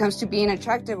 when it comes to being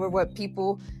attractive or what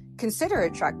people consider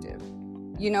attractive.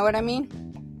 You know what I mean?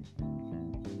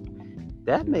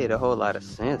 That made a whole lot of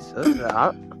sense.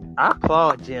 I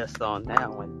applaud Jess on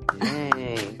that one.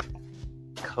 Dang.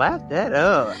 Clap that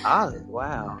up.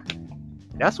 Wow.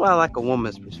 That's why I like a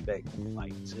woman's perspective.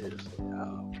 Like, seriously.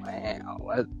 Oh,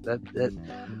 wow. That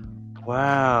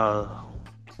wow.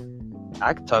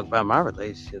 I could talk about my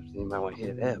relationships, and you might want to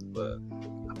hear that, but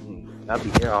I mean, I'll be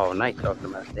here all night talking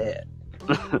about that.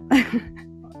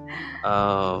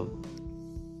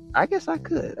 I guess I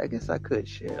could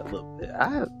share a little bit.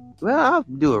 I'll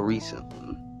do a recent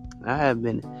one. I have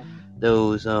been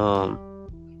those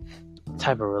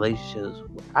type of relationships.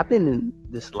 I've been in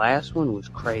this last one was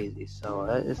crazy. So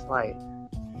it's like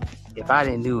if I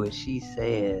didn't do what she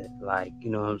said, like, you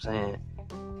know what I'm saying,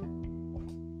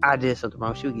 I did something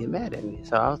wrong, she would get mad at me.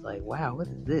 So I was like, wow, what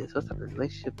is this? What type of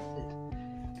relationship is this?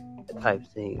 Type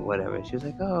thing, whatever. And she was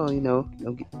like, oh, it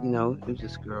was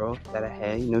this girl that I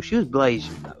had, she was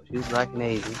Blasian though. She was black and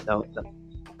Asian, so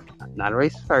not a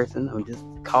racist person. I'm just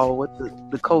call what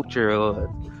the culture was.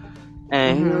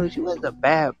 And she wasn't a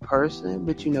bad person,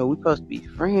 but we're supposed to be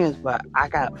friends, but I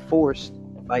got forced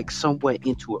like somewhat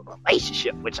into a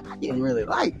relationship, which I didn't really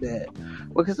like that.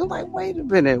 Because I'm like, wait a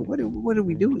minute, what are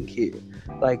we doing here?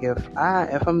 Like if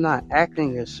I'm not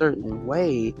acting a certain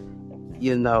way,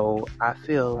 I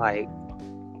feel like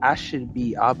I shouldn't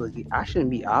be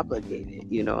obligated,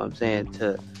 you know what I'm saying,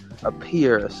 to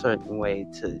appear a certain way,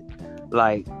 to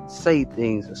like say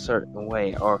things a certain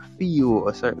way or feel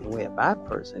a certain way about a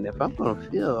person. If I'm going to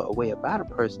feel a way about a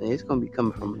person, it's going to be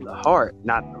coming from the heart,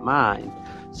 not the mind.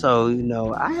 So,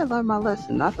 I have learned my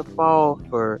lesson not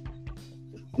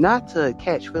to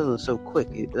catch feelings so quick.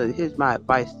 Here's my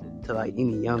advice to like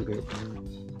any younger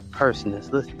person that's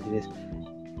listening to this.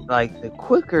 Like, the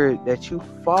quicker that you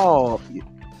fall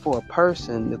for a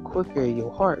person, the quicker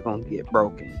your heart gonna get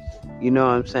broken. You know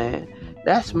what I'm saying?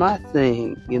 That's my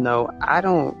thing. I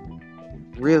don't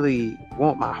really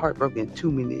want my heart broken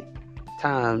too many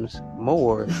times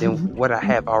more than what I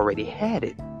have already had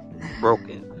it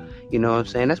broken. You know what I'm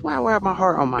saying? That's why I wear my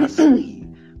heart on my sleeve,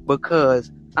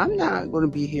 because I'm not going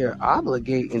to be here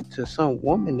obligating to some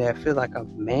woman that I feel like I'm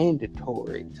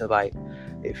mandatory to, like,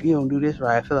 if you don't do this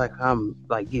right, I feel like I'm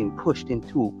like getting pushed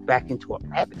back into a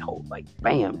rabbit hole. Like,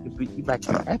 bam, you back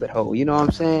in a rabbit hole. You know what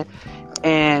I'm saying?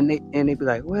 And they be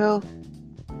like, well,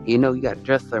 you got to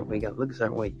dress a certain way, you got to look a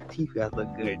certain way, your teeth got to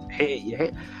look good, your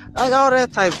hair, like all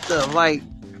that type of stuff. Like,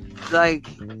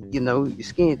 your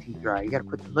skin too dry, you got to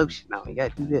put the lotion on, you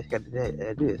got to do this, you got to do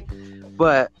that, do this.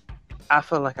 But I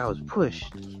felt like I was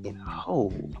pushed in a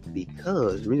hole,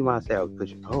 because the reason why I say I was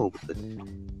pushed in a hole, because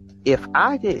if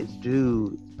I didn't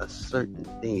do a certain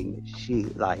thing, she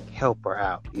like help her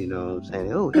out, you know what I'm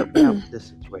saying? Oh, help me out with this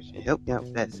situation, help me out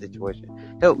with that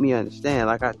situation, help me understand.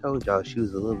 Like I told y'all, she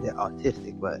was a little bit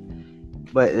autistic,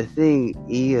 but the thing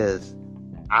is,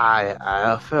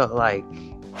 I felt like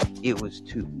it was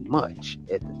too much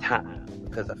at the time,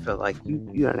 because I felt like you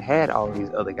done had all these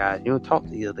other guys, you don't talk to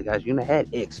the other guys, you done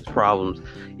had exes problems,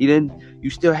 you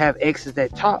still have exes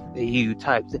that talk to you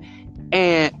type thing.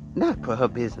 And not to put her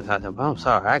business out there, but I'm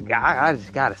sorry, I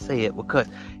just gotta say it, because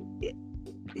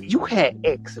you had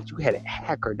exes, you had a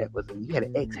hacker you had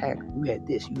an ex-hacker, you had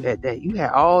this, you had that, you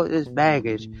had all this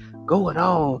baggage going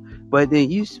on, but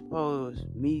then you suppose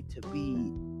me to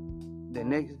be the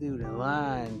next dude in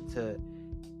line to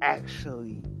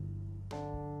actually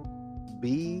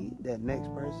be that next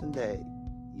person that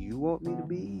you want me to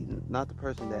be, not the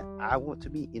person that I want to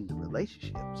be in the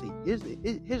relationship. See,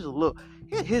 here's a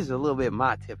little bit of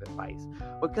my tip advice,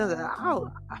 because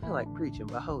I feel like preaching,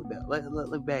 but hold up,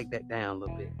 let back that down a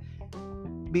little bit,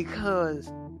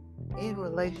 because in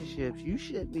relationships you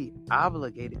shouldn't be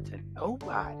obligated to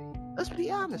nobody. Let's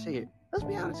be honest here.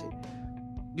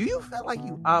 Do you feel like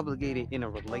you obligated in a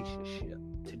relationship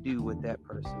to do what that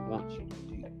person wants you to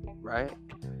do, right?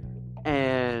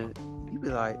 And you be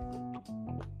like,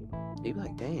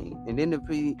 dang. And then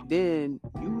you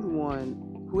the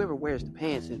one, whoever wears the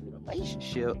pants in the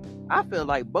relationship, I feel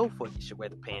like both of you should wear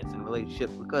the pants in a relationship,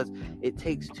 because it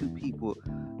takes two people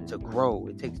to grow.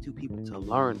 It takes two people to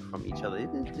learn from each other. It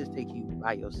doesn't just take you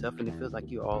by yourself and it feels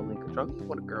like you're all in control. You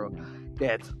want a girl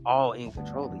that's all in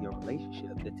control of your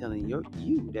relationship. They're telling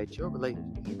you that your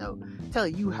relationship,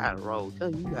 telling you how to roll,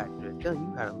 telling you how to dress, telling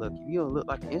you how to look. If you don't look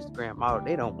like an Instagram model,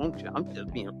 they don't want you. I'm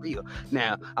just being real.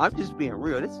 Now, I'm just being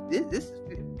real. This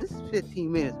is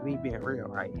 15 minutes of me being real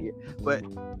right here. But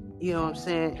you know what I'm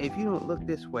saying? If you don't look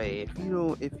this way,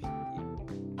 if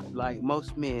like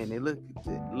most men, they look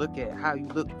at how you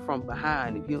look from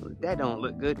behind. If that don't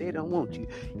look good, they don't want you.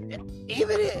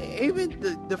 Even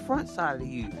the front side of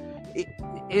you,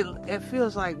 it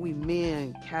feels like we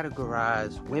men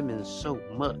categorize women so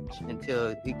much until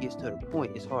it gets to the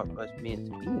point it's hard for us men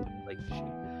to be in a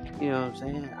relationship. You know what I'm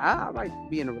saying? I like to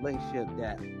be in a relationship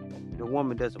that the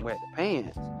woman doesn't wear the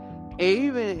pants. And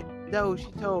even though she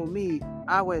told me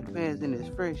I wear the pants in this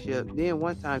friendship, then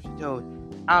one time she told me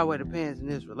I wear the pants in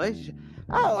this relationship,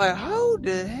 I was like, hold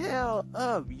the hell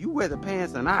up. You wear the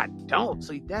pants and I don't.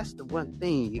 So that's the one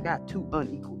thing. You got two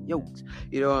unequal yokes.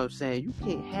 You know what I'm saying? You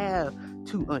can't have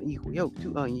two unequal yokes.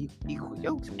 Two unequal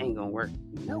yokes ain't gonna work.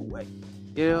 No way.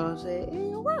 You know what I'm saying? It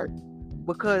ain't gonna work.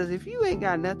 Because if you ain't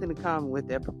got nothing in common with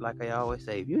that, like I always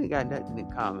say, if you ain't got nothing in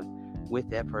common with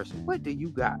that person, what do you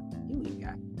got? You ain't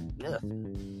got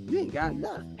nothing. You ain't got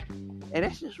nothing. And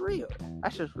that's just real.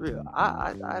 That's just real.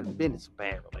 I've been in some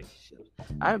bad relationships.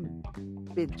 I've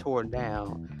been torn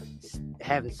down,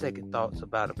 having second thoughts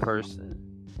about a person.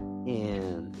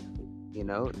 And, you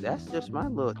know, that's just my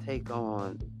little take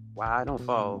on why I don't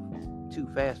fall too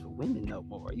fast for women no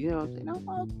more. You know what I'm saying? I don't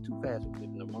fall too fast for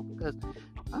women no more because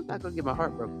I'm not going to get my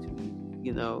heart broken too easy,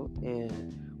 you know?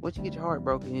 And once you get your heart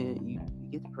broken, you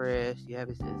get depressed, you have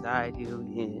this anxiety,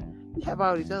 and you have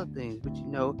all these other things. But you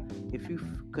know, if you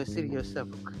consider yourself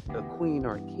a queen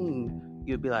or a king,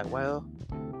 you'll be like, well,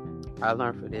 I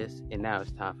learned from this, and now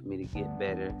it's time for me to get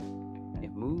better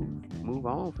and move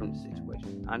on from the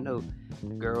situation. I know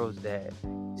girls that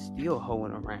still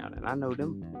hoeing around, and I know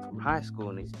them from high school,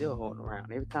 and they still hoeing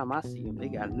around. Every time I see them, they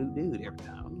got a new dude every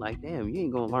time. I'm like, damn, you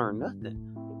ain't gonna learn nothing.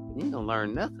 You ain't gonna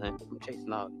learn nothing from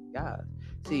chasing all these guys.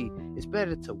 See, it's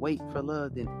better to wait for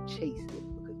love than to chase it,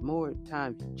 because the more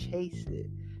times you chase it,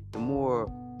 the more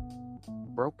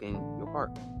broken your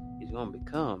heart is gonna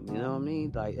become. You know what I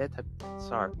mean? Like that type of,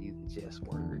 sorry for using just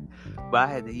word, but I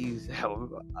had to use that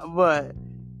one. But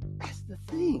that's the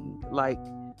thing. Like,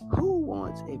 who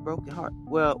wants a broken heart?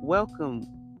 Well, welcome,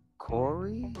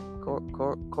 Corin.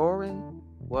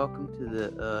 Welcome to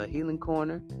the Healing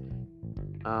Corner.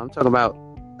 I'm talking about.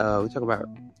 We talk about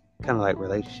kind of like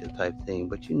relationship type thing,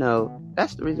 but you know,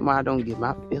 that's the reason why I don't give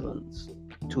my feelings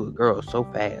to a girl so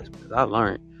fast, because I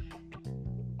learned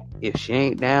if she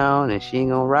ain't down and she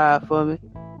ain't gonna ride for me,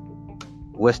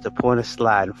 what's the point of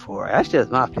sliding for her? That's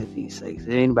just my 15 cents. If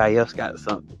anybody else got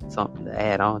something to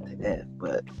add on to that,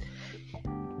 but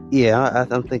yeah,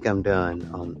 I think I'm done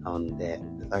on that.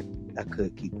 I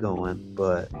could keep going,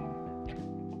 but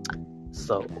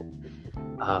so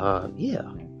yeah,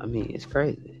 I mean, it's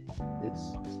crazy.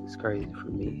 It's crazy for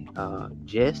me.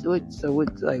 Jess, you got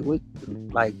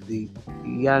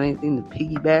anything to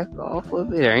piggyback off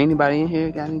of it, or anybody in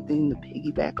here got anything to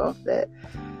piggyback off that?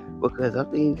 Because I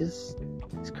think it's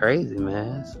crazy,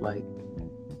 man. It's like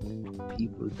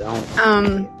people don't.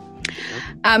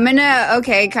 I'm gonna,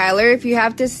 okay, Kyler, if you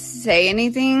have to say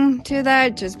anything to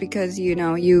that, just because, you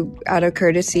know, you, out of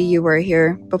courtesy, you were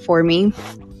here before me,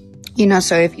 you know,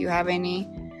 so if you have any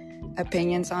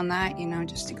opinions on that, you know,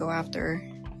 just to go after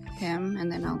him, and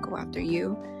then I'll go after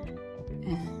you.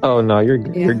 Oh no, you're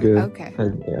good. Yeah? You're good. Okay.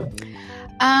 Yeah.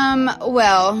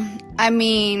 Well, I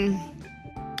mean,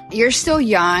 you're still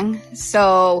young,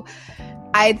 so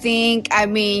I think, I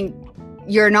mean,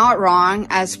 you're not wrong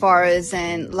as far as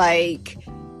in, like,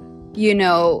 you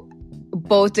know,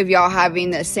 both of y'all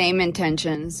having the same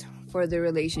intentions for the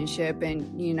relationship,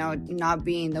 and, you know, not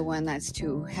being the one that's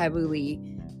too heavily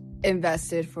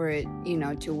invested for it, you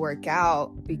know, to work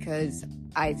out, because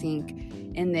I think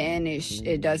in the end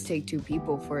it does take two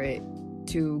people for it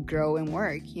to grow and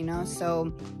work, you know.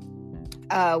 So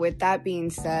with that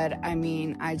being said, I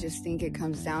mean, I just think it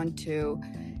comes down to,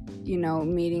 you know,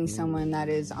 meeting someone that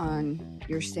is on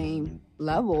your same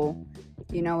level,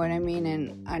 you know what I mean,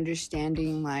 and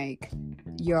understanding like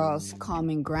y'all's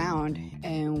common ground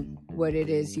and what it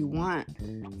is you want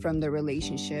from the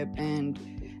relationship, and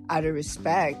out of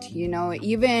respect, you know,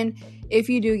 even if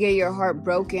you do get your heart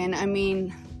broken, I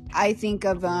mean, I think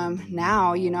of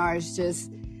now, you know, it's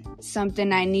just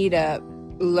something I need to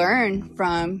learn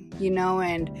from, you know,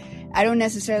 and I don't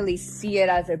necessarily see it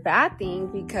as a bad thing,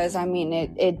 because I mean,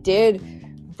 it did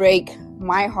break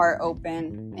my heart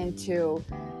open into,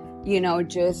 you know,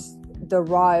 just the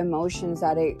raw emotions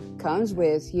that it comes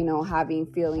with, you know, having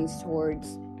feelings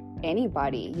towards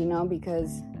anybody, you know,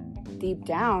 because deep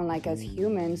down, like as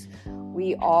humans,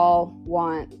 we all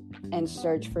want and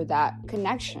search for that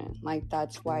connection. Like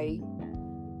that's why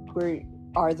we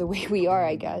are the way we are,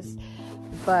 I guess.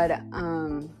 But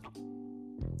where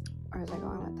was I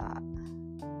going with that?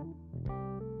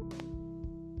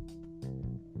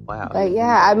 Wow. But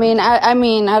yeah, I mean, I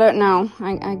don't know.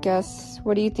 I guess.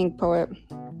 What do you think, Poet?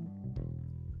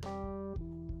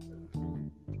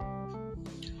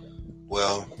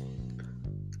 Well,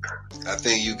 I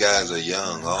think you guys are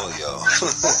young, all y'all.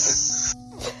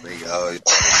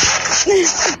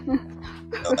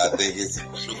 I think it's a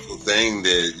beautiful thing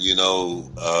that, you know,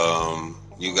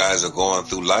 you guys are going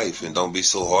through life, and don't be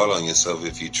so hard on yourself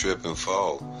if you trip and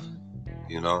fall.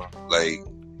 You know, like,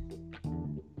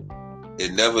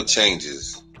 it never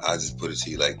changes. I just put it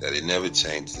to you like that. It never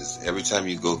changes. Every time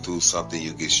you go through something,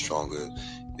 you get stronger.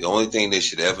 The only thing that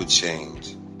should ever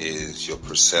change is your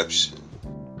perception,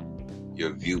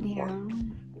 your viewpoint.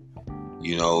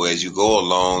 You know, as you go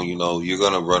along, you know, you're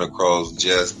going to run across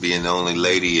Jess being the only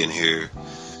lady in here.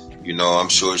 You know, I'm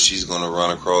sure she's going to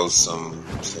run across some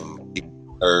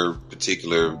people, her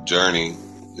particular journey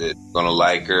that's going to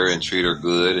like her and treat her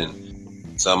good,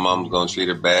 and some of them's going to treat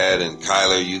her bad. And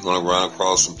Kyler, you're going to run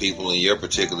across some people in your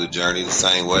particular journey the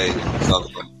same way.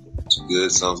 Some's going to treat you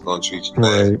good, some's going to treat you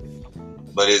bad. Right.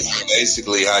 But it's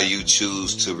basically how you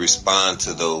choose to respond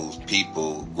to those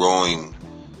people growing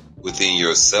within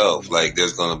yourself. Like,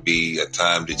 there's going to be a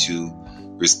time that you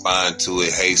respond to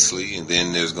it hastily, and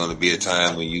then there's going to be a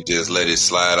time when you just let it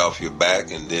slide off your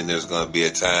back, and then there's going to be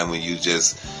a time when you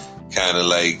just kind of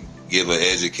like give an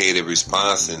educated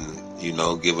response and, you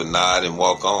know, give a nod and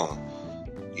walk on.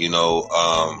 You know,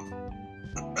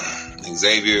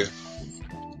 Xavier,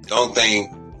 don't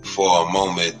think for a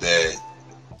moment that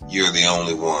you're the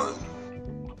only one.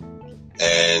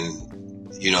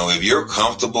 And, you know, if you're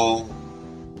comfortable,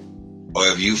 or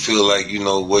if you feel like you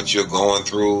know what you're going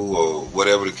through, or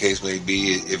whatever the case may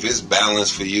be, if it's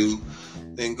balanced for you,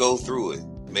 then go through it.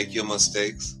 Make your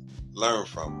mistakes, learn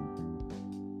from them.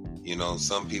 You know,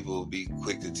 some people will be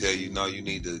quick to tell you, no, you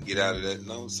need to get out of that.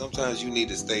 No, sometimes you need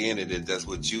to stay in it if that's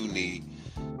what you need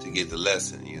to get the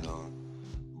lesson, you know.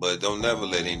 But don't never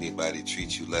let anybody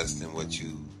treat you less than what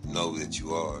you know that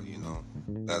you are, you know.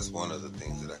 That's one of the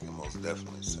things that I can most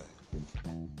definitely say.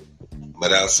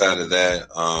 But outside of that,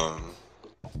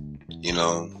 you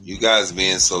know, you guys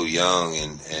being so young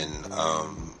and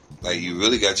like you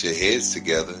really got your heads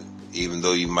together, even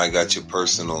though you might got your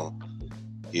personal,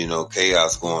 you know,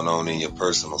 chaos going on in your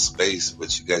personal space,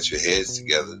 but you got your heads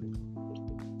together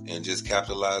and just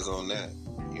capitalize on that.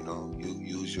 You know, you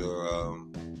use your,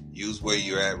 use where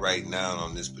you're at right now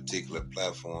on this particular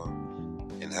platform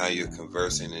and how you're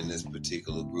conversing in this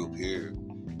particular group here,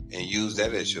 and use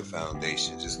that as your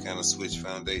foundation. Just kind of switch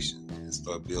foundations and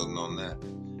start building on that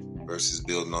versus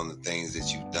building on the things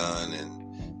that you've done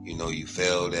and, you know, you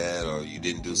failed at, or you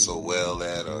didn't do so well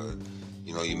at, or,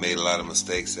 you know, you made a lot of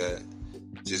mistakes at.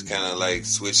 Just kind of like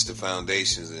switch the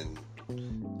foundations and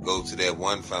go to that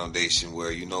one foundation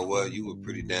where, you know what, you were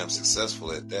pretty damn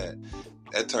successful at that.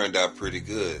 That turned out pretty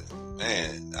good.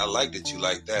 Man, I like that you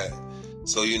like that.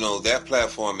 So, you know, that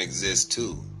platform exists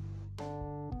too.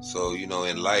 So, you know,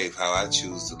 in life, how I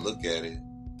choose to look at it,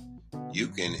 you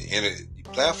can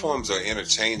platforms are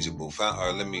interchangeable.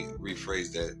 Or let me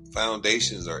rephrase that.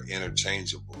 Foundations are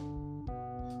interchangeable.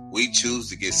 We choose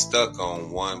to get stuck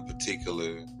on one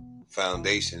particular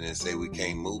foundation and say we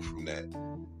can't move from that.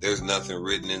 There's nothing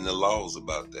written in the laws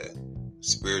about that,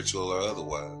 spiritual or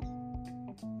otherwise.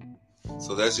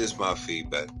 So that's just my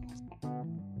feedback.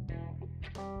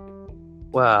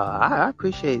 Well, I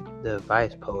appreciate the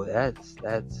advice, Poe. That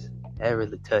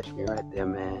really touched me right there,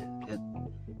 man.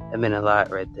 That meant a lot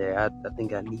right there. I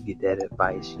think I needed that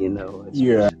advice, you know.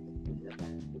 Yeah.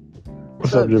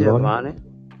 What's up, Giovanni?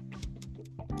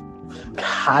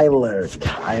 Kyler.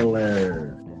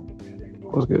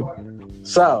 What's good?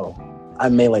 So, I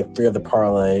made like 3 of the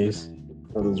parlays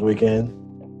for this weekend.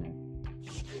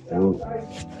 You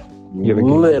have a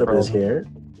little bit scared,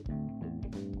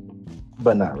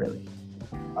 but not really.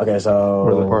 Okay, so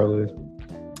what are the parlays?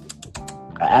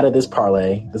 I added this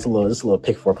parlay. This is a little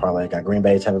pick 4 parlay. I got Green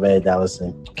Bay, Tampa Bay, Dallas,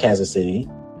 and Kansas City.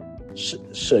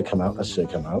 Should come out. That should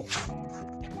come out.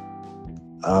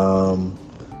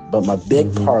 But my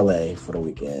big parlay for the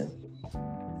weekend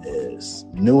is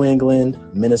New England,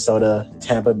 Minnesota,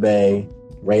 Tampa Bay,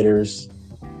 Raiders,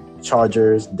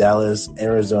 Chargers, Dallas,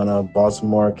 Arizona,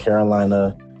 Baltimore,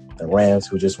 Carolina, the Rams,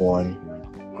 who just won,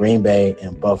 Green Bay,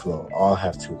 and Buffalo all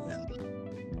have 2 wins.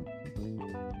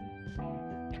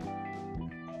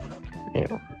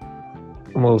 Yeah.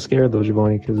 I'm a little scared though,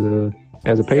 Giovanni, because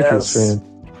as a Patriots fan,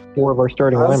 4 of our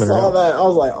starting linemen are out. I saw that. I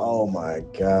was like, oh my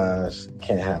gosh,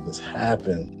 can't have this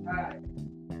happen.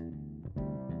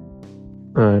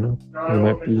 I know. You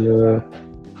might be, you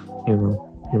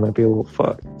might be a little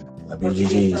fucked. Might be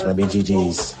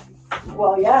GGs.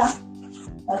 Well, yeah.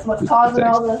 That's what's causing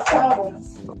all those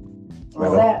problems.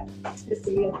 All that. Just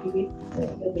to get TV.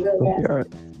 It's really bad. All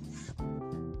right.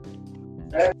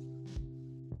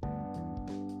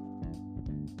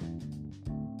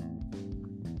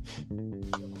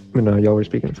 But no, y'all were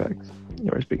speaking facts.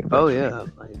 Oh yeah,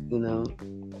 like, you know,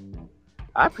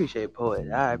 I appreciate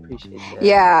Poet. I appreciate that.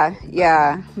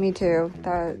 Yeah, me too.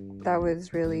 That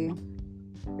was really,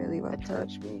 really well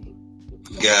touched me.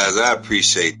 Guys, I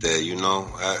appreciate that. You know,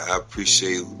 I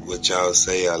appreciate what y'all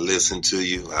say. I listen to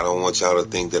you. I don't want y'all to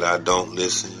think that I don't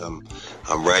listen.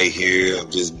 I'm right here. I'm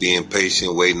just being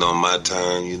patient, waiting on my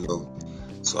turn, you know.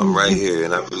 So I'm right here,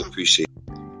 and I really appreciate it.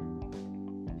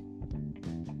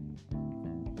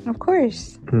 Of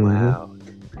course. Wow.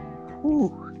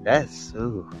 Ooh, that's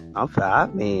I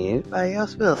mean, anybody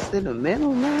else feel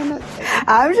sentimental, man?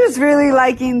 I'm just really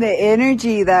liking the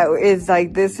energy that is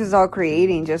like this is all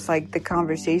creating, just like the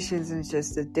conversations and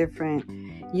just the different,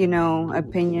 you know,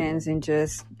 opinions and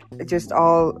just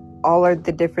all are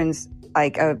the difference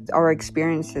like of our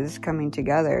experiences coming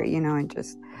together, you know, and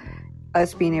just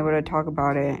us being able to talk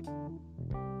about it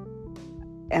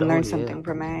and learn something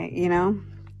from it, you know.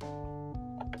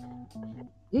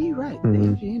 Yeah, you're right. The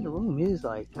energy in the room is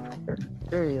like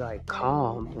very like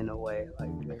calm in a way,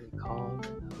 like very calm,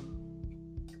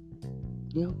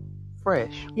 you know,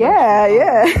 fresh. Yeah.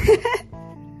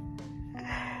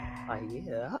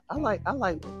 Like I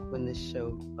like when this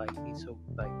show like be so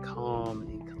like calm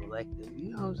and collective.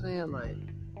 You know what I'm saying? Like.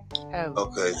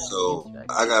 Okay, so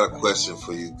I got a question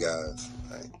for you guys.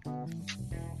 Right?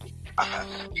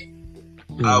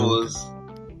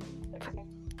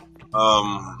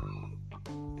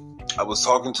 I was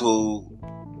talking to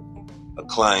a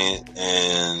client,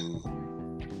 and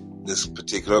this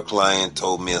particular client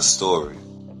told me a story,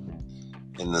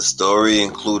 and the story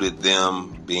included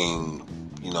them being,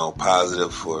 you know,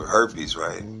 positive for herpes,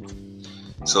 right?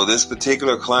 So this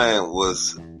particular client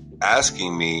was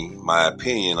asking me my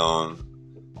opinion on,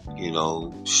 you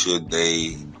know, should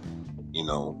they, you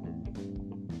know,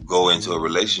 go into a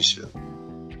relationship.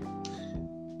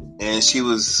 And she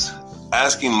was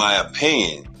asking my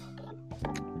opinion.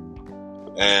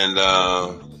 And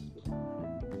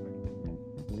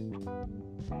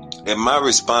in my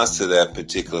response to that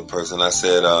particular person, I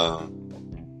said, I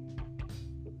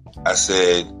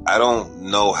don't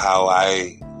know how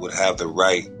I would have the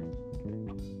right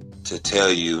to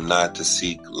tell you not to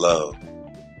seek love,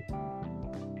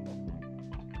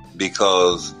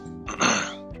 because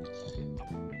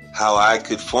how I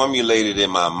could formulate it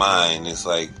in my mind is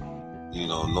like, you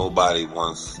know, nobody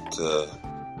wants to,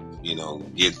 you know,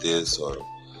 get this or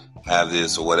have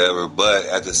this or whatever. But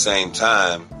at the same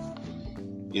time,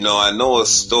 you know, I know a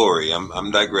story.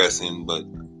 I'm digressing, but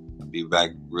I'll be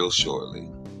back real shortly.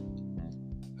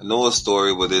 I know a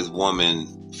story where this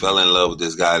woman fell in love with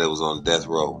this guy that was on death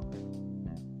row.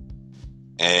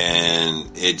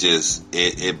 And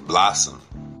it blossomed.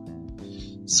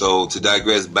 So to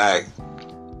digress back,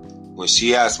 when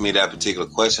she asked me that particular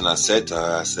question, I said to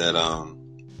her, I said,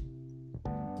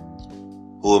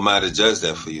 who am I to judge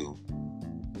that for you?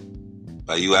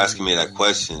 By you asking me that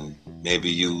question, maybe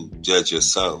you judge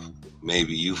yourself.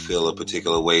 Maybe you feel a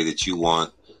particular way that you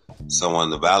want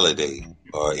someone to validate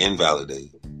or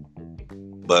invalidate.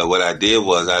 But what I did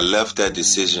was I left that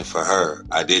decision for her.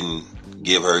 I didn't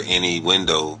give her any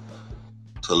window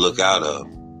to look out of.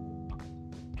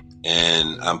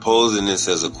 And I'm posing this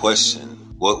as a question.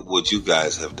 What would you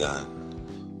guys have done?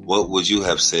 What would you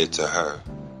have said to her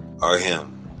or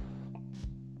him?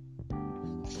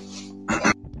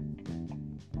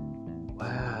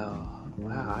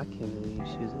 Wow, I can't believe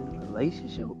she was in a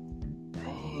relationship.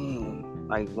 Dang,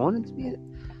 like wanting to be.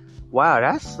 Wow,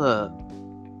 that's I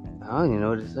don't even know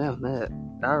what to say on that.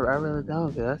 I really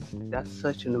don't. That's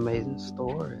such an amazing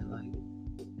story. Like,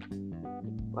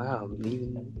 wow,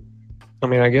 even. I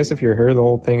mean, I guess if you're her, the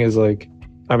whole thing is like,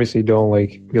 obviously, don't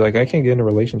like be like, I can't get in a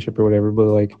relationship or whatever. But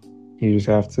like, you just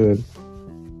have to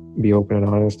be open and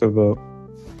honest about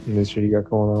this shit you got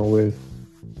going on with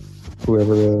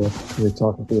whoever you're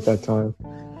talking to at that time.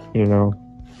 You know,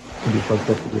 it'd be fucked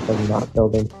up to just like not tell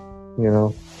them. You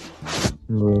know.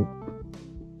 But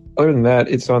other than that,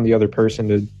 it's on the other person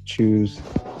to choose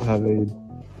how they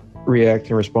react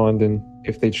and respond, and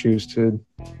if they choose to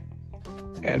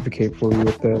advocate for you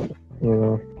with that, you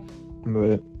know.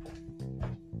 But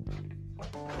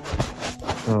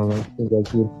I don't know. I think I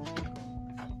could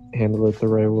handle it the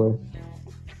right way.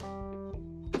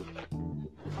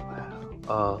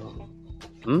 Wow.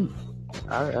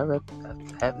 I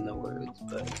have no words,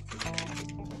 but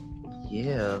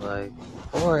yeah, like,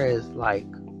 or as like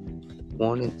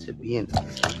wanting to be in a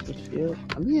relationship.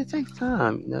 I mean, it takes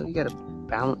time. You know, you got to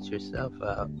balance yourself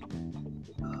out.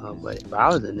 But if I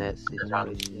was in that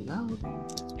situation,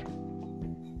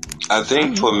 I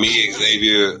think for me,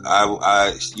 Xavier,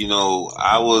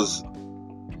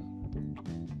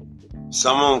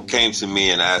 someone came to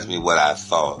me and asked me what I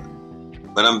thought,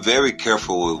 but I'm very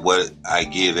careful with what I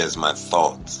give as my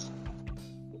thoughts,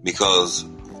 because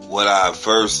what I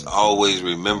first always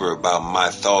remember about my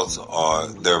thoughts are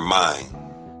they're mine.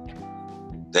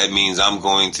 that means I'm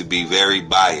going to be very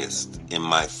biased in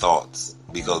my thoughts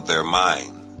because they're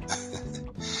mine.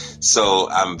 So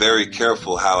I'm very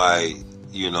careful how I,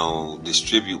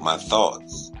 distribute my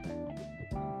thoughts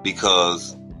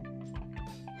because,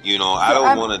 I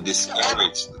don't want to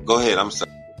discourage. Go ahead. I'm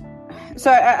sorry.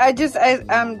 So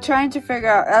I'm trying to figure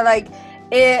out,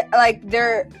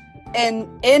 they're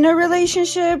in a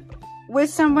relationship with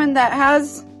someone that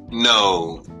has.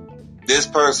 No, this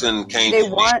person came to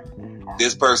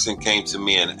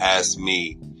me and asked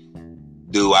me,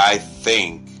 do I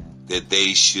think that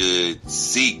they should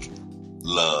seek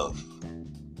love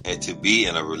and to be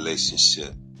in a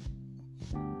relationship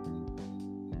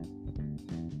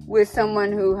with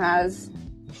someone who has?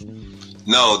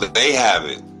 No, that they have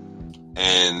it.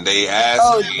 And they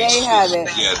asked me. They have it.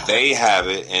 Yeah, they have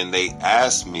it. And they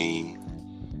asked me,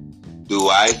 do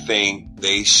I think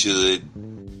they should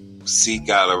seek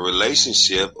out a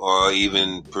relationship or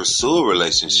even pursue a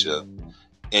relationship?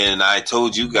 And I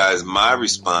told you guys my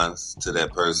response to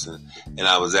that person. And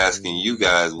I was asking you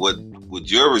guys, what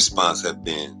would your response have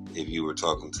been if you were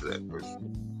talking to that person?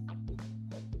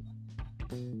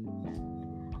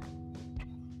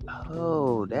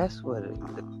 Oh, that's what it.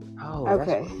 Oh,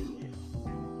 okay.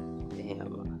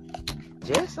 Damn,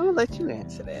 Jess, I'm gonna let you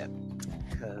answer that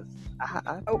because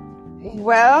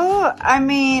Well, I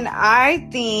mean, I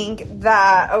think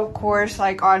that, of course,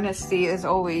 honesty is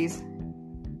always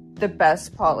the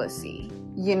best policy.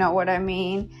 You know what I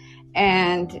mean?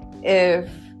 And if,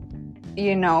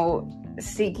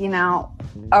 seeking out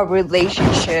a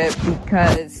relationship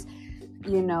because,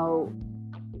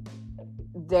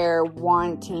 they're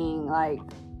wanting,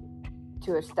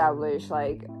 to establish,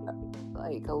 a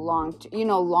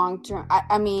long-term,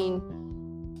 I mean,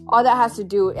 all that has to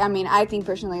do, I think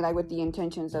personally, with the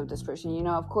intentions of this person,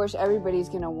 of course, everybody's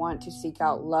going to want to seek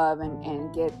out love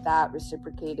and get that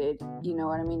reciprocated, you know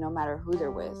what I mean, no matter who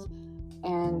they're with.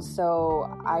 And so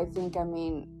I think,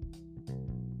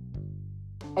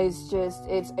 it's just,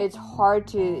 it's hard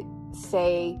to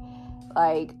say,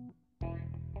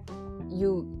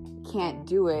 you can't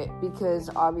do it because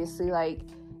obviously,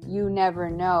 you never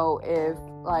know if,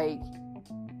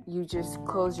 you just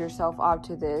close yourself off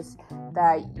to this,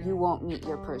 that you won't meet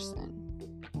your person.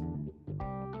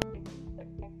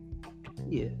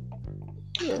 Yeah.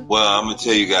 Well, I'm going to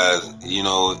tell you guys,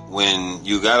 when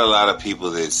you got a lot of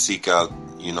people that seek out,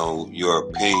 your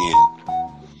opinion,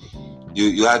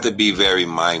 you have to be very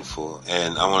mindful.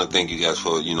 And I want to thank you guys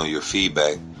for, your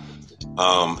feedback.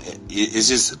 It's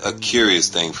just a curious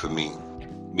thing for me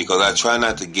because I try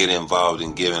not to get involved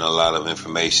in giving a lot of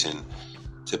information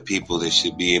to people that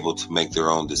should be able to make their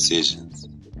own decisions.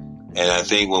 And I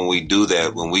think when we do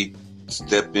that, when we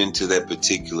step into that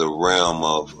particular realm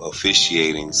of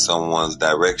officiating someone's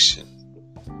direction,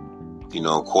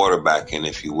 quarterbacking,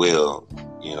 if you will,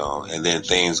 and then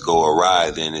things go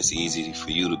awry, then it's easy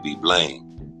for you to be blamed.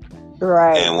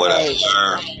 Right. And what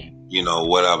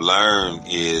I've learned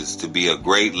is to be a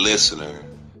great listener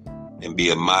and be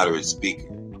a moderate speaker,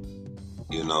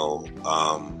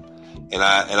 and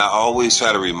I always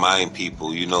try to remind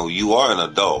people, you are an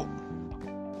adult.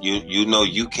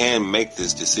 You can make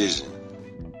this decision.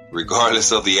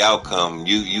 Regardless of the outcome,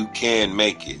 you can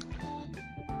make it.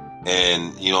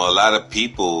 And, a lot of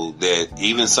people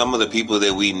even some of the people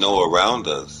that we know around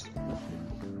us,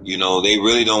 they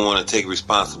really don't want to take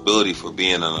responsibility for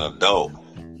being an adult.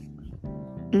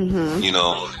 Mm-hmm.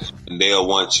 And they'll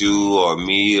want you or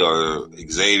me or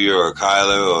Xavier or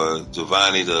Kyler or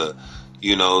Giovanni to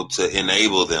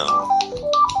enable them.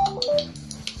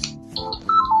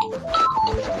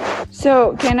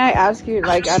 So can I ask you,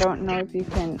 I don't know if you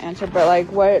can answer, but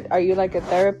what are you, a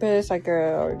therapist,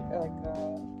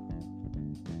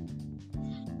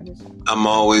 I'm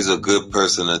always a good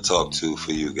person to talk to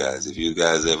for you guys. If you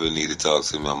guys ever need to talk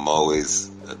to me, I'm always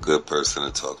a good person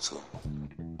to talk to.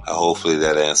 Hopefully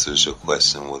that answers your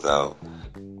question without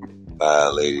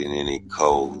violating any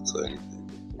codes or anything.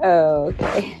 Oh,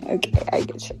 okay, I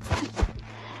get you.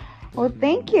 Well,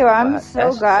 thank you. I'm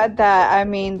so glad that,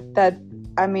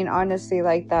 honestly,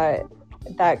 that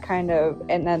kind of,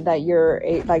 and then that you're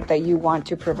that you want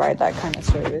to provide that kind of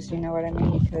service, you know what I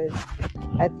mean? Because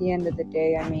at the end of the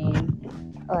day,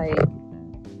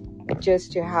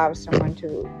 just to have someone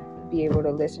to be able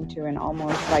to listen to and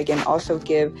almost and also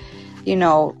give,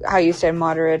 how you said,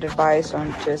 moderate advice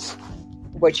on just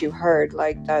what you heard,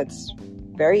 that's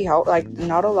very helpful.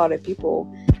 Not a lot of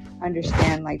people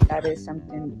understand that is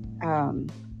something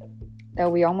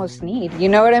that we almost need, you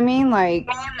know what I mean?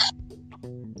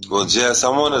 Well, Jess, I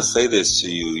want to say this to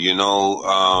you.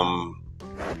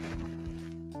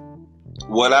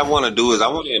 what I want to do is I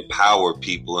want to empower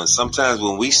people. And sometimes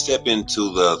when we step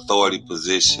into the authority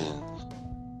position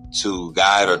to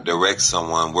guide or direct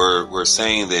someone, we're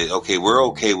saying that, okay, we're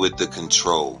okay with the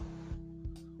control.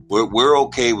 We're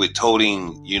okay with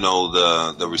toting,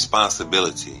 the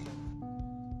responsibility.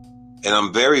 And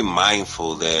I'm very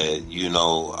mindful that,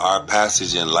 our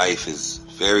passage in life is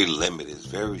very limited, it's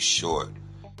very short.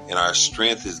 And our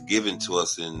strength is given to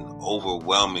us in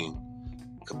overwhelming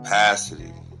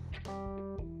capacity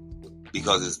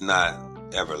because it's not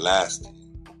everlasting.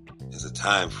 There's a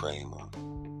time frame on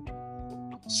it.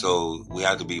 So we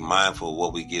have to be mindful of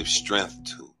what we give strength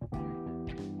to.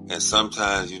 And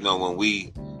sometimes, when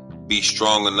we be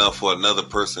strong enough for another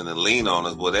person to lean on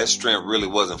us, well, that strength really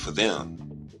wasn't for them.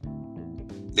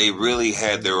 They really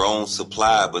had their own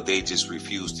supply, but they just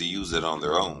refused to use it on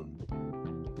their own.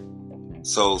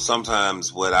 So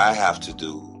sometimes what I have to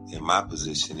do in my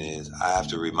position is I have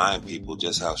to remind people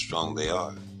just how strong they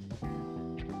are,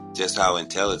 just how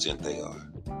intelligent they are,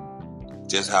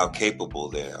 just how capable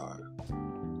they are,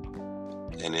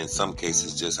 and in some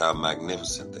cases, just how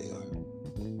magnificent they are.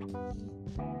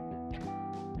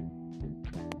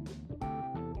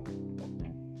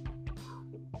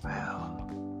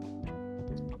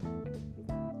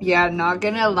 Yeah, not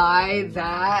gonna lie,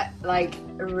 that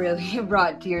really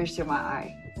brought tears to my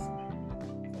eyes.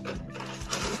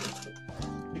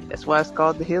 That's why it's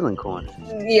called the Healing Corner.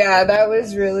 Yeah, that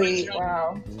was really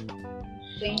wow.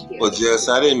 Thank you. Well, Jess,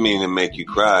 I didn't mean to make you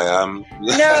cry. No,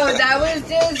 that was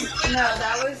just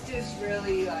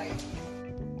really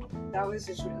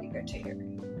good to hear.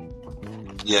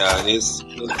 Yeah, it's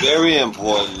very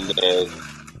important that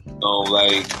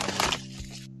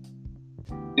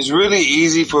it's really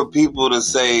easy for people to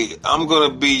say, I'm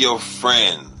going to be your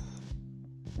friend.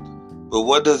 But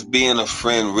what does being a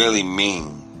friend really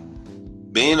mean?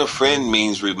 Being a friend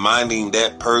means reminding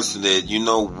that person that,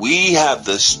 we have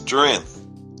the strength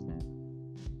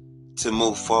to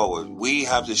move forward. We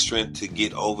have the strength to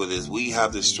get over this. We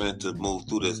have the strength to move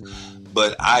through this.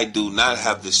 But I do not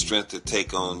have the strength to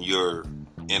take on your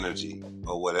energy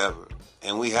or whatever.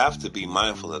 And we have to be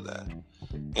mindful of that.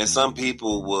 And some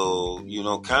people will,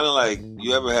 kind of like,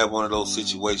 you ever have one of those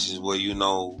situations where,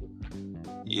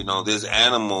 this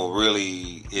animal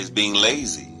really is being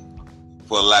lazy,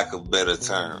 for lack of a better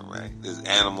term, right? This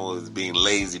animal is being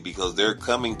lazy because they're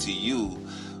coming to you,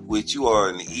 which you are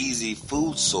an easy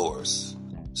food source.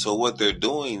 So what they're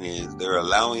doing is they're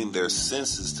allowing their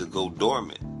senses to go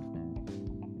dormant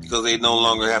because they no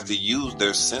longer have to use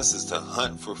their senses to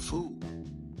hunt for food.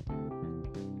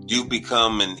 You've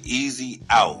become an easy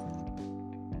out.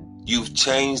 You've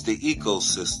changed the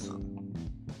ecosystem.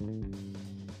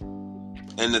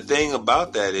 And the thing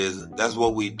about that is, that's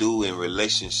what we do in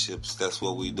relationships. That's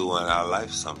what we do in our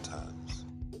life sometimes.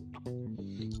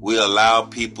 We allow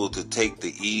people to take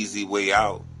the easy way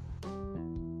out.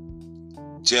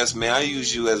 Jess, may I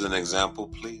use you as an example,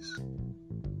 please?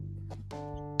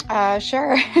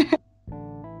 Sure.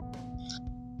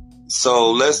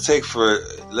 So let's take for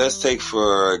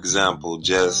example,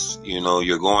 Jess,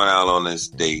 you're going out on this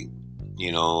date,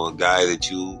 a guy that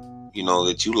you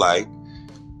like,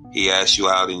 he asks you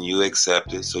out and you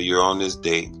accept it. So you're on this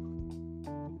date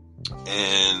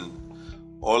and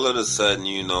all of a sudden,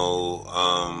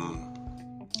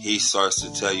 he starts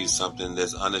to tell you something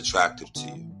that's unattractive to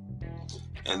you.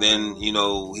 And then, he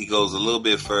goes a little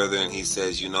bit further and he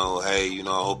says, hey, I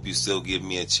hope you still give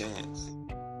me a chance.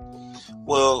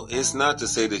 Well, it's not to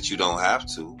say that you don't have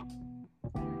to,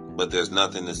 but there's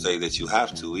nothing to say that you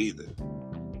have to either.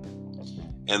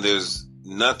 And there's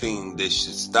nothing that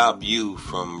should stop you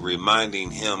from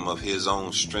reminding him of his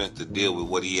own strength to deal with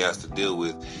what he has to deal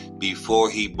with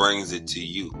before he brings it to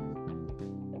you.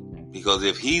 Because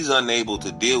if he's unable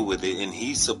to deal with it and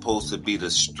he's supposed to be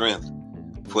the strength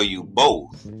for you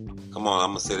both, come on, I'm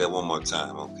going to say that one more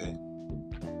time, okay?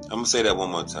 I'm going to say that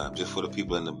one more time, just for the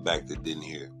people in the back that didn't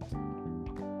hear.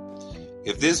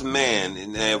 If this man,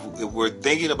 and if we're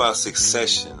thinking about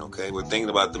succession, okay, we're thinking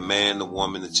about the man, the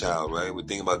woman, the child, right? We're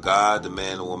thinking about God, the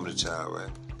man, the woman, the child, right?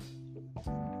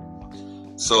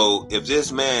 So if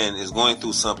this man is going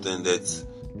through something that's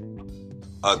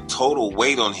a total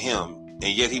weight on him, and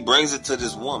yet he brings it to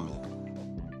this woman,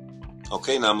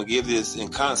 okay, now I'm going to give this in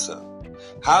concept.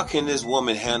 How can this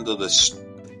woman handle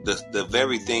the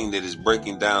very thing that is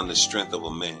breaking down the strength of a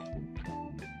man?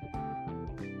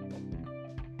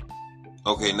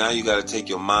 Okay, now you got to take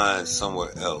your mind somewhere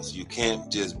else. You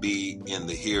can't just be in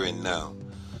the here and now.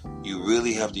 You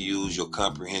really have to use your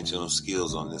comprehensional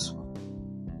skills on this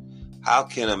one. How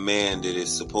can a man that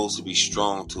is supposed to be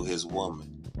strong to his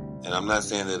woman, and I'm not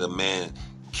saying that a man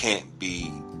can't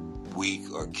be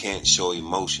weak or can't show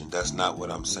emotion. That's not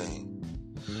what I'm saying.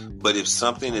 But if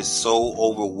something is so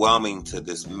overwhelming to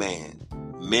this man,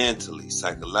 mentally,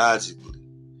 psychologically,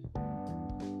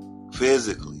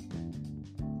 physically,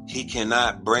 he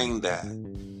cannot bring that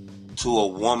to a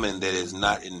woman that is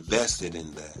not invested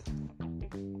in that.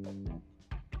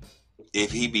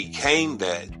 If he became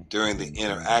that during the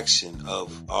interaction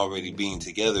of already being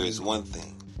together is one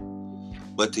thing.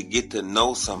 But to get to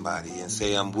know somebody and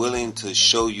say, I'm willing to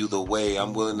show you the way,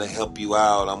 I'm willing to help you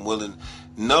out,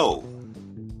 no.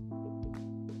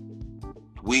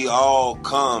 We all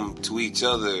come to each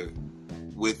other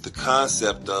with the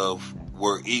concept of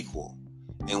we're equal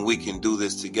and we can do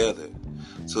this together.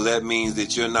 So that means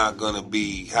that you're not going to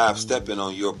be half-stepping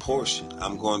on your portion.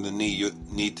 I'm going to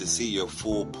need to see your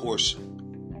full portion,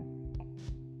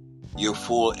 your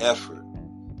full effort.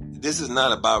 This is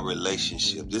not about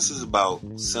relationship. This is about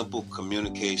simple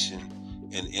communication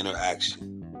and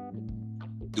interaction.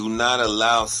 Do not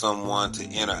allow someone to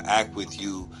interact with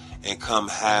you and come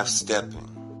half-stepping.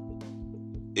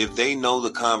 If they know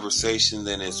the conversation,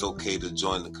 then it's okay to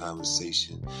join the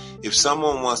conversation. If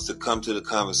someone wants to come to the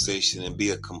conversation and be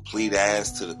a complete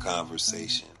ass to the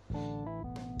conversation,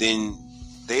 then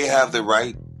they have the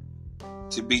right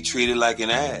to be treated like an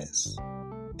ass.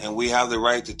 And we have the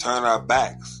right to turn our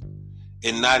backs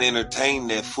and not entertain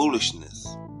their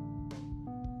foolishness.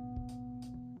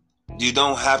 You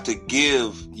don't have to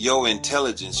give your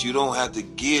intelligence. You don't have to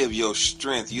give your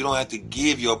strength. You don't have to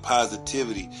give your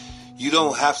positivity. You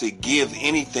don't have to give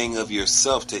anything of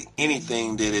yourself to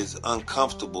anything that is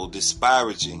uncomfortable,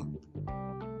 disparaging,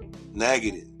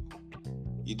 negative.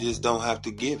 You just don't have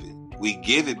to give it. We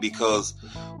give it because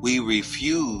we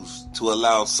refuse to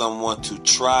allow someone to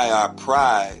try our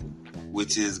pride,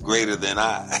 which is greater than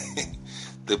I.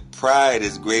 The pride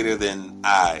is greater than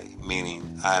I,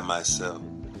 meaning I myself.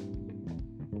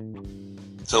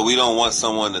 So we don't want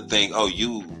someone to think, oh,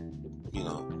 you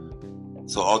know.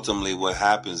 So ultimately what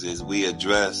happens is we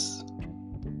address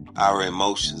our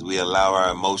emotions. We allow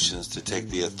our emotions to take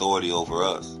the authority over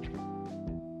us,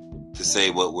 to say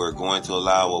what we're going to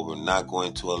allow, what we're not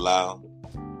going to allow.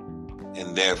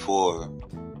 And therefore,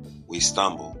 we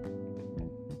stumble.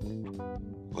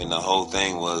 When the whole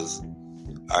thing was,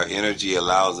 our energy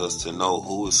allows us to know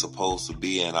who is supposed to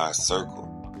be in our circle,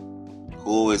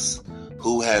 who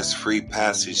has free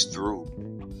passage through,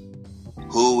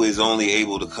 who is only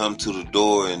able to come to the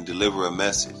door and deliver a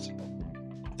message,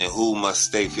 and who must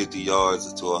stay 50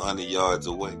 yards to 100 yards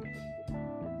away.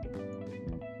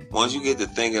 Once you get to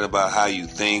thinking about how you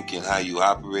think and how you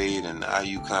operate and how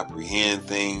you comprehend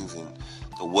things and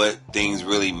what things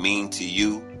really mean to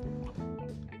you,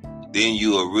 then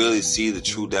you will really see the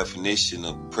true definition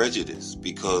of prejudice,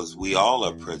 because we all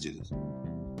are prejudiced.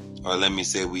 Or let me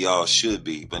say we all should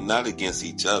be, but not against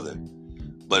each other,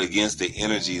 but against the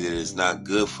energy that is not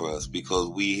good for us, because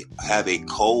we have a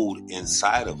code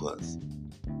inside of us.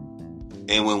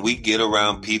 And when we get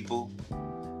around people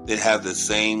that have the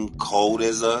same code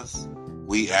as us,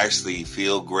 we actually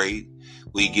feel great.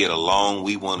 We get along.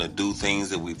 We want to do things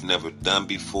that we've never done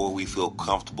before. We feel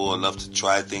comfortable enough to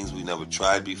try things we never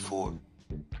tried before.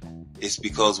 It's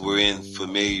because we're in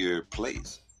familiar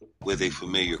place with a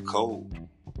familiar code.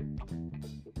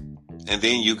 And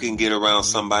then you can get around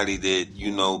somebody that,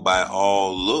 you know, by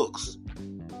all looks,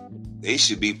 they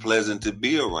should be pleasant to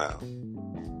be around.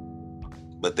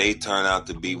 But they turn out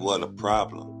to be what? A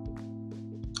problem.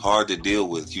 Hard to deal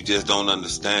with. You just don't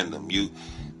understand them.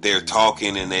 They're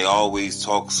talking and they always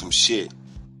talk some shit.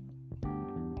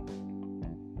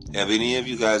 Have any of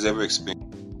you guys ever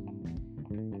experienced?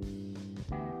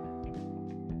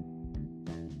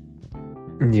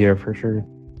 Yeah, for sure.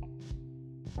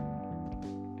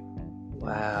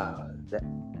 Wow.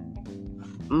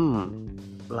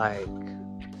 Like,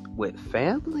 with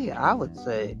family, I would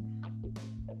say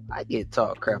I get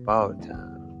taught crap all the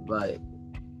time. Like,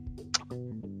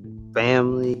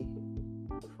 family,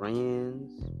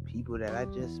 friends, people that I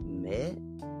just met,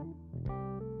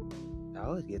 I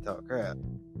always get taught crap.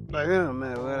 Like, it don't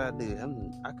matter what I do.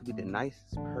 I could be the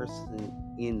nicest person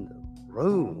in the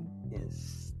room and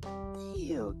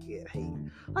still get hate.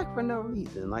 Like, for no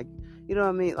reason. Like, you know what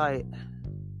I mean?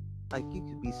 Like you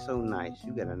could be so nice.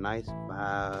 You got a nice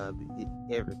vibe,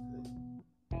 everything.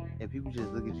 And people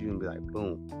just look at you and be like,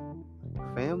 boom.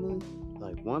 Like, family,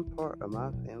 like one part of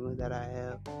my family that I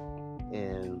have,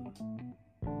 and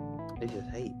it's just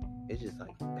hate. It's just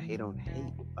like hate on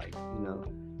hate. Like, you know,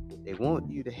 they want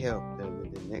you to help them,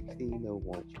 and the next thing you know,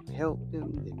 want you to help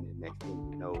them, and the next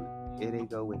thing you know, Here they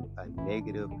go with a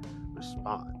negative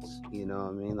response. You know what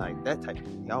I mean? Like that type of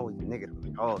thing. They always negative.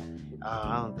 Like,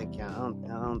 I don't think your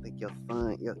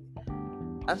son.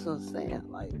 That's what I'm saying.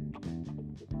 Like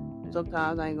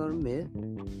sometimes I ain't gonna admit.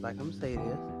 Like I'm gonna say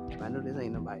this. I know this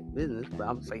ain't nobody's business, but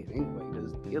I'm gonna say it anyway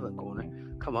because it's the Healing Corner.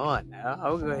 Come on now,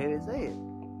 I'll go ahead and say it.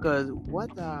 Because one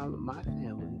time my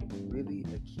family really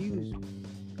accused me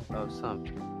of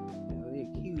something. They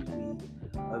accused me of,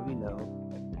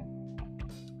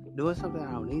 doing something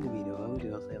I don't need to be doing. I'm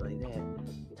just gonna say it like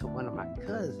that, to one of my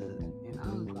cousins. And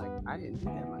I was like, I didn't do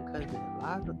that. My cousin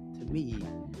lied to me.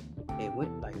 It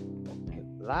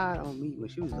lied on me when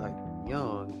she was like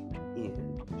young,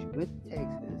 and she went to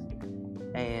Texas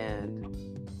and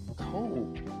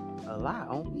told a lie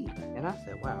on me. And I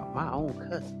said, wow, my own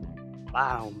cousin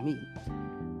lied on me.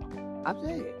 I'm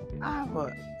saying,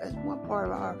 that's one part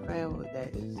of our family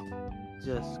that is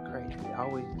just crazy.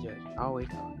 Always judging, always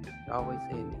talking, always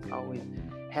saying this, always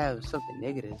have something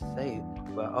negative to say.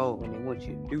 But when they want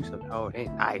you to do something, they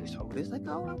nice. It's like,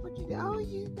 I want you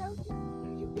to,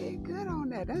 you did good on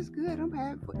that. That's good. I'm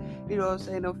happy for you. Know what I'm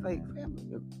saying? No fake family.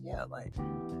 Yeah, like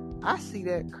I see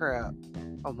that crap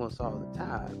almost all the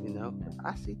time.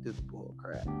 I see through the bull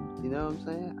crap. You know what I'm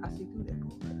saying? I see through that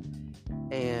bull crap.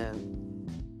 And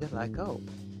they're like,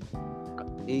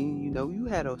 and you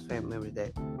had those family members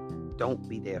that don't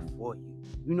be there for you.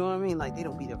 You know what I mean? Like they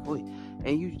don't be there for you.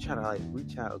 And you try to like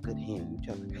reach out a good hand. You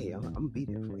try to hey, I'm gonna be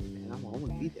there for you, man. I'm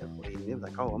gonna be there for you. And they're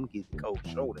like, I'm gonna get the cold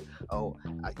shoulder.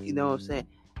 You know what I'm saying?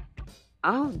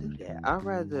 I don't do that. I'd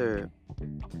rather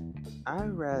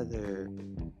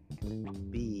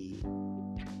be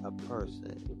a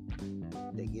person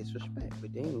that gets respect,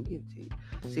 but they ain't gonna give it to you.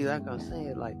 See, like I'm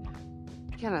saying, like,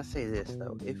 can I say this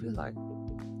though? If you're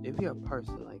a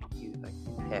person like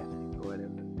empathic or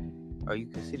whatever, or you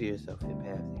consider yourself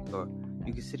empathic, or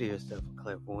you consider yourself a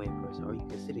clairvoyant person, or you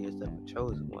consider yourself a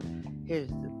chosen one, here's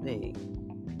the thing.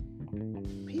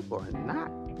 People are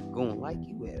not gonna like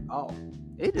you at all.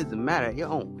 It doesn't matter. Your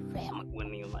own family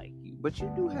wouldn't even like you. But you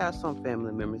do have some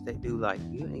family members that do like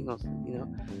you. Ain't gonna,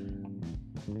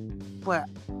 But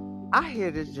I hear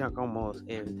this junk almost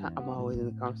every time. I'm always in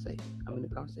the conversation. I'm in the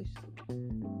conversation.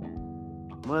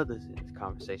 My mother's in this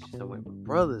conversation somewhere. My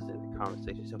brother's in the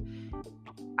conversation somewhere.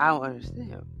 I don't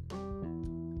understand.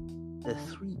 The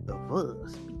three of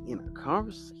us be in a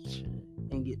conversation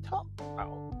and get talked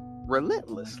about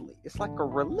relentlessly. It's like a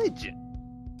religion.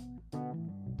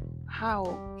 How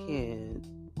can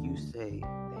you say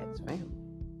that's family?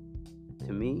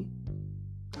 To me,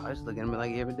 I just look at them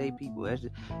like everyday people. That's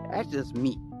just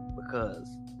me, because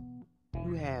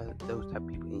you have those type of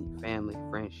people in your family,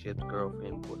 friendships,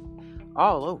 girlfriend, boyfriend,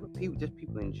 all over.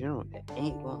 People in general that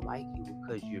ain't gonna like you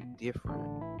because you're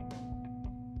different.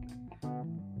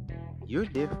 You're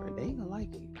different. They ain't gonna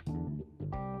like you.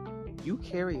 You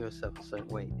carry yourself a certain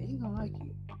way. They ain't gonna like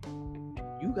you.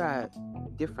 You got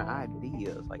different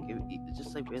ideas. Like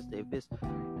just say for instance, if it's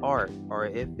art or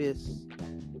if it's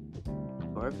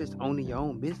owning your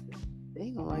own business, they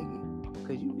ain't gonna like you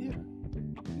because you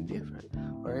different.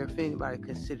 Or if anybody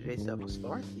consider themselves a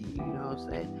star seed, you know what I'm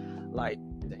saying? Like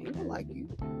they ain't gonna like you.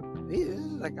 It's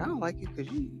like I don't like you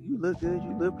because you look good,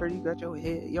 you look pretty, you got your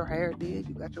hair did,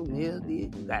 you got your nails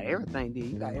did, you got everything did,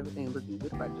 you got everything looking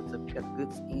good about yourself, you got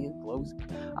good skin, clothes,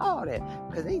 all that.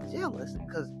 Because they jealous,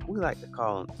 because we like to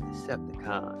call them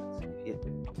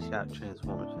Decepticons. Shout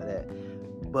Transformers for that.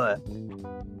 But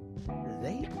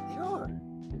they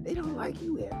don't like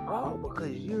you at all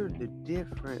because you're the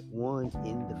different one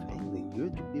in the family. You're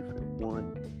the different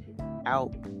one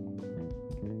out.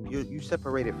 You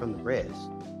separated from the rest.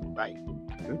 Like,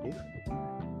 you're different.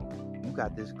 You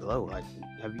got this glow. Like,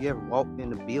 have you ever walked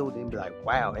in a building and be like,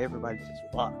 wow, everybody just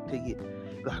flocked to you?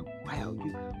 Be like, wow,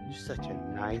 you're such a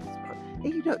nice person.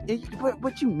 And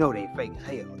but you know they fake as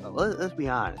hell, though. Let's be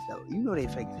honest, though. You know they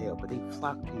fake as hell, but they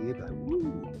flock to you. Be like,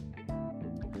 woo.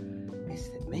 They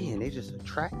said, man, they just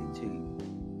attracted to you.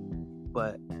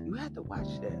 But you have to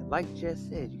watch that. Like Jess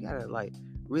said, you gotta, like,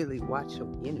 really watch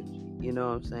your energy. You know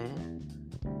what I'm saying?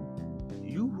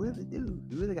 You really do.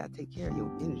 You really gotta take care of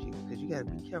your energy because you gotta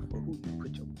be careful who you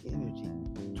put your energy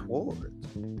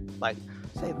towards. Like,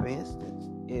 say for instance,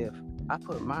 if I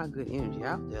put my good energy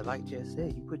out there, like Jess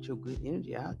said, you put your good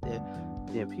energy out there,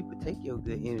 then people take your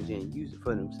good energy and use it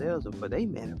for themselves and for their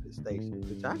manifestation.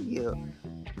 Which I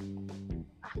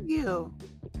give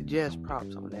Jess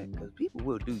props on that because people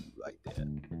will do you like that.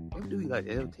 They'll do you like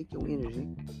that. They'll take your energy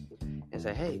and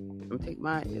say, hey,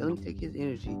 let me take his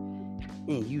energy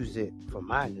and use it for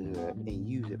my good and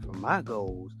use it for my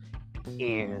goals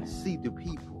and see the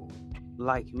people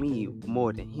like me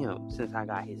more than him since I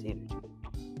got his energy.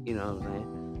 You know what I'm saying?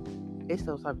 it's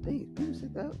those type of things. People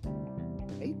sit there,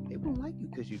 they won't like you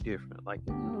because you're different. Like,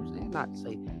 you know what I'm saying? Not to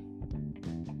say,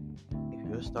 if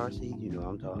you're a star seed, you know what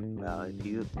I'm talking about. If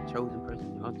you're a chosen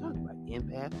person, you know what I'm talking about.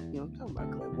 Empath, you know what I'm talking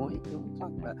about. Clairvoyant, you know what I'm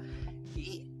talking about.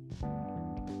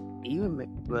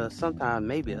 Even, well, sometimes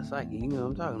maybe a psychic, you know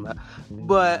what I'm talking about.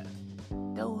 But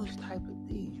those type of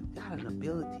things, you got an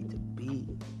ability to be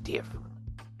different.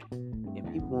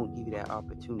 And people won't give you that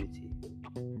opportunity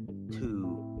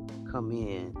to come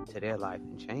in to their life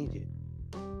and change it.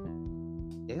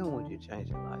 They don't want you to change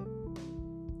their life.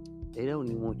 They don't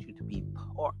even want you to be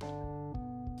part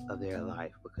of their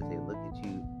life because they look at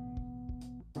you,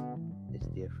 it's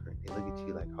different. They look at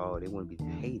you like, oh, they want to be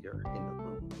the hater in the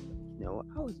room. You know,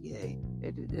 I was gay.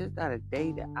 There's not a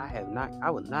day that I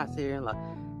would not sit here and like,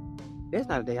 there's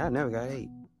not a day I never got hate.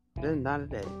 There's not a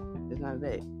day. There's not a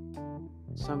day.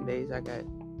 Some days I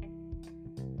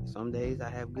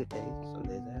have good days, some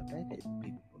days I have bad days.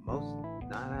 People, but most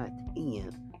 9 out of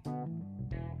 10.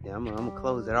 Yeah, I'm gonna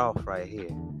close it off right here.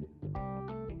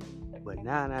 But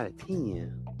 9 out of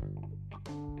 10,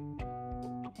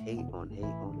 hate on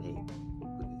hate.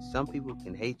 Because some people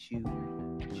can hate you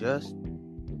just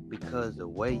because the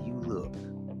way you look,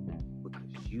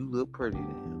 because you look pretty to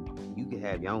them. You can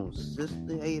have your own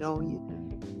sister hate on you,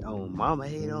 your own mama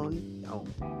hate on you, your own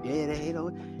dad hate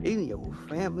on you, even your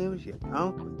family members, your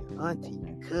uncle, your auntie,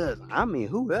 your cousin. I mean,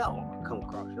 who else come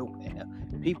across your path?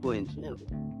 People in general,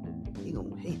 they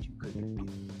gonna hate you because you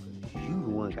the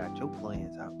one got your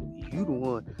plans out. You the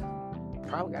one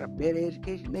probably got a better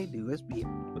education than they do. Let's be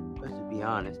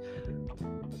honest.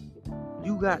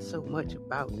 You got so much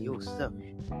about yourself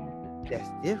that's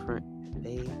different than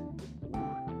they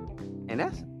want. And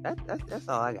that's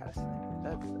all I gotta say.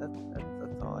 That's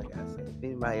all I gotta say. If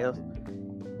anybody else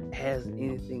has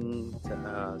anything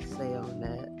to say on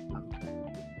that,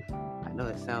 I know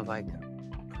it sounds like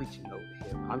I'm preaching over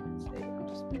here. I'm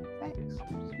just speaking facts.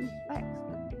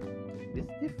 It's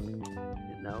different,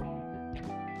 you know.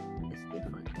 It's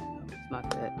different. You know? It's not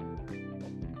that.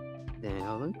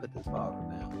 Damn, let me put this bottle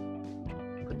down.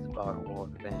 Put this bottle of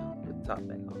water down. Put the top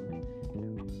back on.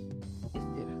 It's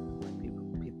different. Like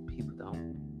people don't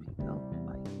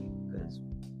like you because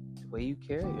the way you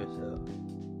carry yourself. You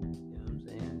know what I'm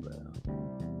saying? But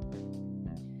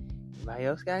anybody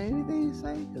else got anything to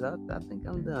say? Because I think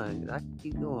I'm done. Because I can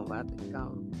keep going, but I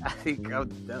think I'm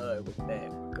done with that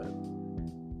because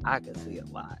I can see a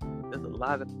lot. There's a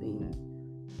lot of things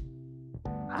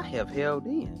I have held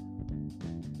in.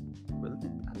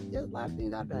 There's a lot of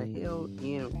things I've done held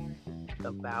in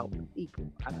about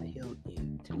people. I done held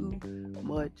in too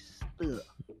much stuff,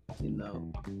 you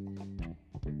know.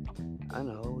 I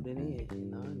done hold it in, you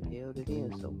know. I done held it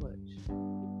in so much.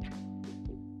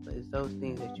 But it's those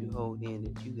things that you hold in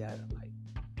that you gotta like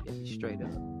be straight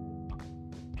up.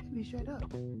 Be straight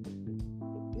up.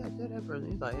 You gotta tell that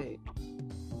person. He's like, hey,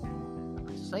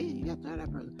 say it. You gotta tell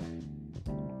that person.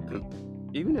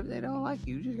 Even if they don't like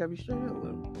you, you just gotta be straight up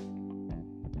with them.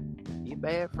 You a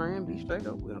bad friend, be straight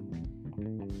up with them.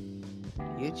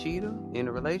 You a cheater in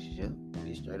a relationship,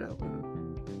 be straight up with them.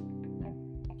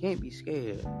 You can't be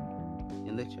scared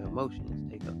and let your emotions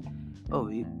take up.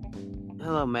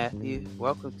 Hello, Matthew.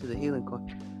 Welcome to the Healing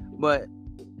Corner. But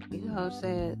you know what I'm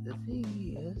saying? The thing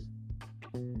is,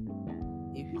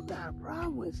 if you got a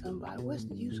problem with somebody, what's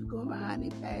the use of going behind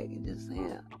their back and just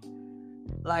saying,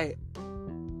 like,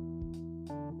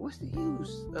 what's the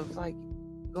use of like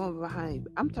going behind?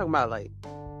 I'm talking about like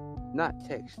not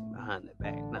texting behind the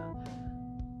back. No,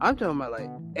 I'm talking about like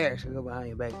actually go behind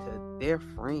your back to their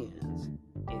friends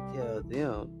and tell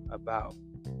them about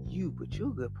you. But you're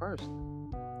a good person.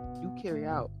 You carry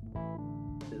out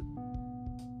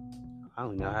I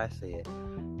don't know how to say it.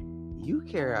 You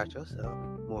carry out yourself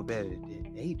more better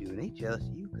than they do. And they jealous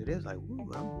of you because it's like,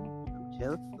 woo, I'm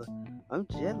jealous. I'm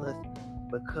jealous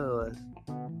because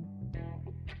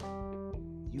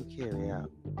you carry out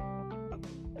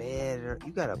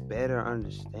you got a better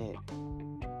understanding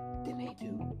than they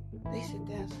do. They sit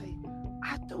there and say,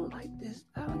 I don't like this.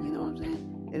 You know what I'm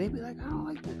saying? And they be like, I don't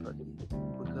like this for you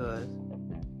because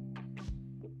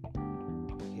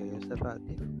you carry yourself out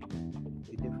different.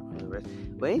 Be different from the rest.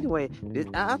 But anyway,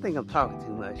 I think I'm talking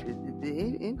too much.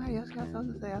 Anybody else got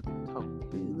something to say? I think I'm talking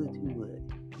too much.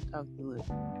 I'm talking too much.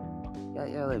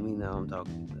 Y'all let me know I'm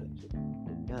talking too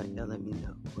much. Y'all let me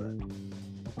know. But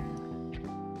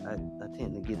I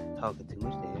tend to get to talking too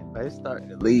much there. I start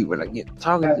to leave when I get to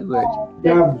talking too much.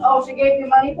 Oh, she gave you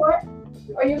money for it?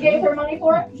 Or you gave her money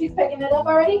for it? She's picking it up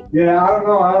already? Yeah, I don't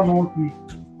know. I don't know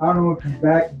I don't know if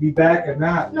she's be back or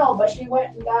not. No, but she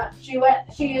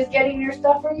is getting your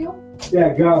stuff for you?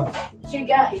 Yeah, gum. You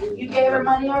gave her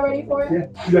money already for it? Yeah,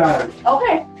 you got it.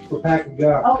 Okay. For packing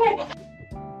gum. Okay.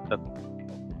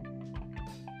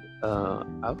 I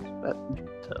was about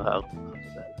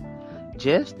to,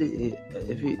 Jess,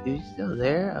 if you're still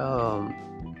there,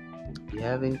 do you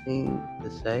have anything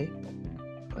to say?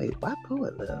 Wait, why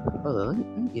Poet left? Hold on, let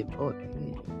me get Poet back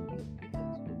in.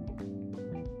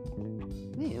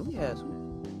 Man, we had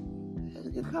a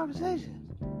good conversation.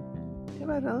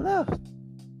 Everybody done left.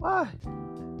 Why? I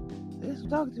guess I'm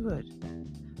talking too much.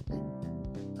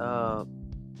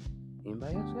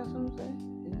 Anybody else got something to say?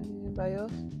 Anybody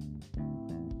else?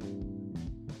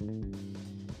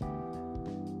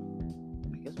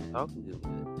 I guess we're talking too much.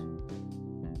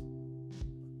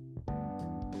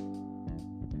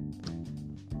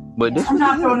 But I'm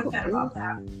not throwing a fit about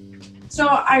that. So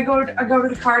I go to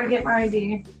the car to get my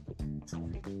ID,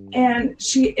 and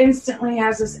she instantly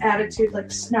has this attitude, like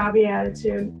snobby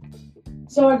attitude.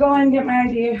 So I go in and get my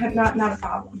ID, not a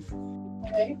problem.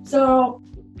 Okay. So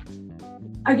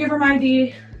I give her my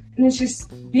ID, and then she's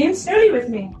being snooty with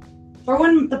me.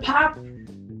 Throwing the pop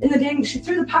in the dang. She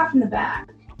threw the pop in the back.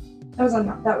 That was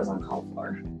uncalled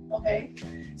for. Okay.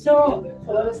 So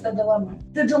what was the dilemma?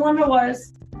 The dilemma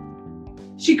was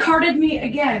she carded me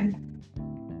again.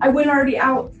 I went already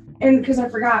out, and because I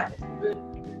forgot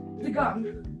the gum.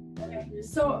 Okay.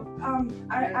 So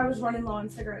I was running low on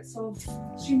cigarettes, so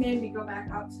she made me go back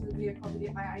out to the vehicle to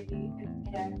get my ID.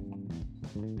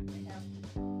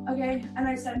 Okay, and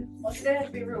I said, well, she didn't have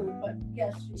to be rude, but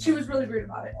yes. She was really rude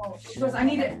about it. Oh, she goes, I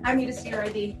need to see your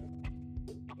ID.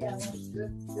 Yeah, that's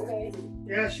good. Okay.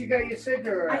 Yeah, she got your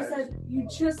cigarette. I said, you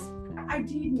just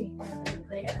ID'd me.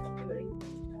 They have to do it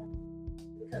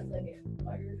because they get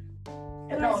fired.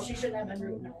 And No, she shouldn't have been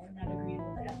rude. No, I'm not agreeing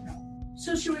with that. No.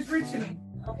 So she was rude to me.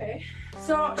 Okay.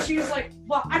 So she was like,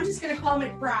 well, I'm just gonna call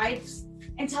McBride's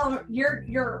and tell them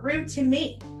you're rude to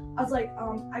me. I was like,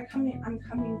 I'm coming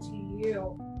to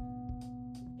you,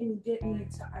 and you didn't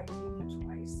need to ID me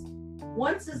twice.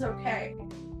 Once is okay,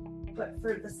 but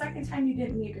for the second time, you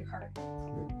didn't need to card.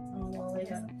 Oh, well, they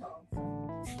got a call.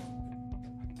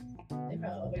 They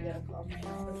probably got a call.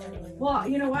 Well,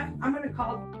 you know what? I'm gonna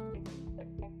call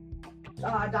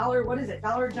Dollar. What is it?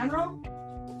 Dollar General?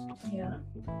 Yeah.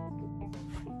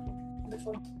 Which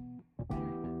one?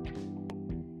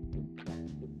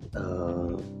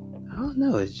 I don't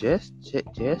know. Is Jess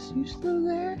you still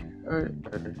there? Or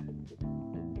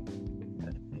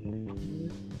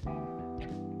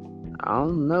I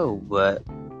don't know, but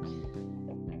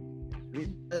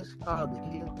it's called the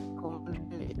Healing Corner.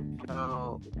 If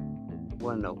y'all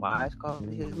want to know why it's called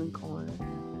the Healing Corner,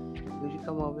 because you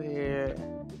come over here,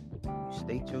 you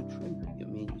state your truth. I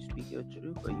mean, you speak your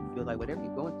truth, or you feel like whatever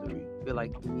you're going through, you feel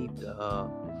like you need to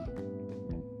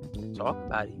talk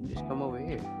about it. You just come over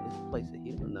here. It's a place of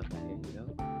healing up here, you know.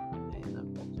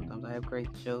 And sometimes I have great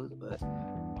shows, but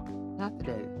not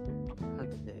today. Not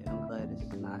today. I'm glad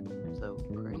it's not so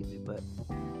crazy, but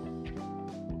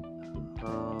I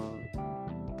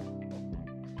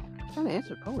was trying to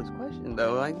answer Poet's question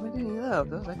though. Like, what did he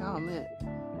love? I was like, oh man,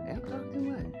 I'm talking too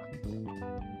much.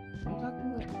 I'm talking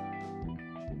too much.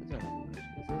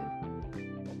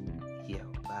 Yeah,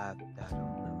 I don't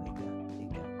know. It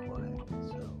got quiet.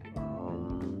 So,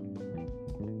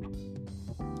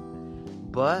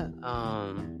 but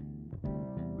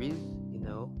really, you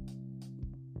know,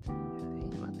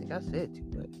 damn, I think I said too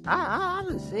much. I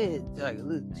just said like a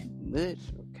little too much,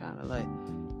 or kind of like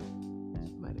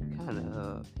somebody kind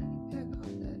of piggyback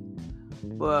off that.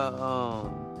 But I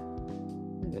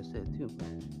think I said too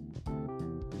much.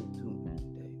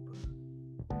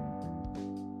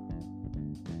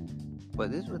 But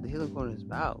this is what the Healing Corner is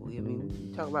about. I mean,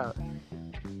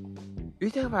 we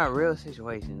talk about real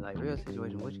situations, like real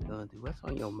situations, what you're going through, what's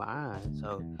on your mind.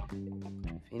 So,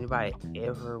 if anybody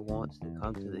ever wants to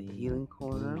come to the Healing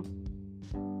Corner,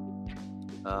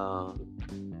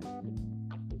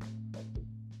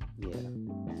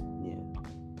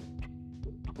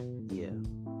 yeah.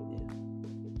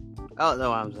 I don't know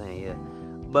what I'm saying, yeah.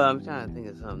 But I'm trying to think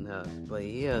of something else. But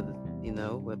yeah, you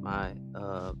know, with my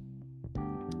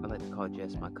I like to call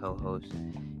Jess my co-host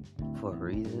for a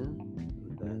reason.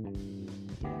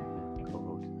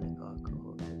 Co-host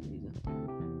for a reason.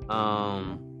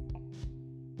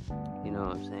 You know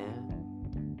what I'm saying?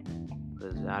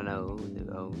 Because I know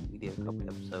we did a couple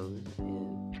episodes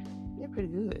and they're pretty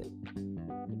good.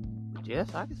 But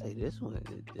Jess, I can say this one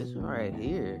right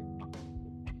here.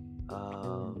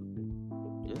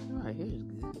 This one right here is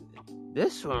good.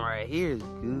 This one right here is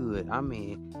good. I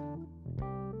mean,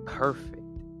 perfect.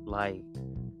 Like,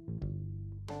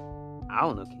 I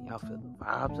don't know, can y'all feel the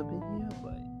vibes up in here?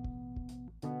 But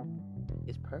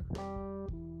it's perfect.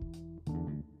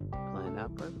 Playing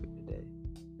out perfect today.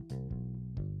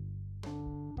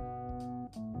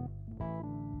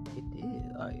 It did,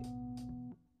 like,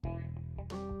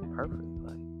 perfect.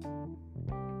 Like,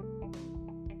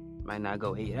 might not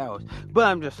go 8 hours, but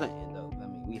I'm just saying though. I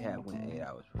mean, we have went 8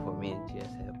 hours before. Me and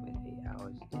Jess have went 8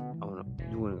 hours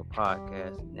doing a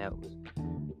podcast, and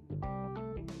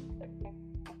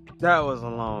that was a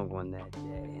long one that day,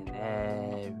 and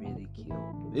that really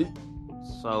killed me.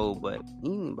 So, but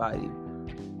anybody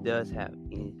does have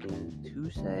anything to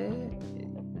say,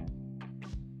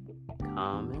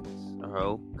 comments are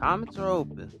open. Comments are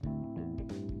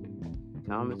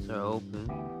open.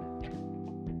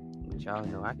 Which y'all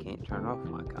know I can't turn off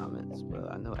my comments,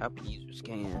 but I know Apple users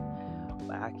can,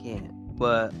 but I can't.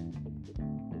 But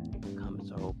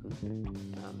comments are open.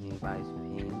 Anybody's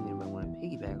opinion, anybody want to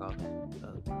piggyback off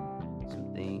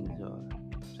some things or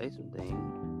say some things.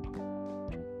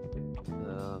 I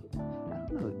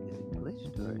don't know, is it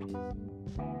glitched or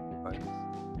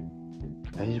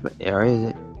is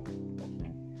it?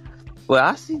 Well,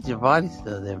 I see Javadi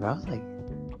still there, but I was like,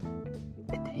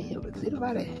 damn, is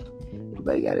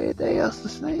anybody got anything else to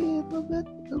say? A little bit.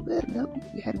 No,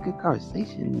 we had a good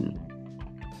conversation.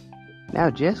 Now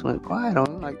Jess went quiet on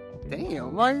him, like,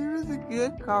 damn, like, it was a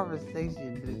good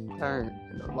conversation to turn.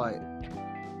 And I'm like,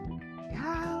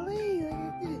 golly,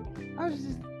 I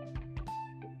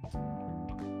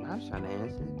was trying to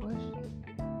answer the question.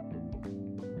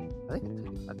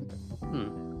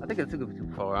 I think I took it too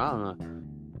far. I don't know.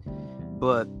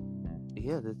 But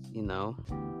yeah, that's, you know.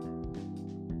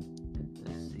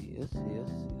 Let's see.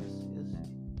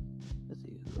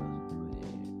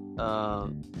 I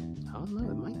don't know.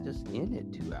 It might just end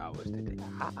at 2 hours today.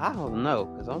 I don't know,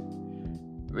 because I'm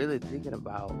really thinking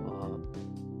about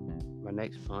my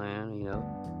next plan. You know,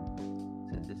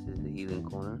 since this is the Healing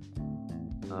Corner.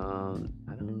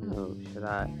 I don't know. Should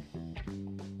I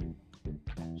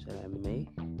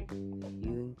make the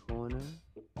Healing Corner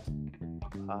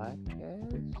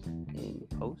podcast and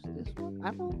post this one?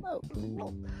 I don't know.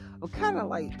 I'm kind of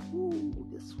like,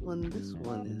 this one is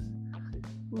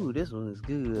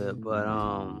good, but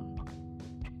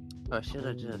or should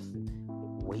I just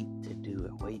wait to do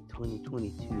it? Wait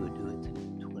 2022 or do it to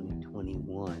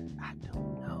 2021? I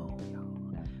don't know,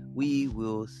 y'all. We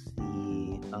will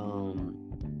see.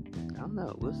 I don't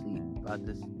know. We'll see about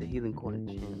the Healing Corner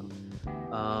channel.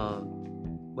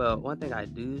 Well, one thing I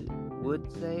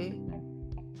would say,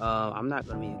 I'm not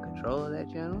going to be in control of that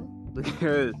channel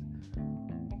because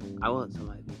I want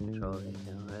somebody to be in control of that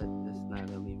channel. That's not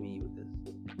going to be me because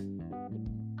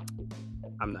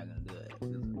I'm not going to do it.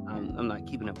 I'm not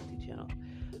keeping up with the channel.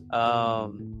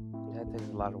 That takes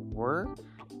a lot of work.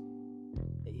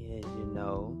 And, you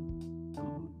know,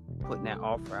 I'm putting that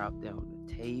offer out there on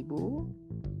the table.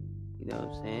 You know what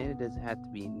I'm saying? It doesn't have to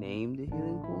be named the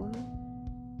Healing Corner.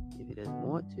 If it doesn't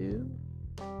want to,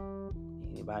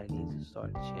 anybody needs to start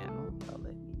a channel. Y'all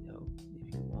let me know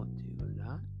if you want to or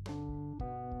not.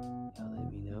 Y'all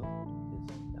let me know.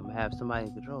 Because I'm going to have somebody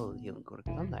in control of the Healing Corner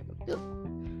because I'm not going to do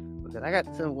it. Because I got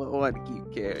someone I want to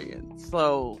keep carrying.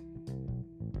 So,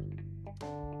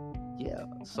 yeah.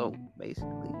 So,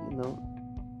 basically, you know,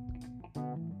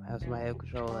 have somebody have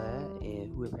control of that,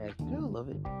 and whoever has control of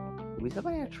it will be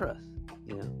somebody I trust.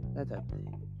 You know, that type of thing.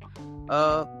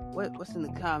 What's in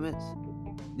the comments?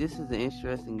 This is an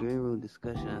interesting green room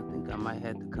discussion. I think I might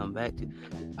have to come back to.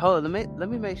 Hold on, let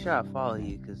me make sure I follow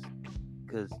you, because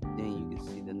then you can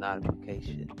see the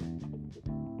notification.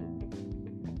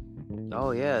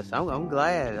 Oh yes, I'm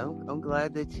glad. I'm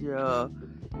glad that you're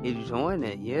enjoying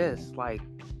it. Yes, like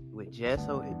with Jess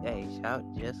over here. Hey, shout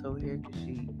out Jess over here, because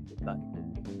she, like,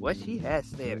 what she had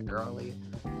said earlier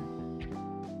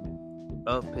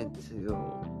up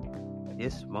until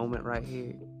this moment right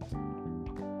here.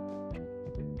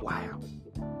 Wow.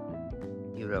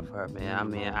 Give it up for her, man. I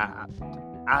mean,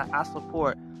 I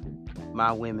support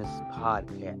my women's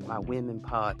podcast, my women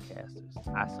podcasters.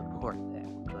 I support that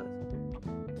because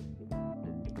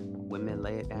women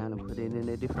lay it down and put it in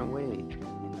a different way,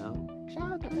 you know.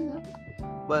 Shout out to them.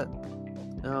 But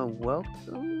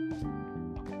welcome,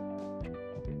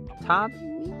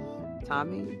 Tommy.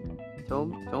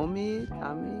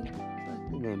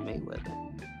 His name Mayweather.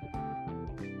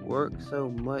 Work so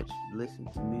much, listen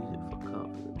to music for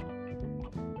comfort.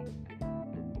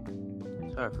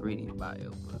 Sorry for reading your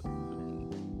bio,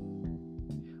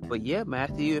 but yeah,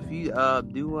 Matthew, if you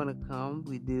do want to come,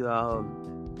 we do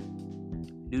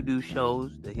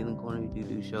shows. The Healing Corner, we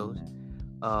do shows.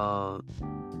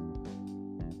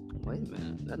 Wait a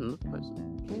minute, that another person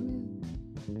came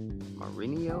in.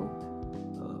 Marinio.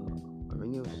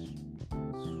 Daniel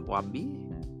Swaby.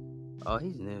 Oh,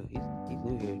 he's new. He's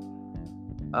new here.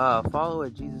 Follower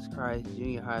of Jesus Christ,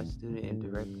 junior high student and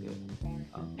director.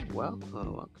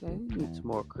 Welcome. Okay, we need some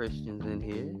more Christians in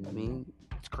here. I mean,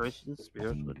 it's Christian,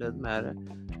 spiritual, it doesn't matter.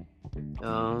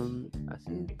 I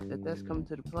see that's coming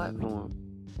to the platform.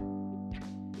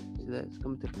 That's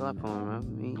coming to the platform. I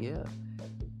mean, yeah,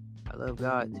 I love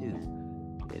God too.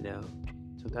 You know,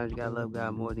 sometimes you gotta love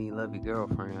God more than you love your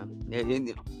girlfriend.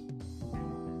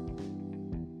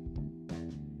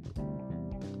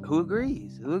 Who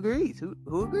agrees? Who agrees? Who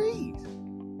agrees?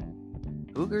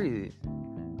 Who agrees?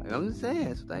 Like, I'm just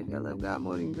saying, sometimes you gotta love God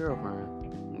more than your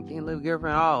girlfriend. You can't love your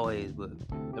girlfriend always, but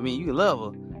I mean, you can love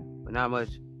her, but not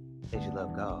much as you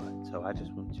love God. So I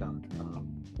just want y'all to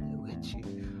deal with you.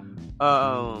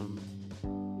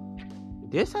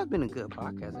 This has been a good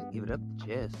podcast. I give it up to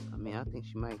Jess. I mean, I think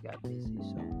she might got busy,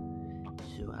 so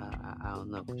I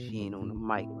don't know. She ain't on the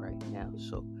mic right now,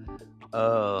 so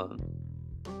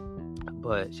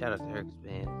but shout out to her,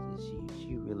 man.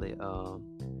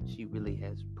 She really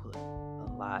has put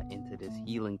a lot into this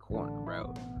healing corner,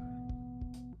 bro.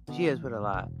 She has put a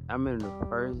lot. I remember the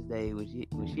first day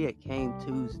when she had came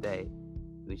Tuesday.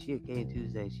 When she had came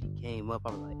Tuesday, she came up.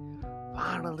 I was like,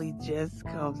 finally Jess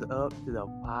comes up to the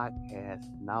podcast,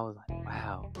 and I was like,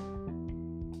 wow.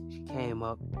 She came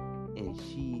up and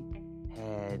she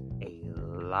had a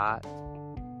lot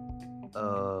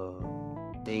of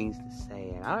things to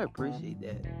say, and I appreciate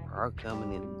that, her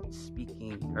coming and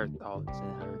speaking her thoughts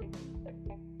and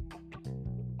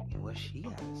what she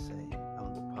had to say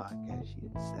on the podcast. She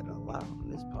had said a lot on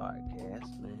this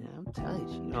podcast, man. I'm telling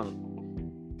you, she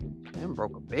done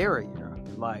broke a barrier.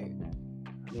 Like,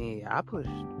 I mean, I pushed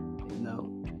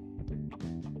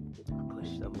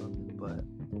some of it, but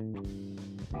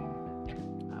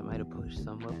I might have pushed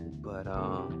some of it, but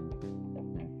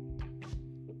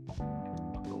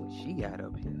when she got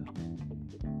up here,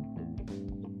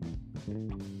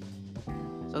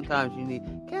 sometimes you need.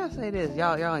 Can I say this?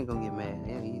 Y'all ain't gonna get mad.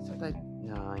 Sometimes,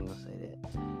 no, I ain't gonna say that.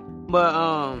 But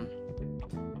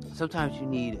sometimes you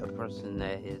need a person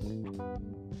that is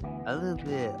a little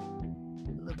bit.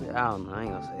 I don't know. I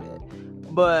ain't gonna say that.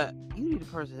 But you need a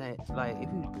person that, like, if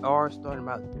you are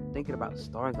thinking about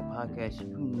starting a podcast, you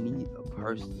need a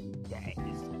person that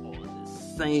is on the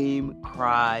same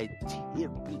criteria.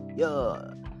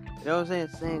 You know what I'm saying?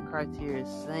 Same criteria,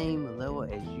 same level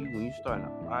as you. When you start a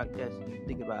podcast and you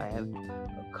think about having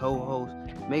a co-host,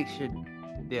 make sure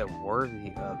they're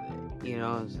worthy of it. You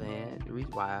know what I'm saying? The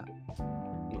reason why,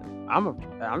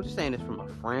 I'm just saying this from a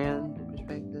friend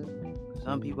perspective.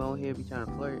 Some people on here be trying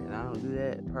to flirt, and I don't do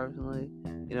that personally.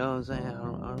 You know what I'm saying? I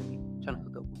don't be trying to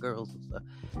hook up with girls and stuff.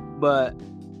 But,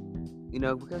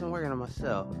 because I'm working on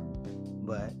myself.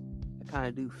 But I kind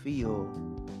of do feel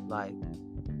like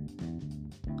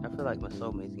my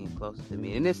soulmate's getting closer to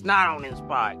me. And it's not on this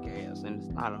podcast.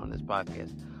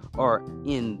 Or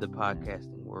in the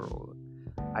podcasting world.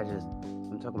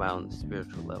 I'm talking about on the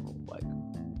spiritual level. Like,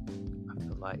 I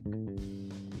feel like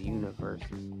the universe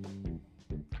is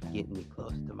getting me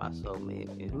closer to my soulmate.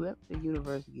 And whoever the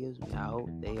universe gives me, I hope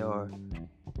they are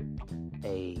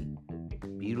a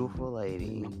beautiful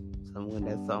lady. Someone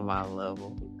that's on my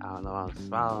level. I don't know, I'm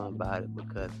smiling about it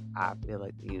because I feel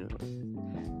like the universe is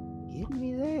getting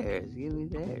me there. It's getting me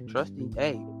there. Trust the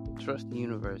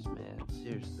universe, man.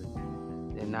 Seriously.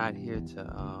 They're not here to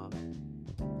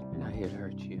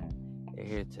hurt you. They're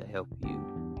here to help you,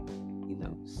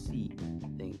 see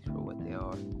things for what they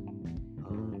are.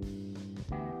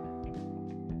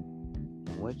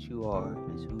 What you are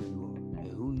is who you are.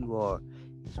 And who you are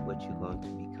is what you're going to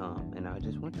become. And I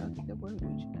just want y'all to take that word with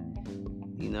you.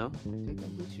 Take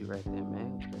that with you right there,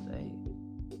 man. Because, hey,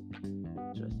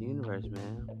 trust the universe,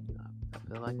 man. I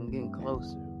feel like I'm getting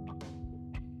closer.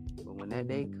 But when that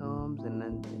day comes and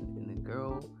the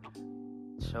girl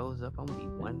shows up, I'm going to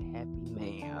be one happy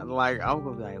man. Like, I'm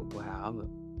going to be like, wow,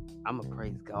 I'm going to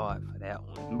praise God for that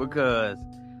one. Because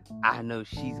I know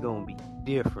she's gonna be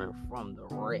different from the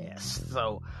rest.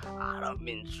 So I done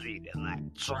been treated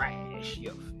like trash,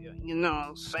 you know what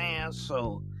I'm saying?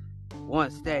 So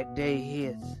once that day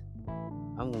hits,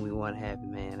 I'm gonna be one happy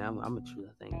man. I'm gonna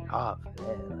truly thank God for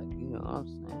that. Like, you know what I'm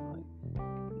saying?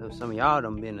 Like, some of y'all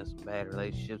done been in some bad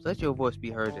relationships. Let your voice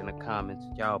be heard in the comments.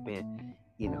 Y'all been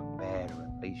in a bad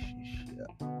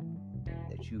relationship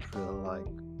that you feel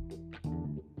like,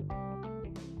 ooh,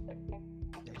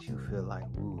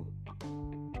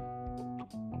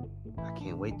 I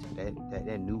can't wait till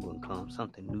that new one comes.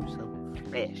 Something new, something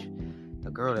fresh. A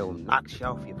girl that will knock you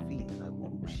off your feet. Like,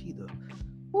 ooh, she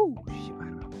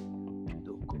might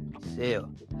do a good sell.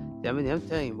 I mean, I'm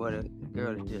telling you, boy, the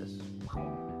girl that just,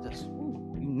 ooh,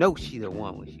 know she the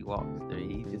one when she walks through.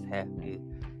 You just happy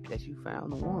that you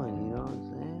found the one. You know what I'm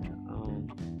saying?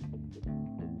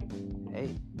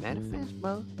 Hey, manifest,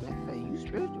 bro. Manifest. You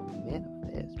spiritual.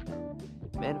 Manifest, bro.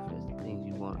 Manifest the things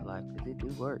you want in life, because it do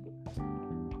work.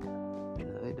 You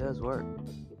know, it does work.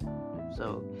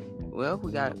 So, well,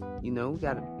 we got to,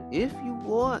 if you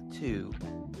want to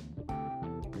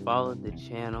follow the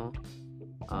channel,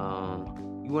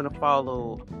 you want to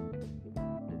follow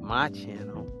my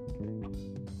channel,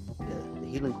 the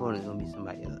Healing Corner is going to be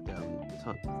somebody else.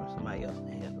 For somebody else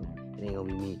to handle. It ain't going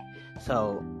to be me.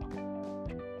 So,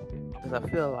 because I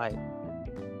feel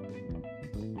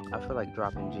like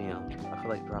dropping gems. I feel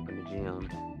like dropping the gems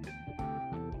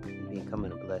and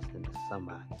becoming a blessing to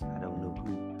somebody. I don't know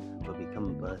who, but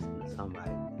becoming a blessing to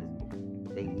somebody,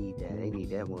 because they need that. They need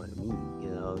that more than me.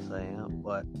 You know what I'm saying?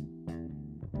 But,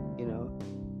 you know,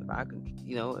 if I could,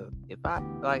 you know, if I,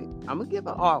 like, I'm going to give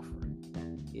an offer.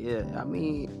 Yeah, I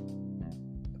mean,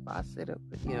 if I set up,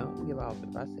 you know, give an offer.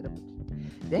 If I set up,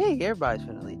 dang, everybody's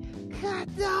finna leave.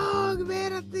 God dog,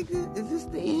 man, I think, is this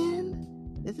the end?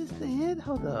 Is this the end?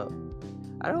 Hold up.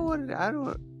 I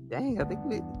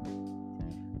think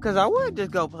because I would just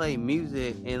go play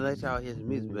music and let y'all hear some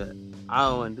music, but I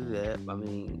don't want to do that. I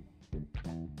mean,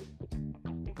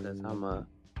 because I'm a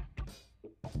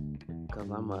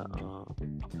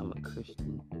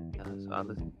Christian, so I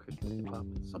listen to Christian hip hop.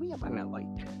 Some of y'all might not like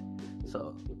that,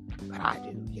 so, but I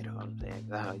do, you know what I'm saying?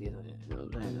 You know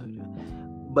what I'm saying?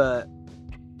 But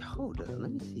hold up,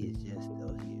 let me see if Jess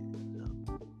still here. So,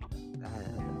 I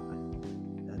don't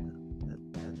know,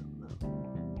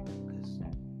 because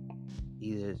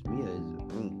either it's me or it's a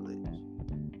room glitch.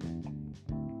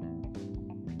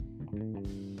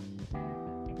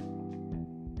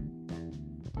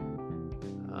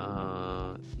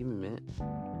 Give me a minute.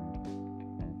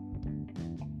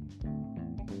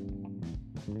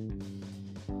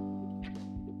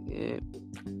 Yeah.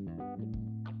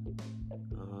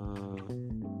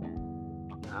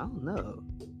 I don't know.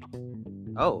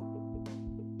 Oh,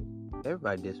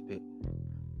 everybody disappeared.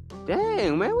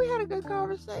 Dang, man, we had a good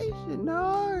conversation,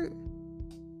 dog.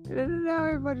 And now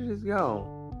everybody just gone.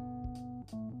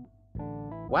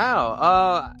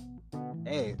 Wow.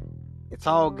 Hey, it's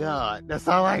all God. That's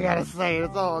all I gotta say.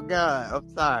 It's all God. I'm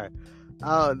sorry.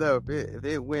 I don't know if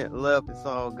it went left. It's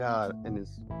all God, and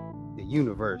it's the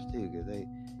universe too, because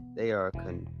they are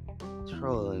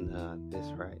controlling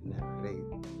this right now.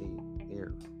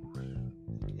 They're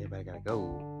everybody gotta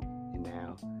go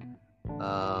now.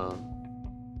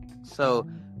 So,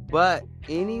 but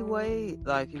anyway,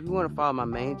 like, if you want to follow my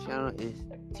main channel, it's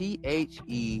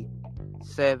THE711,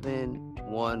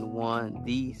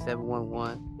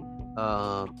 D711.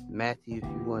 Matthew, if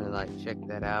you want to like check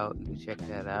that out, you can check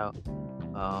that out.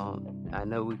 I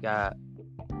know we got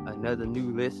another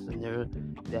new listener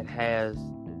that has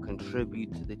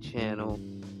contributed to the channel.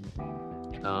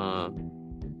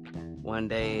 One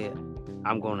day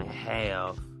I'm gonna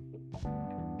have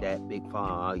that big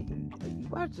farm. You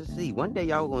watch to see. One day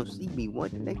y'all gonna see me.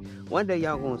 One day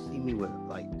y'all gonna see me with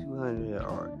like 200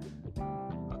 or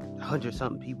 100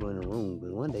 something people in the room. But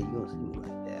one day you gonna see me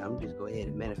like that. I'm just go ahead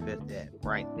and manifest that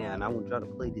right now. And I want y'all to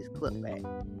play this clip back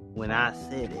when I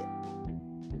said it.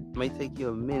 It may take you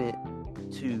a minute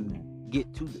to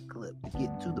get to the clip, to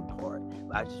get to the part.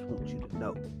 But I just want you to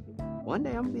know. One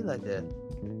day I'm gonna be like that.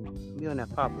 I'm be on that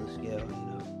popular scale, you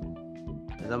know.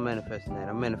 Cause I'm manifesting that.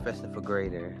 I'm manifesting for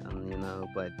greater, you know.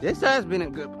 But this has been a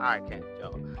good podcast,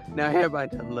 y'all. Now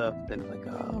everybody done left, and like,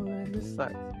 oh man, this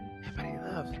sucks. Everybody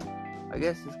left. I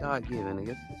guess it's God given. I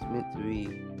guess it's meant to be.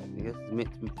 I guess it's meant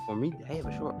for me to have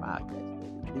a short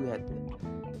podcast. I do have to,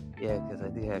 because I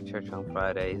do have church on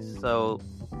Fridays. So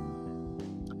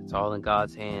it's all in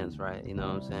God's hands, right? You know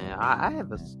what I'm saying? I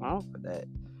have a song for that,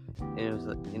 and it was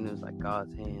like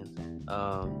God's hands.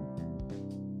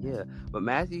 Yeah, but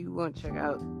Matthew, you want to check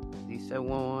out the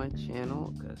 711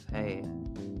 channel, because hey,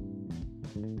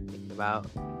 thinking about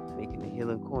making the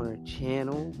Healing Corner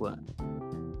channel, but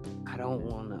I don't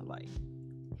want to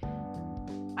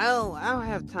I don't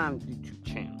have time to do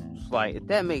 2 channels. Like, if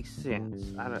that makes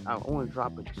sense, I want to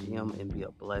drop a gem and be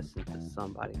a blessing to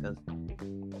somebody, because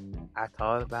I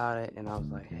thought about it and I was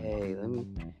like, hey,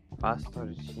 if I start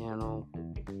a channel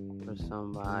for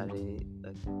somebody,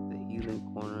 like the Healing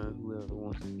Corner, whoever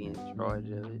wants to be in charge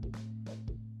of it,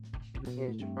 be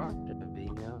in charge of it,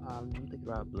 you know. I'm thinking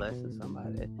about blessing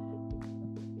somebody.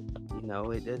 You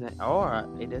know, it doesn't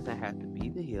have to be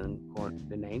the Healing Corner.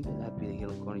 The name doesn't have to be the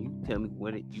Healing Corner. You can tell me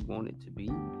what you want it to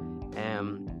be,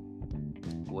 and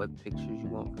what pictures you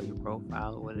want for your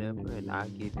profile or whatever, and I'll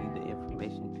give you the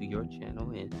information to your channel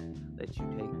and let you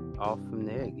take off from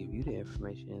there, give you the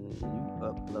information, and then you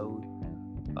upload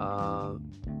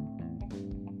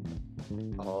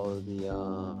all of the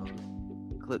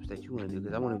clips that you want to do,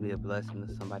 because I want to be a blessing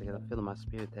to somebody, because I feel in my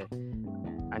spirit that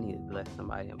I need to bless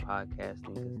somebody in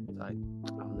podcasting, because it's like, I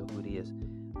don't know who it is,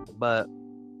 but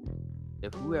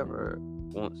if whoever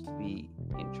wants to be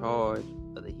in charge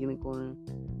of the Healing Corner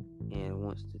and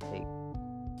wants to take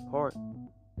part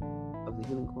of the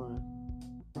Healing Corner,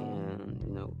 and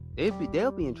you know,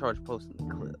 they'll be in charge of posting the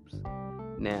clips.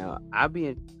 Now I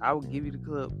will give you the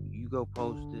clip, you go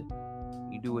post it,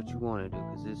 you do what you want to do,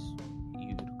 because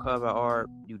you do the cover art,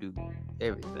 you do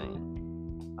everything,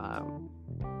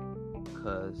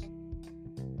 because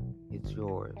it's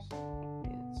yours,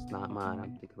 it's not mine.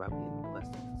 I'm thinking about being a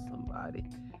blessing to somebody,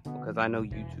 because I know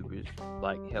YouTubers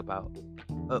like help out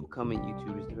upcoming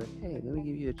YouTubers. They're like, hey, let me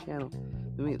give you a channel,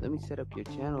 let me set up your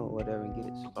channel or whatever and get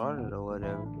it started or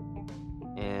whatever.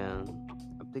 And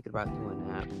I'm thinking about doing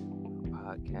that for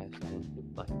podcasting,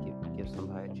 like give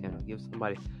somebody a channel, give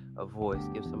somebody a voice,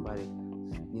 give somebody,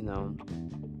 you know,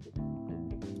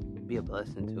 be a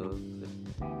blessing to them.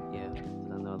 Yeah,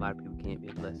 I know a lot of people can't be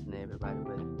a blessing to everybody,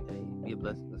 but hey, be a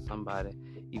blessing to somebody,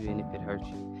 even if it hurts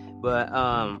you. But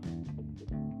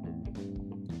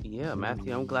yeah,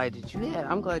 Matthew, I'm glad that you had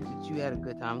a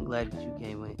good time. I'm glad that you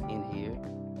came in here.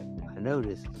 I know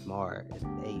this is Mark. It's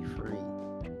A-Free.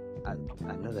 I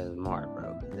know that's Mark,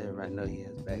 bro, because everybody knows he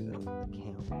has backup accounts.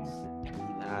 Even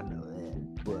I know that,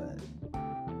 but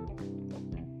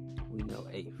we know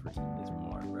A-Free is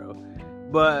Mark, bro.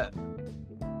 But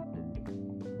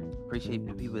appreciate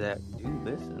the people that do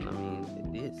listen. I mean,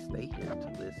 they did stay here to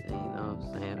listen, you know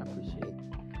what I'm saying? I appreciate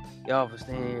y'all for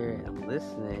staying here and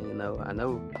listening. You know, I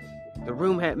know the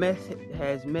room has met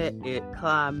at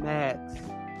Climax.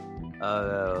 I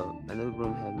know the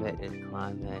room has met at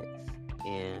Climax,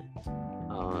 and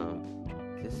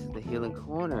this is the Healing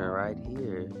Corner right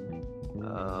here.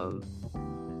 I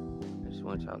just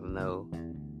want y'all to know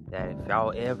that if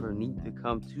y'all ever need to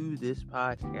come to this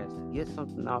podcast to get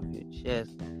something off your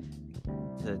chest,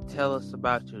 to tell us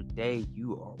about your day,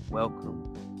 you are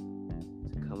welcome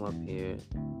to come up here.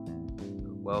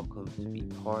 You're welcome to be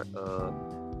part of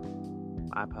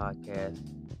my podcast.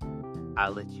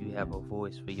 I'll let you have a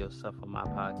voice for yourself on my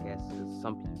podcast, because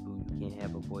some people, you can't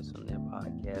have a voice on their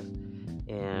podcast,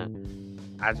 and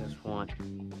I just want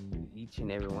each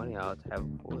and every one of y'all to have a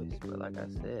voice. But like I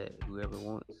said, whoever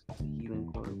wants the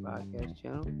Healing Corner podcast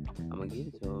channel, I'm gonna give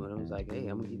it to them. And I was like, hey,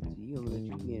 I'm gonna give it to you. I'm gonna let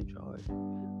you be in charge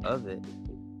of it.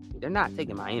 They're not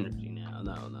taking my energy now.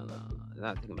 No. They're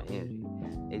not taking my energy.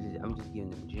 I'm just giving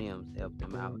them gems to help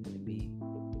them out and be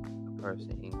a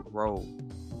person and grow.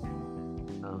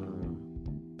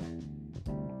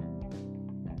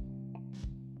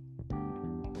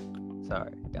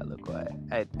 Sorry, got a little quiet.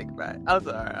 I had to think about it. I'm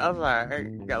sorry. I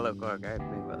got a little quiet. I had to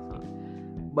think about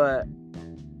something. But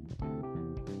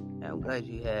I'm glad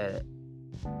you had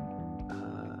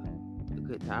a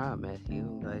good time, Matthew.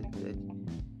 I'm glad that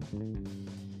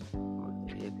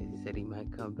he said he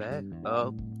might come back.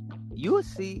 You will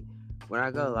see when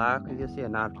I go live, because you'll see a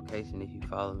notification. If you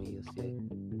follow me, you'll see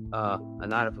a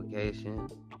notification.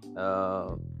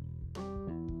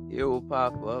 It will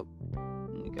pop up.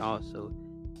 You can also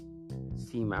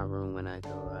see my room when I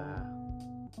go live.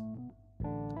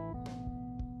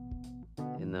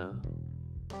 You know.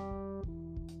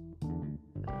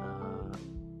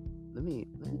 Let me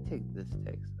take this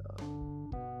text off.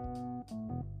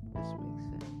 This makes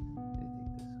sense. Let me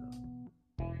take this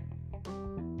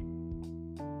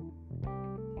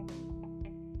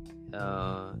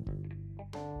off.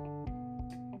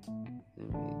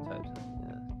 Let me type something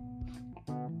else.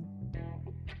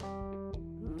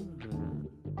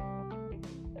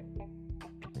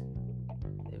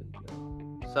 There we go.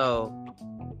 So,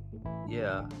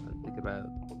 yeah, I'm thinking about,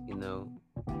 you know,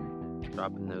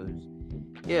 dropping those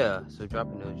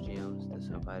gems to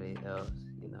somebody else,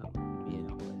 you know, being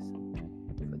a blessing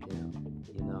for them,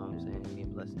 you know what I'm saying, being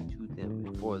a blessing to them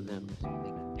and for them, so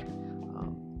they can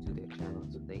do their channel,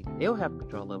 so they'll have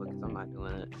control of it, because I'm not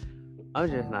doing it. I'm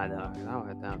just not doing it. I don't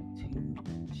have time to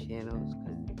 2 channels,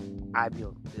 because I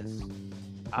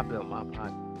built my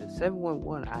podcast. The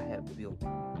 711 I have built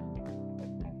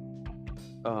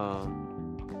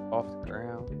off the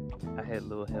ground. I had a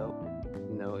little help.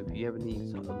 You know, if you ever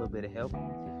need a little bit of help,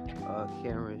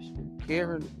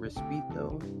 Karen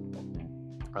Respito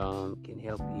can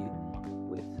help you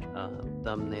with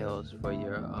thumbnails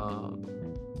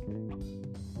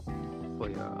for for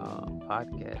your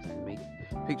podcast and make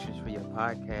pictures for your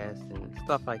podcast and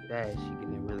stuff like that. She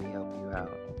can really help you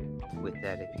out with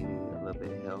that if you need a little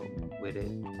bit of help with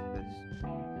it.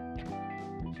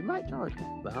 Because she might charge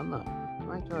you, but I don't know. She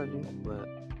might charge you, but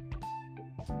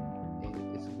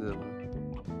it's a good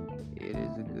one. It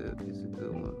is a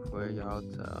good one for y'all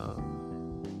to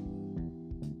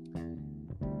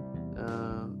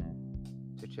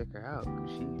check her out.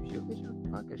 She'll get your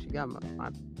podcast. She got my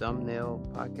podcast thumbnail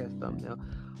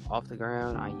off the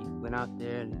ground. I went out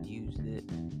there and used it,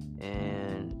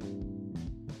 and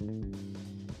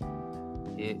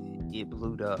it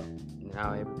blew up.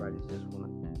 Now everybody just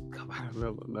want to come out of the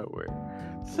middle of nowhere.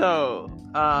 So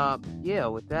yeah,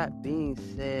 with that being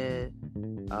said,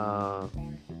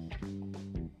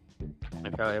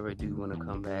 if y'all ever do want to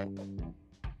come back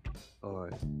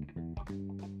or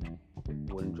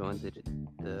want to join the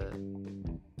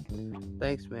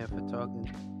thanks, man, for talking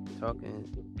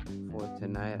for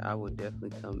tonight. I will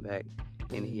definitely come back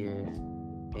in here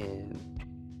and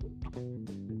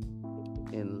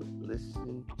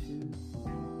listen to.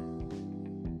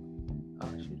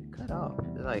 Oh shoot, it cut off.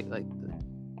 Like the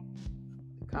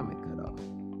comment cut off.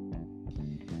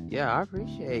 Yeah, I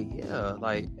appreciate. Yeah,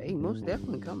 like, hey, most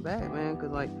definitely come back, man.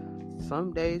 Cause like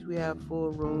some days we have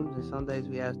full rooms and some days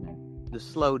we have the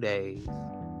slow days.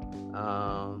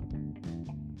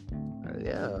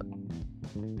 Yeah.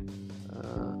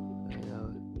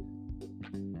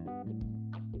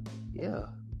 Yeah,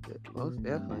 most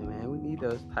definitely, man. We need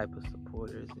those type of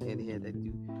supporters in here that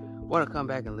do want to come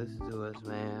back and listen to us,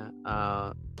 man.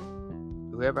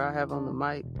 Whoever I have on the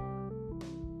mic,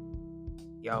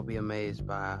 y'all be amazed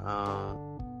by.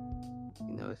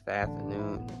 It's the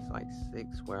afternoon. It's like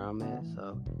 6 where I'm at,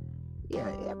 so yeah,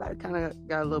 everybody kind of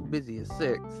got a little busy at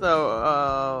 6.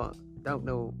 So don't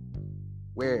know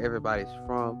where everybody's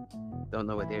from. Don't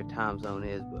know what their time zone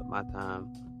is, but my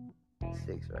time is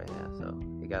 6 right now, so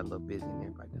it got a little busy and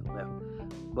everybody done left.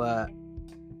 But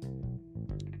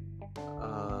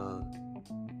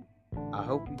I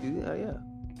hope you do that. Yeah.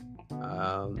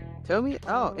 Tell me.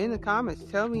 Oh, in the comments,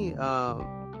 tell me how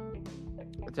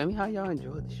y'all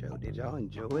enjoyed the show. Did y'all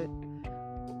enjoy it?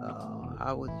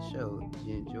 How was the show? Did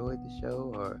you enjoy the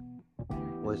show, or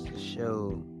was the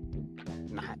show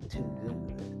not too good?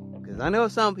 Because I know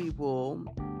some people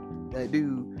that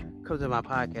do come to my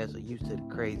podcast are used to the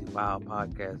crazy wild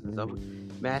podcasts. And so,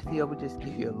 Matthew, I would just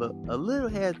give you a little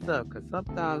heads up, because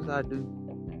sometimes I do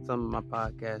some of my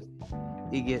podcasts.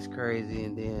 It gets crazy,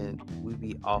 and then we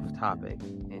be off topic,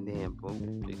 and then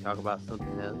boom, we talk about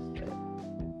something else that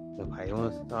nobody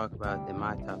wants to talk about. Then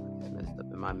my topic is messed up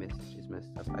and my message is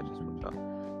messed up. I just want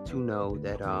y'all to know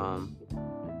that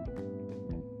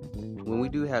when we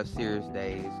do have serious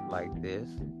days like this,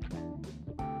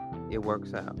 it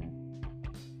works out.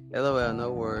 LOL,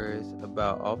 no worries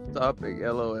about off topic.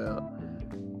 LOL.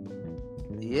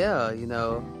 Yeah,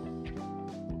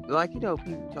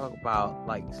 people talk about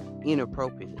like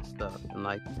inappropriate stuff, and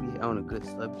like you be on a good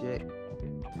subject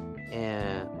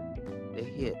and they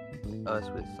hit us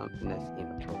with something that's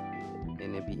inappropriate,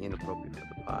 and it be inappropriate for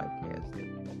the podcast,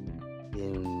 and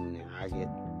then I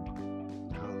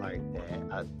don't like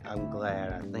that. I'm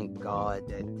glad. I thank God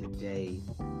that today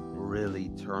really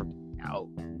turned out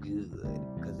good,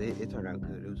 because it turned out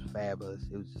good. It was fabulous.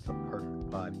 It was just a perfect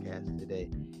podcast today,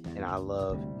 and I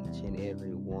love each and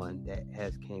every one that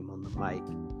has came on the mic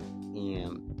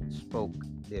and spoke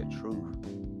their truth.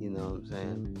 You know what I'm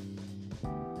saying?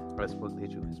 Or spoke their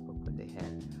truth and spoke what they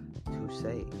had to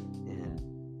say. And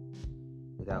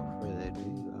without further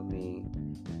ado, I mean,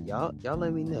 y'all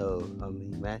let me know. I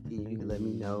mean, Matthew, you can let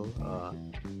me know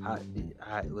how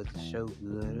was the show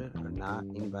good or not.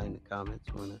 Anybody in the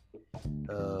comments wanna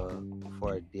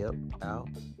for a dip out,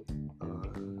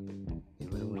 or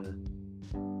anybody wanna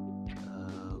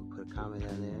put a comment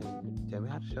down there and tell me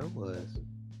how the show was. You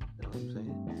know what I'm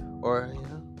saying? Or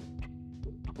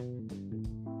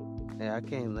yeah, I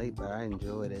came late, but I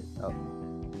enjoyed it. Oh,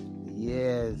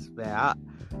 yes, man.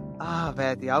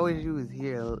 Matthew, I wish you was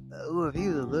here. Ooh, if he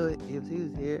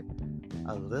was here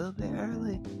a little bit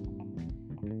early,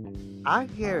 I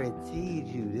guaranteed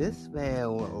you this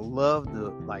man would love the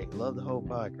whole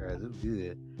podcast. It was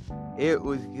good. It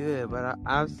was good, but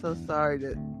I'm so sorry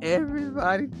that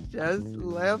everybody just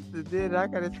left, and then I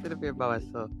gotta sit up here by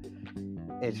myself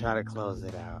and try to close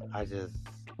it out. I just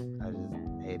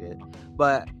hate it.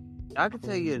 But I could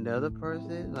tell you another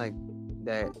person like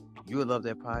that you would love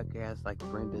their podcast, like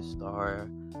Brenda Starr.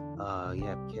 You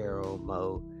have Carol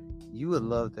Mo. You would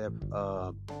love their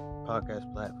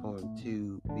podcast platform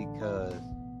too, because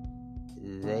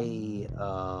they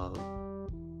talk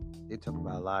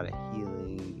about a lot of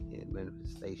healing and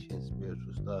manifestation,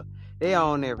 spiritual stuff. They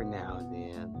on every now and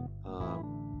then.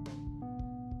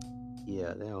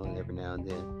 Yeah, they on every now and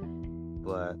then.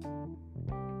 But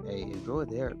hey, enjoy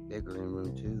their green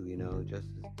room too. You know, just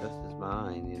as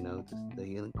mine. You know, just the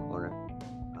healing corner.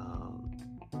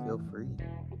 Feel free.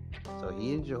 So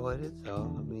he enjoyed it.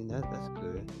 So I mean, that's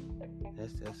good.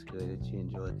 That's good that you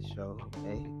enjoyed the show.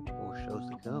 Hey, more shows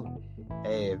to come.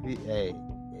 Hey, if you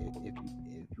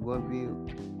want to be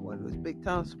one of those big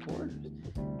time supporters,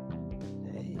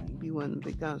 hey, you be one of the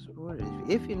big time supporters.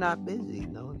 If you're not busy,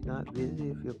 no, if you're not busy,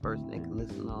 if you're a person that can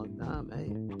listen all the time,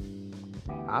 hey,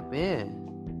 hop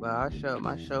in. But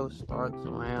my show starts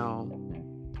around.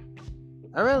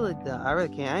 I really can't.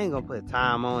 I ain't gonna put a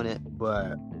time on it,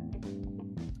 but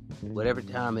whatever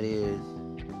time it is,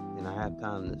 and I have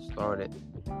time to start it,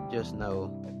 just know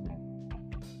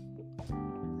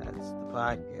that's the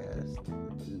podcast.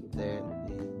 There,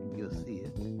 you'll see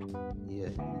it. Yeah,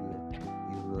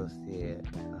 you will see it.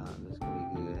 It's gonna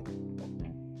be good.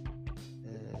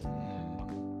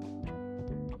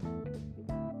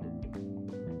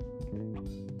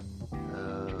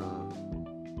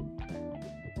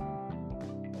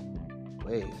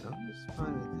 Wait, I'm just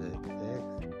finding the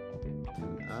text.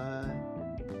 I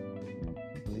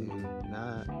do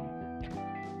not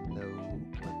know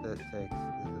what that text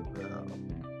is about.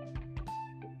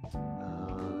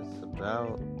 It's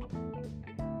about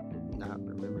not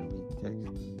remembering me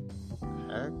texting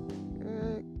back.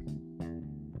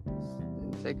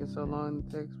 It's taking so long to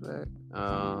text back.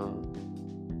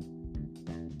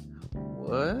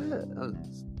 What? I'm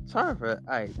sorry for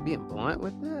being blunt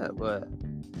with that, but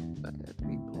I have to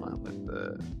be blunt with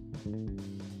that.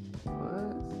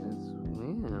 What? Since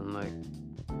when? Like,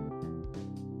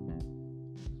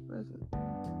 present.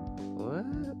 What?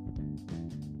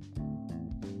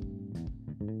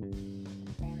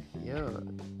 Yo, I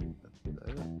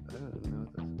don't know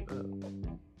what that's about.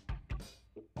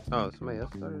 Oh, somebody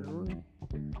else started a room?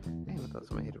 Damn, I thought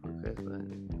somebody hit a request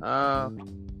button.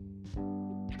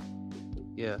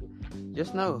 Yeah.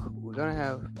 Just know we're gonna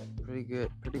have pretty good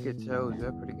shows. We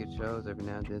have pretty good shows every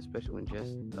now and then, especially when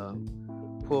Jess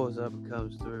pulls up and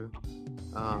comes through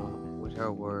with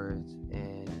her words,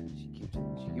 and she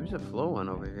keeps it flowing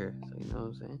over here. So you know what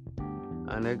I'm saying.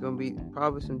 And there's gonna be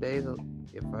probably some days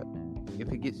if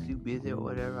it gets too busy or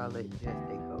whatever, I'll let Jess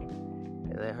take over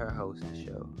and let her host the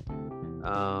show.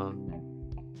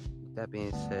 With that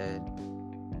being said,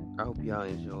 I hope y'all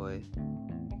enjoy,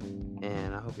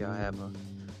 and I hope y'all have a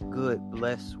good,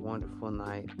 blessed, wonderful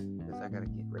night, because I gotta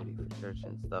get ready for church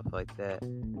and stuff like that.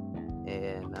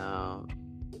 And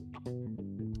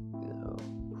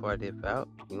before I dip out,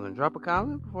 you wanna drop a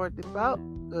comment before I dip out?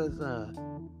 Because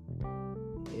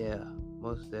yeah,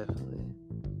 most definitely.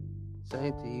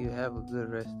 Same to you. Have a good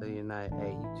rest of your night.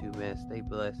 Hey, you too, man. Stay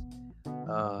blessed.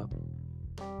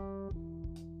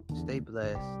 Stay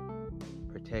blessed.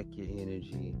 Protect your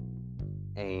energy,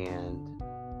 and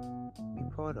be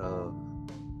part of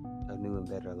a new and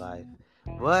better life.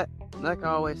 But like I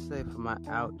always say for my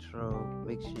outro,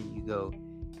 make sure you go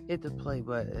hit the play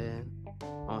button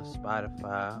on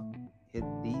Spotify. Hit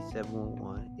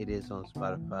D711. It is on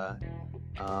Spotify.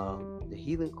 The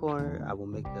Healing Corner, I will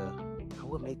make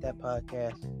that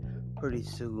podcast pretty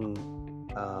soon.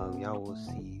 Y'all will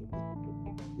see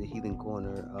the Healing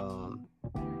Corner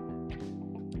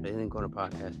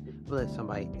podcast. We'll let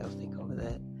somebody else take over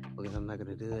that, because I'm not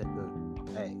gonna do it. But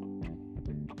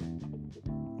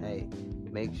hey,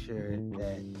 make sure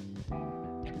that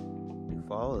you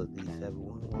follow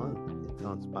D711. It's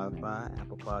on Spotify,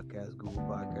 Apple Podcasts, Google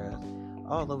Podcasts,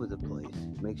 all over the place.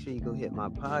 Make sure you go hit my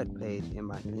pod page and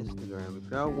my Instagram.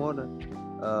 If y'all want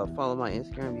to follow my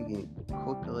Instagram, you can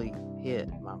quickly hit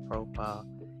my profile,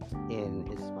 and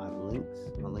it's my links.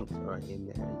 My links are in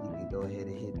there. You can go ahead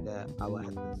and hit that. I will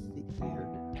have to sit here.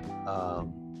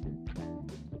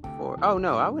 Oh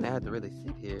no, I wouldn't have to really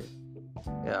sit here.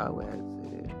 Yeah, I would have to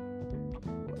sit here.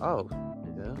 Oh,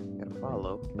 yeah, gotta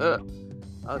follow. That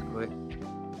was quick.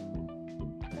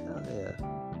 Oh yeah.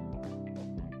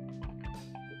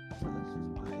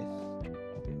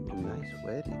 Nice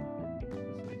wedding.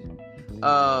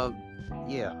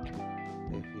 Yeah.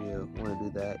 If you want to do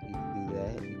that, you can do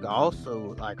that. You can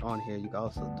also, like on here, you can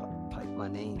also type my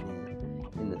name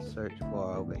in the search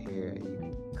bar over here, and you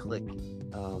can click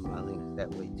my links that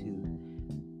way too.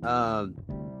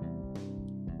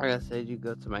 Like I said, you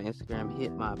go to my Instagram,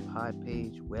 hit my pod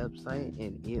page website,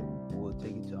 and it will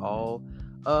take you to all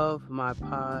of my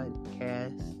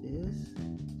podcasts.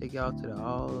 Take y'all to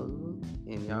all of them,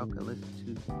 and y'all can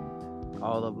listen to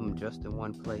all of them just in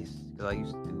one place, because I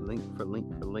used to do link for link.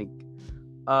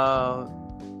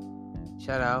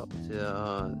 Shout out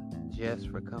to Jess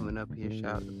for coming up here.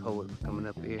 Shout out to Poet for coming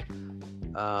up here.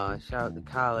 Shout out to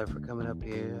Kyler for coming up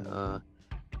here.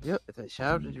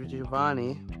 Shout out to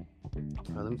Giovanni.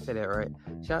 Let me say that right.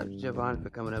 Shout out to Giovanni for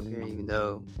coming up here, even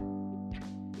though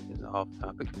it's an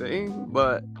off-topic thing.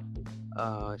 But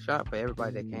shout out for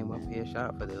everybody that came up here. Shout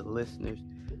out for the listeners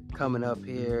coming up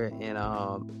here and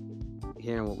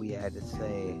hearing what we had to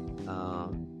say.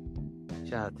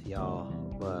 Shout out to y'all.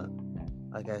 But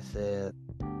like I said,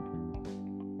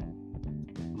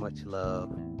 much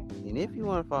love. And if you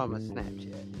want to follow my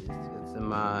Snapchat,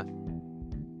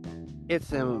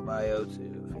 it's in my bio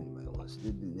too. If anybody wants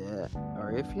to do that,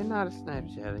 or if you're not a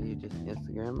Snapchatter, you're just an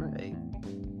Instagrammer, hey,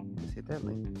 just hit that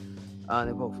link.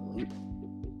 They're both linked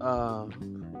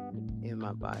in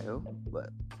my bio. But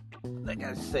like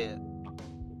I said,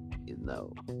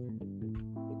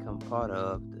 become part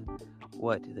of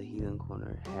what the Healing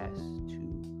Corner has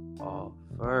to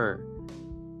offer,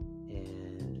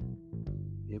 and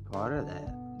be a part of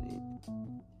that.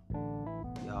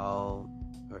 Y'all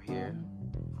are here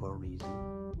for a reason,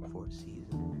 for a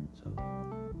season. So,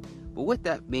 but with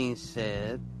that being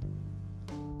said,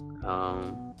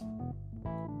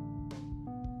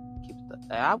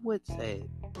 I would say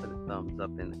put a thumbs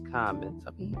up in the comments.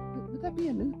 I mean, would that be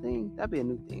a new thing? That'd be a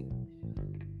new thing.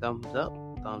 Thumbs up,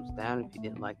 thumbs down if you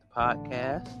didn't like the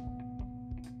podcast,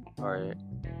 or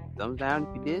thumbs down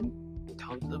if you didn't,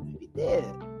 thumbs up if you did,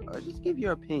 or just give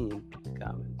your opinion in the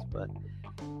comments. But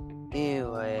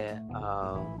anyway,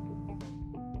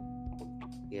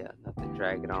 not to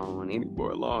drag it on any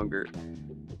more longer,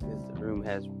 because the room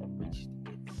has reached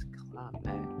its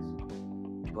climax.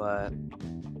 But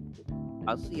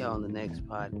I'll see y'all on the next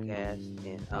podcast,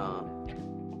 and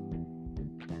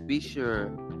be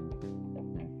sure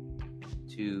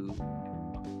to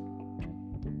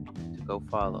go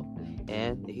follow.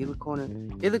 And the Healing Corner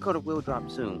will drop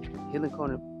soon. Healing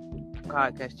Corner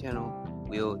podcast channel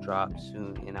will drop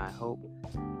soon, and I hope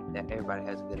that everybody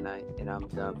has a good night. And I'm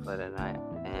done for the night,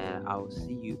 and I will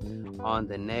see you on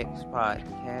the next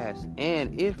podcast.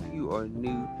 And if you are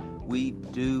new, we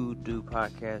do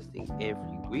podcasting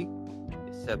every week,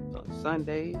 except on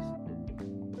Sundays,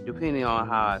 depending on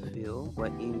how I feel.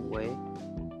 But anyway,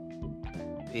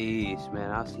 peace,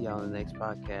 man. I'll see y'all on the next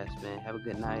podcast, man. Have a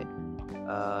good night.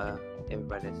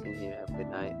 Everybody that's in here, have a good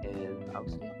night, and I'll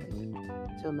see y'all later.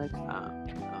 Until next time.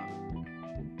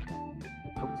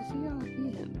 Hope to see y'all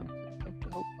again.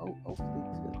 Hopefully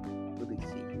to really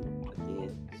see you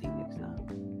again. See you next time.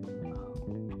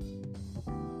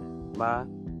 Bye.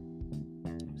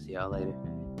 See y'all later.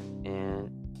 And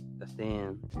that's the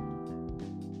end.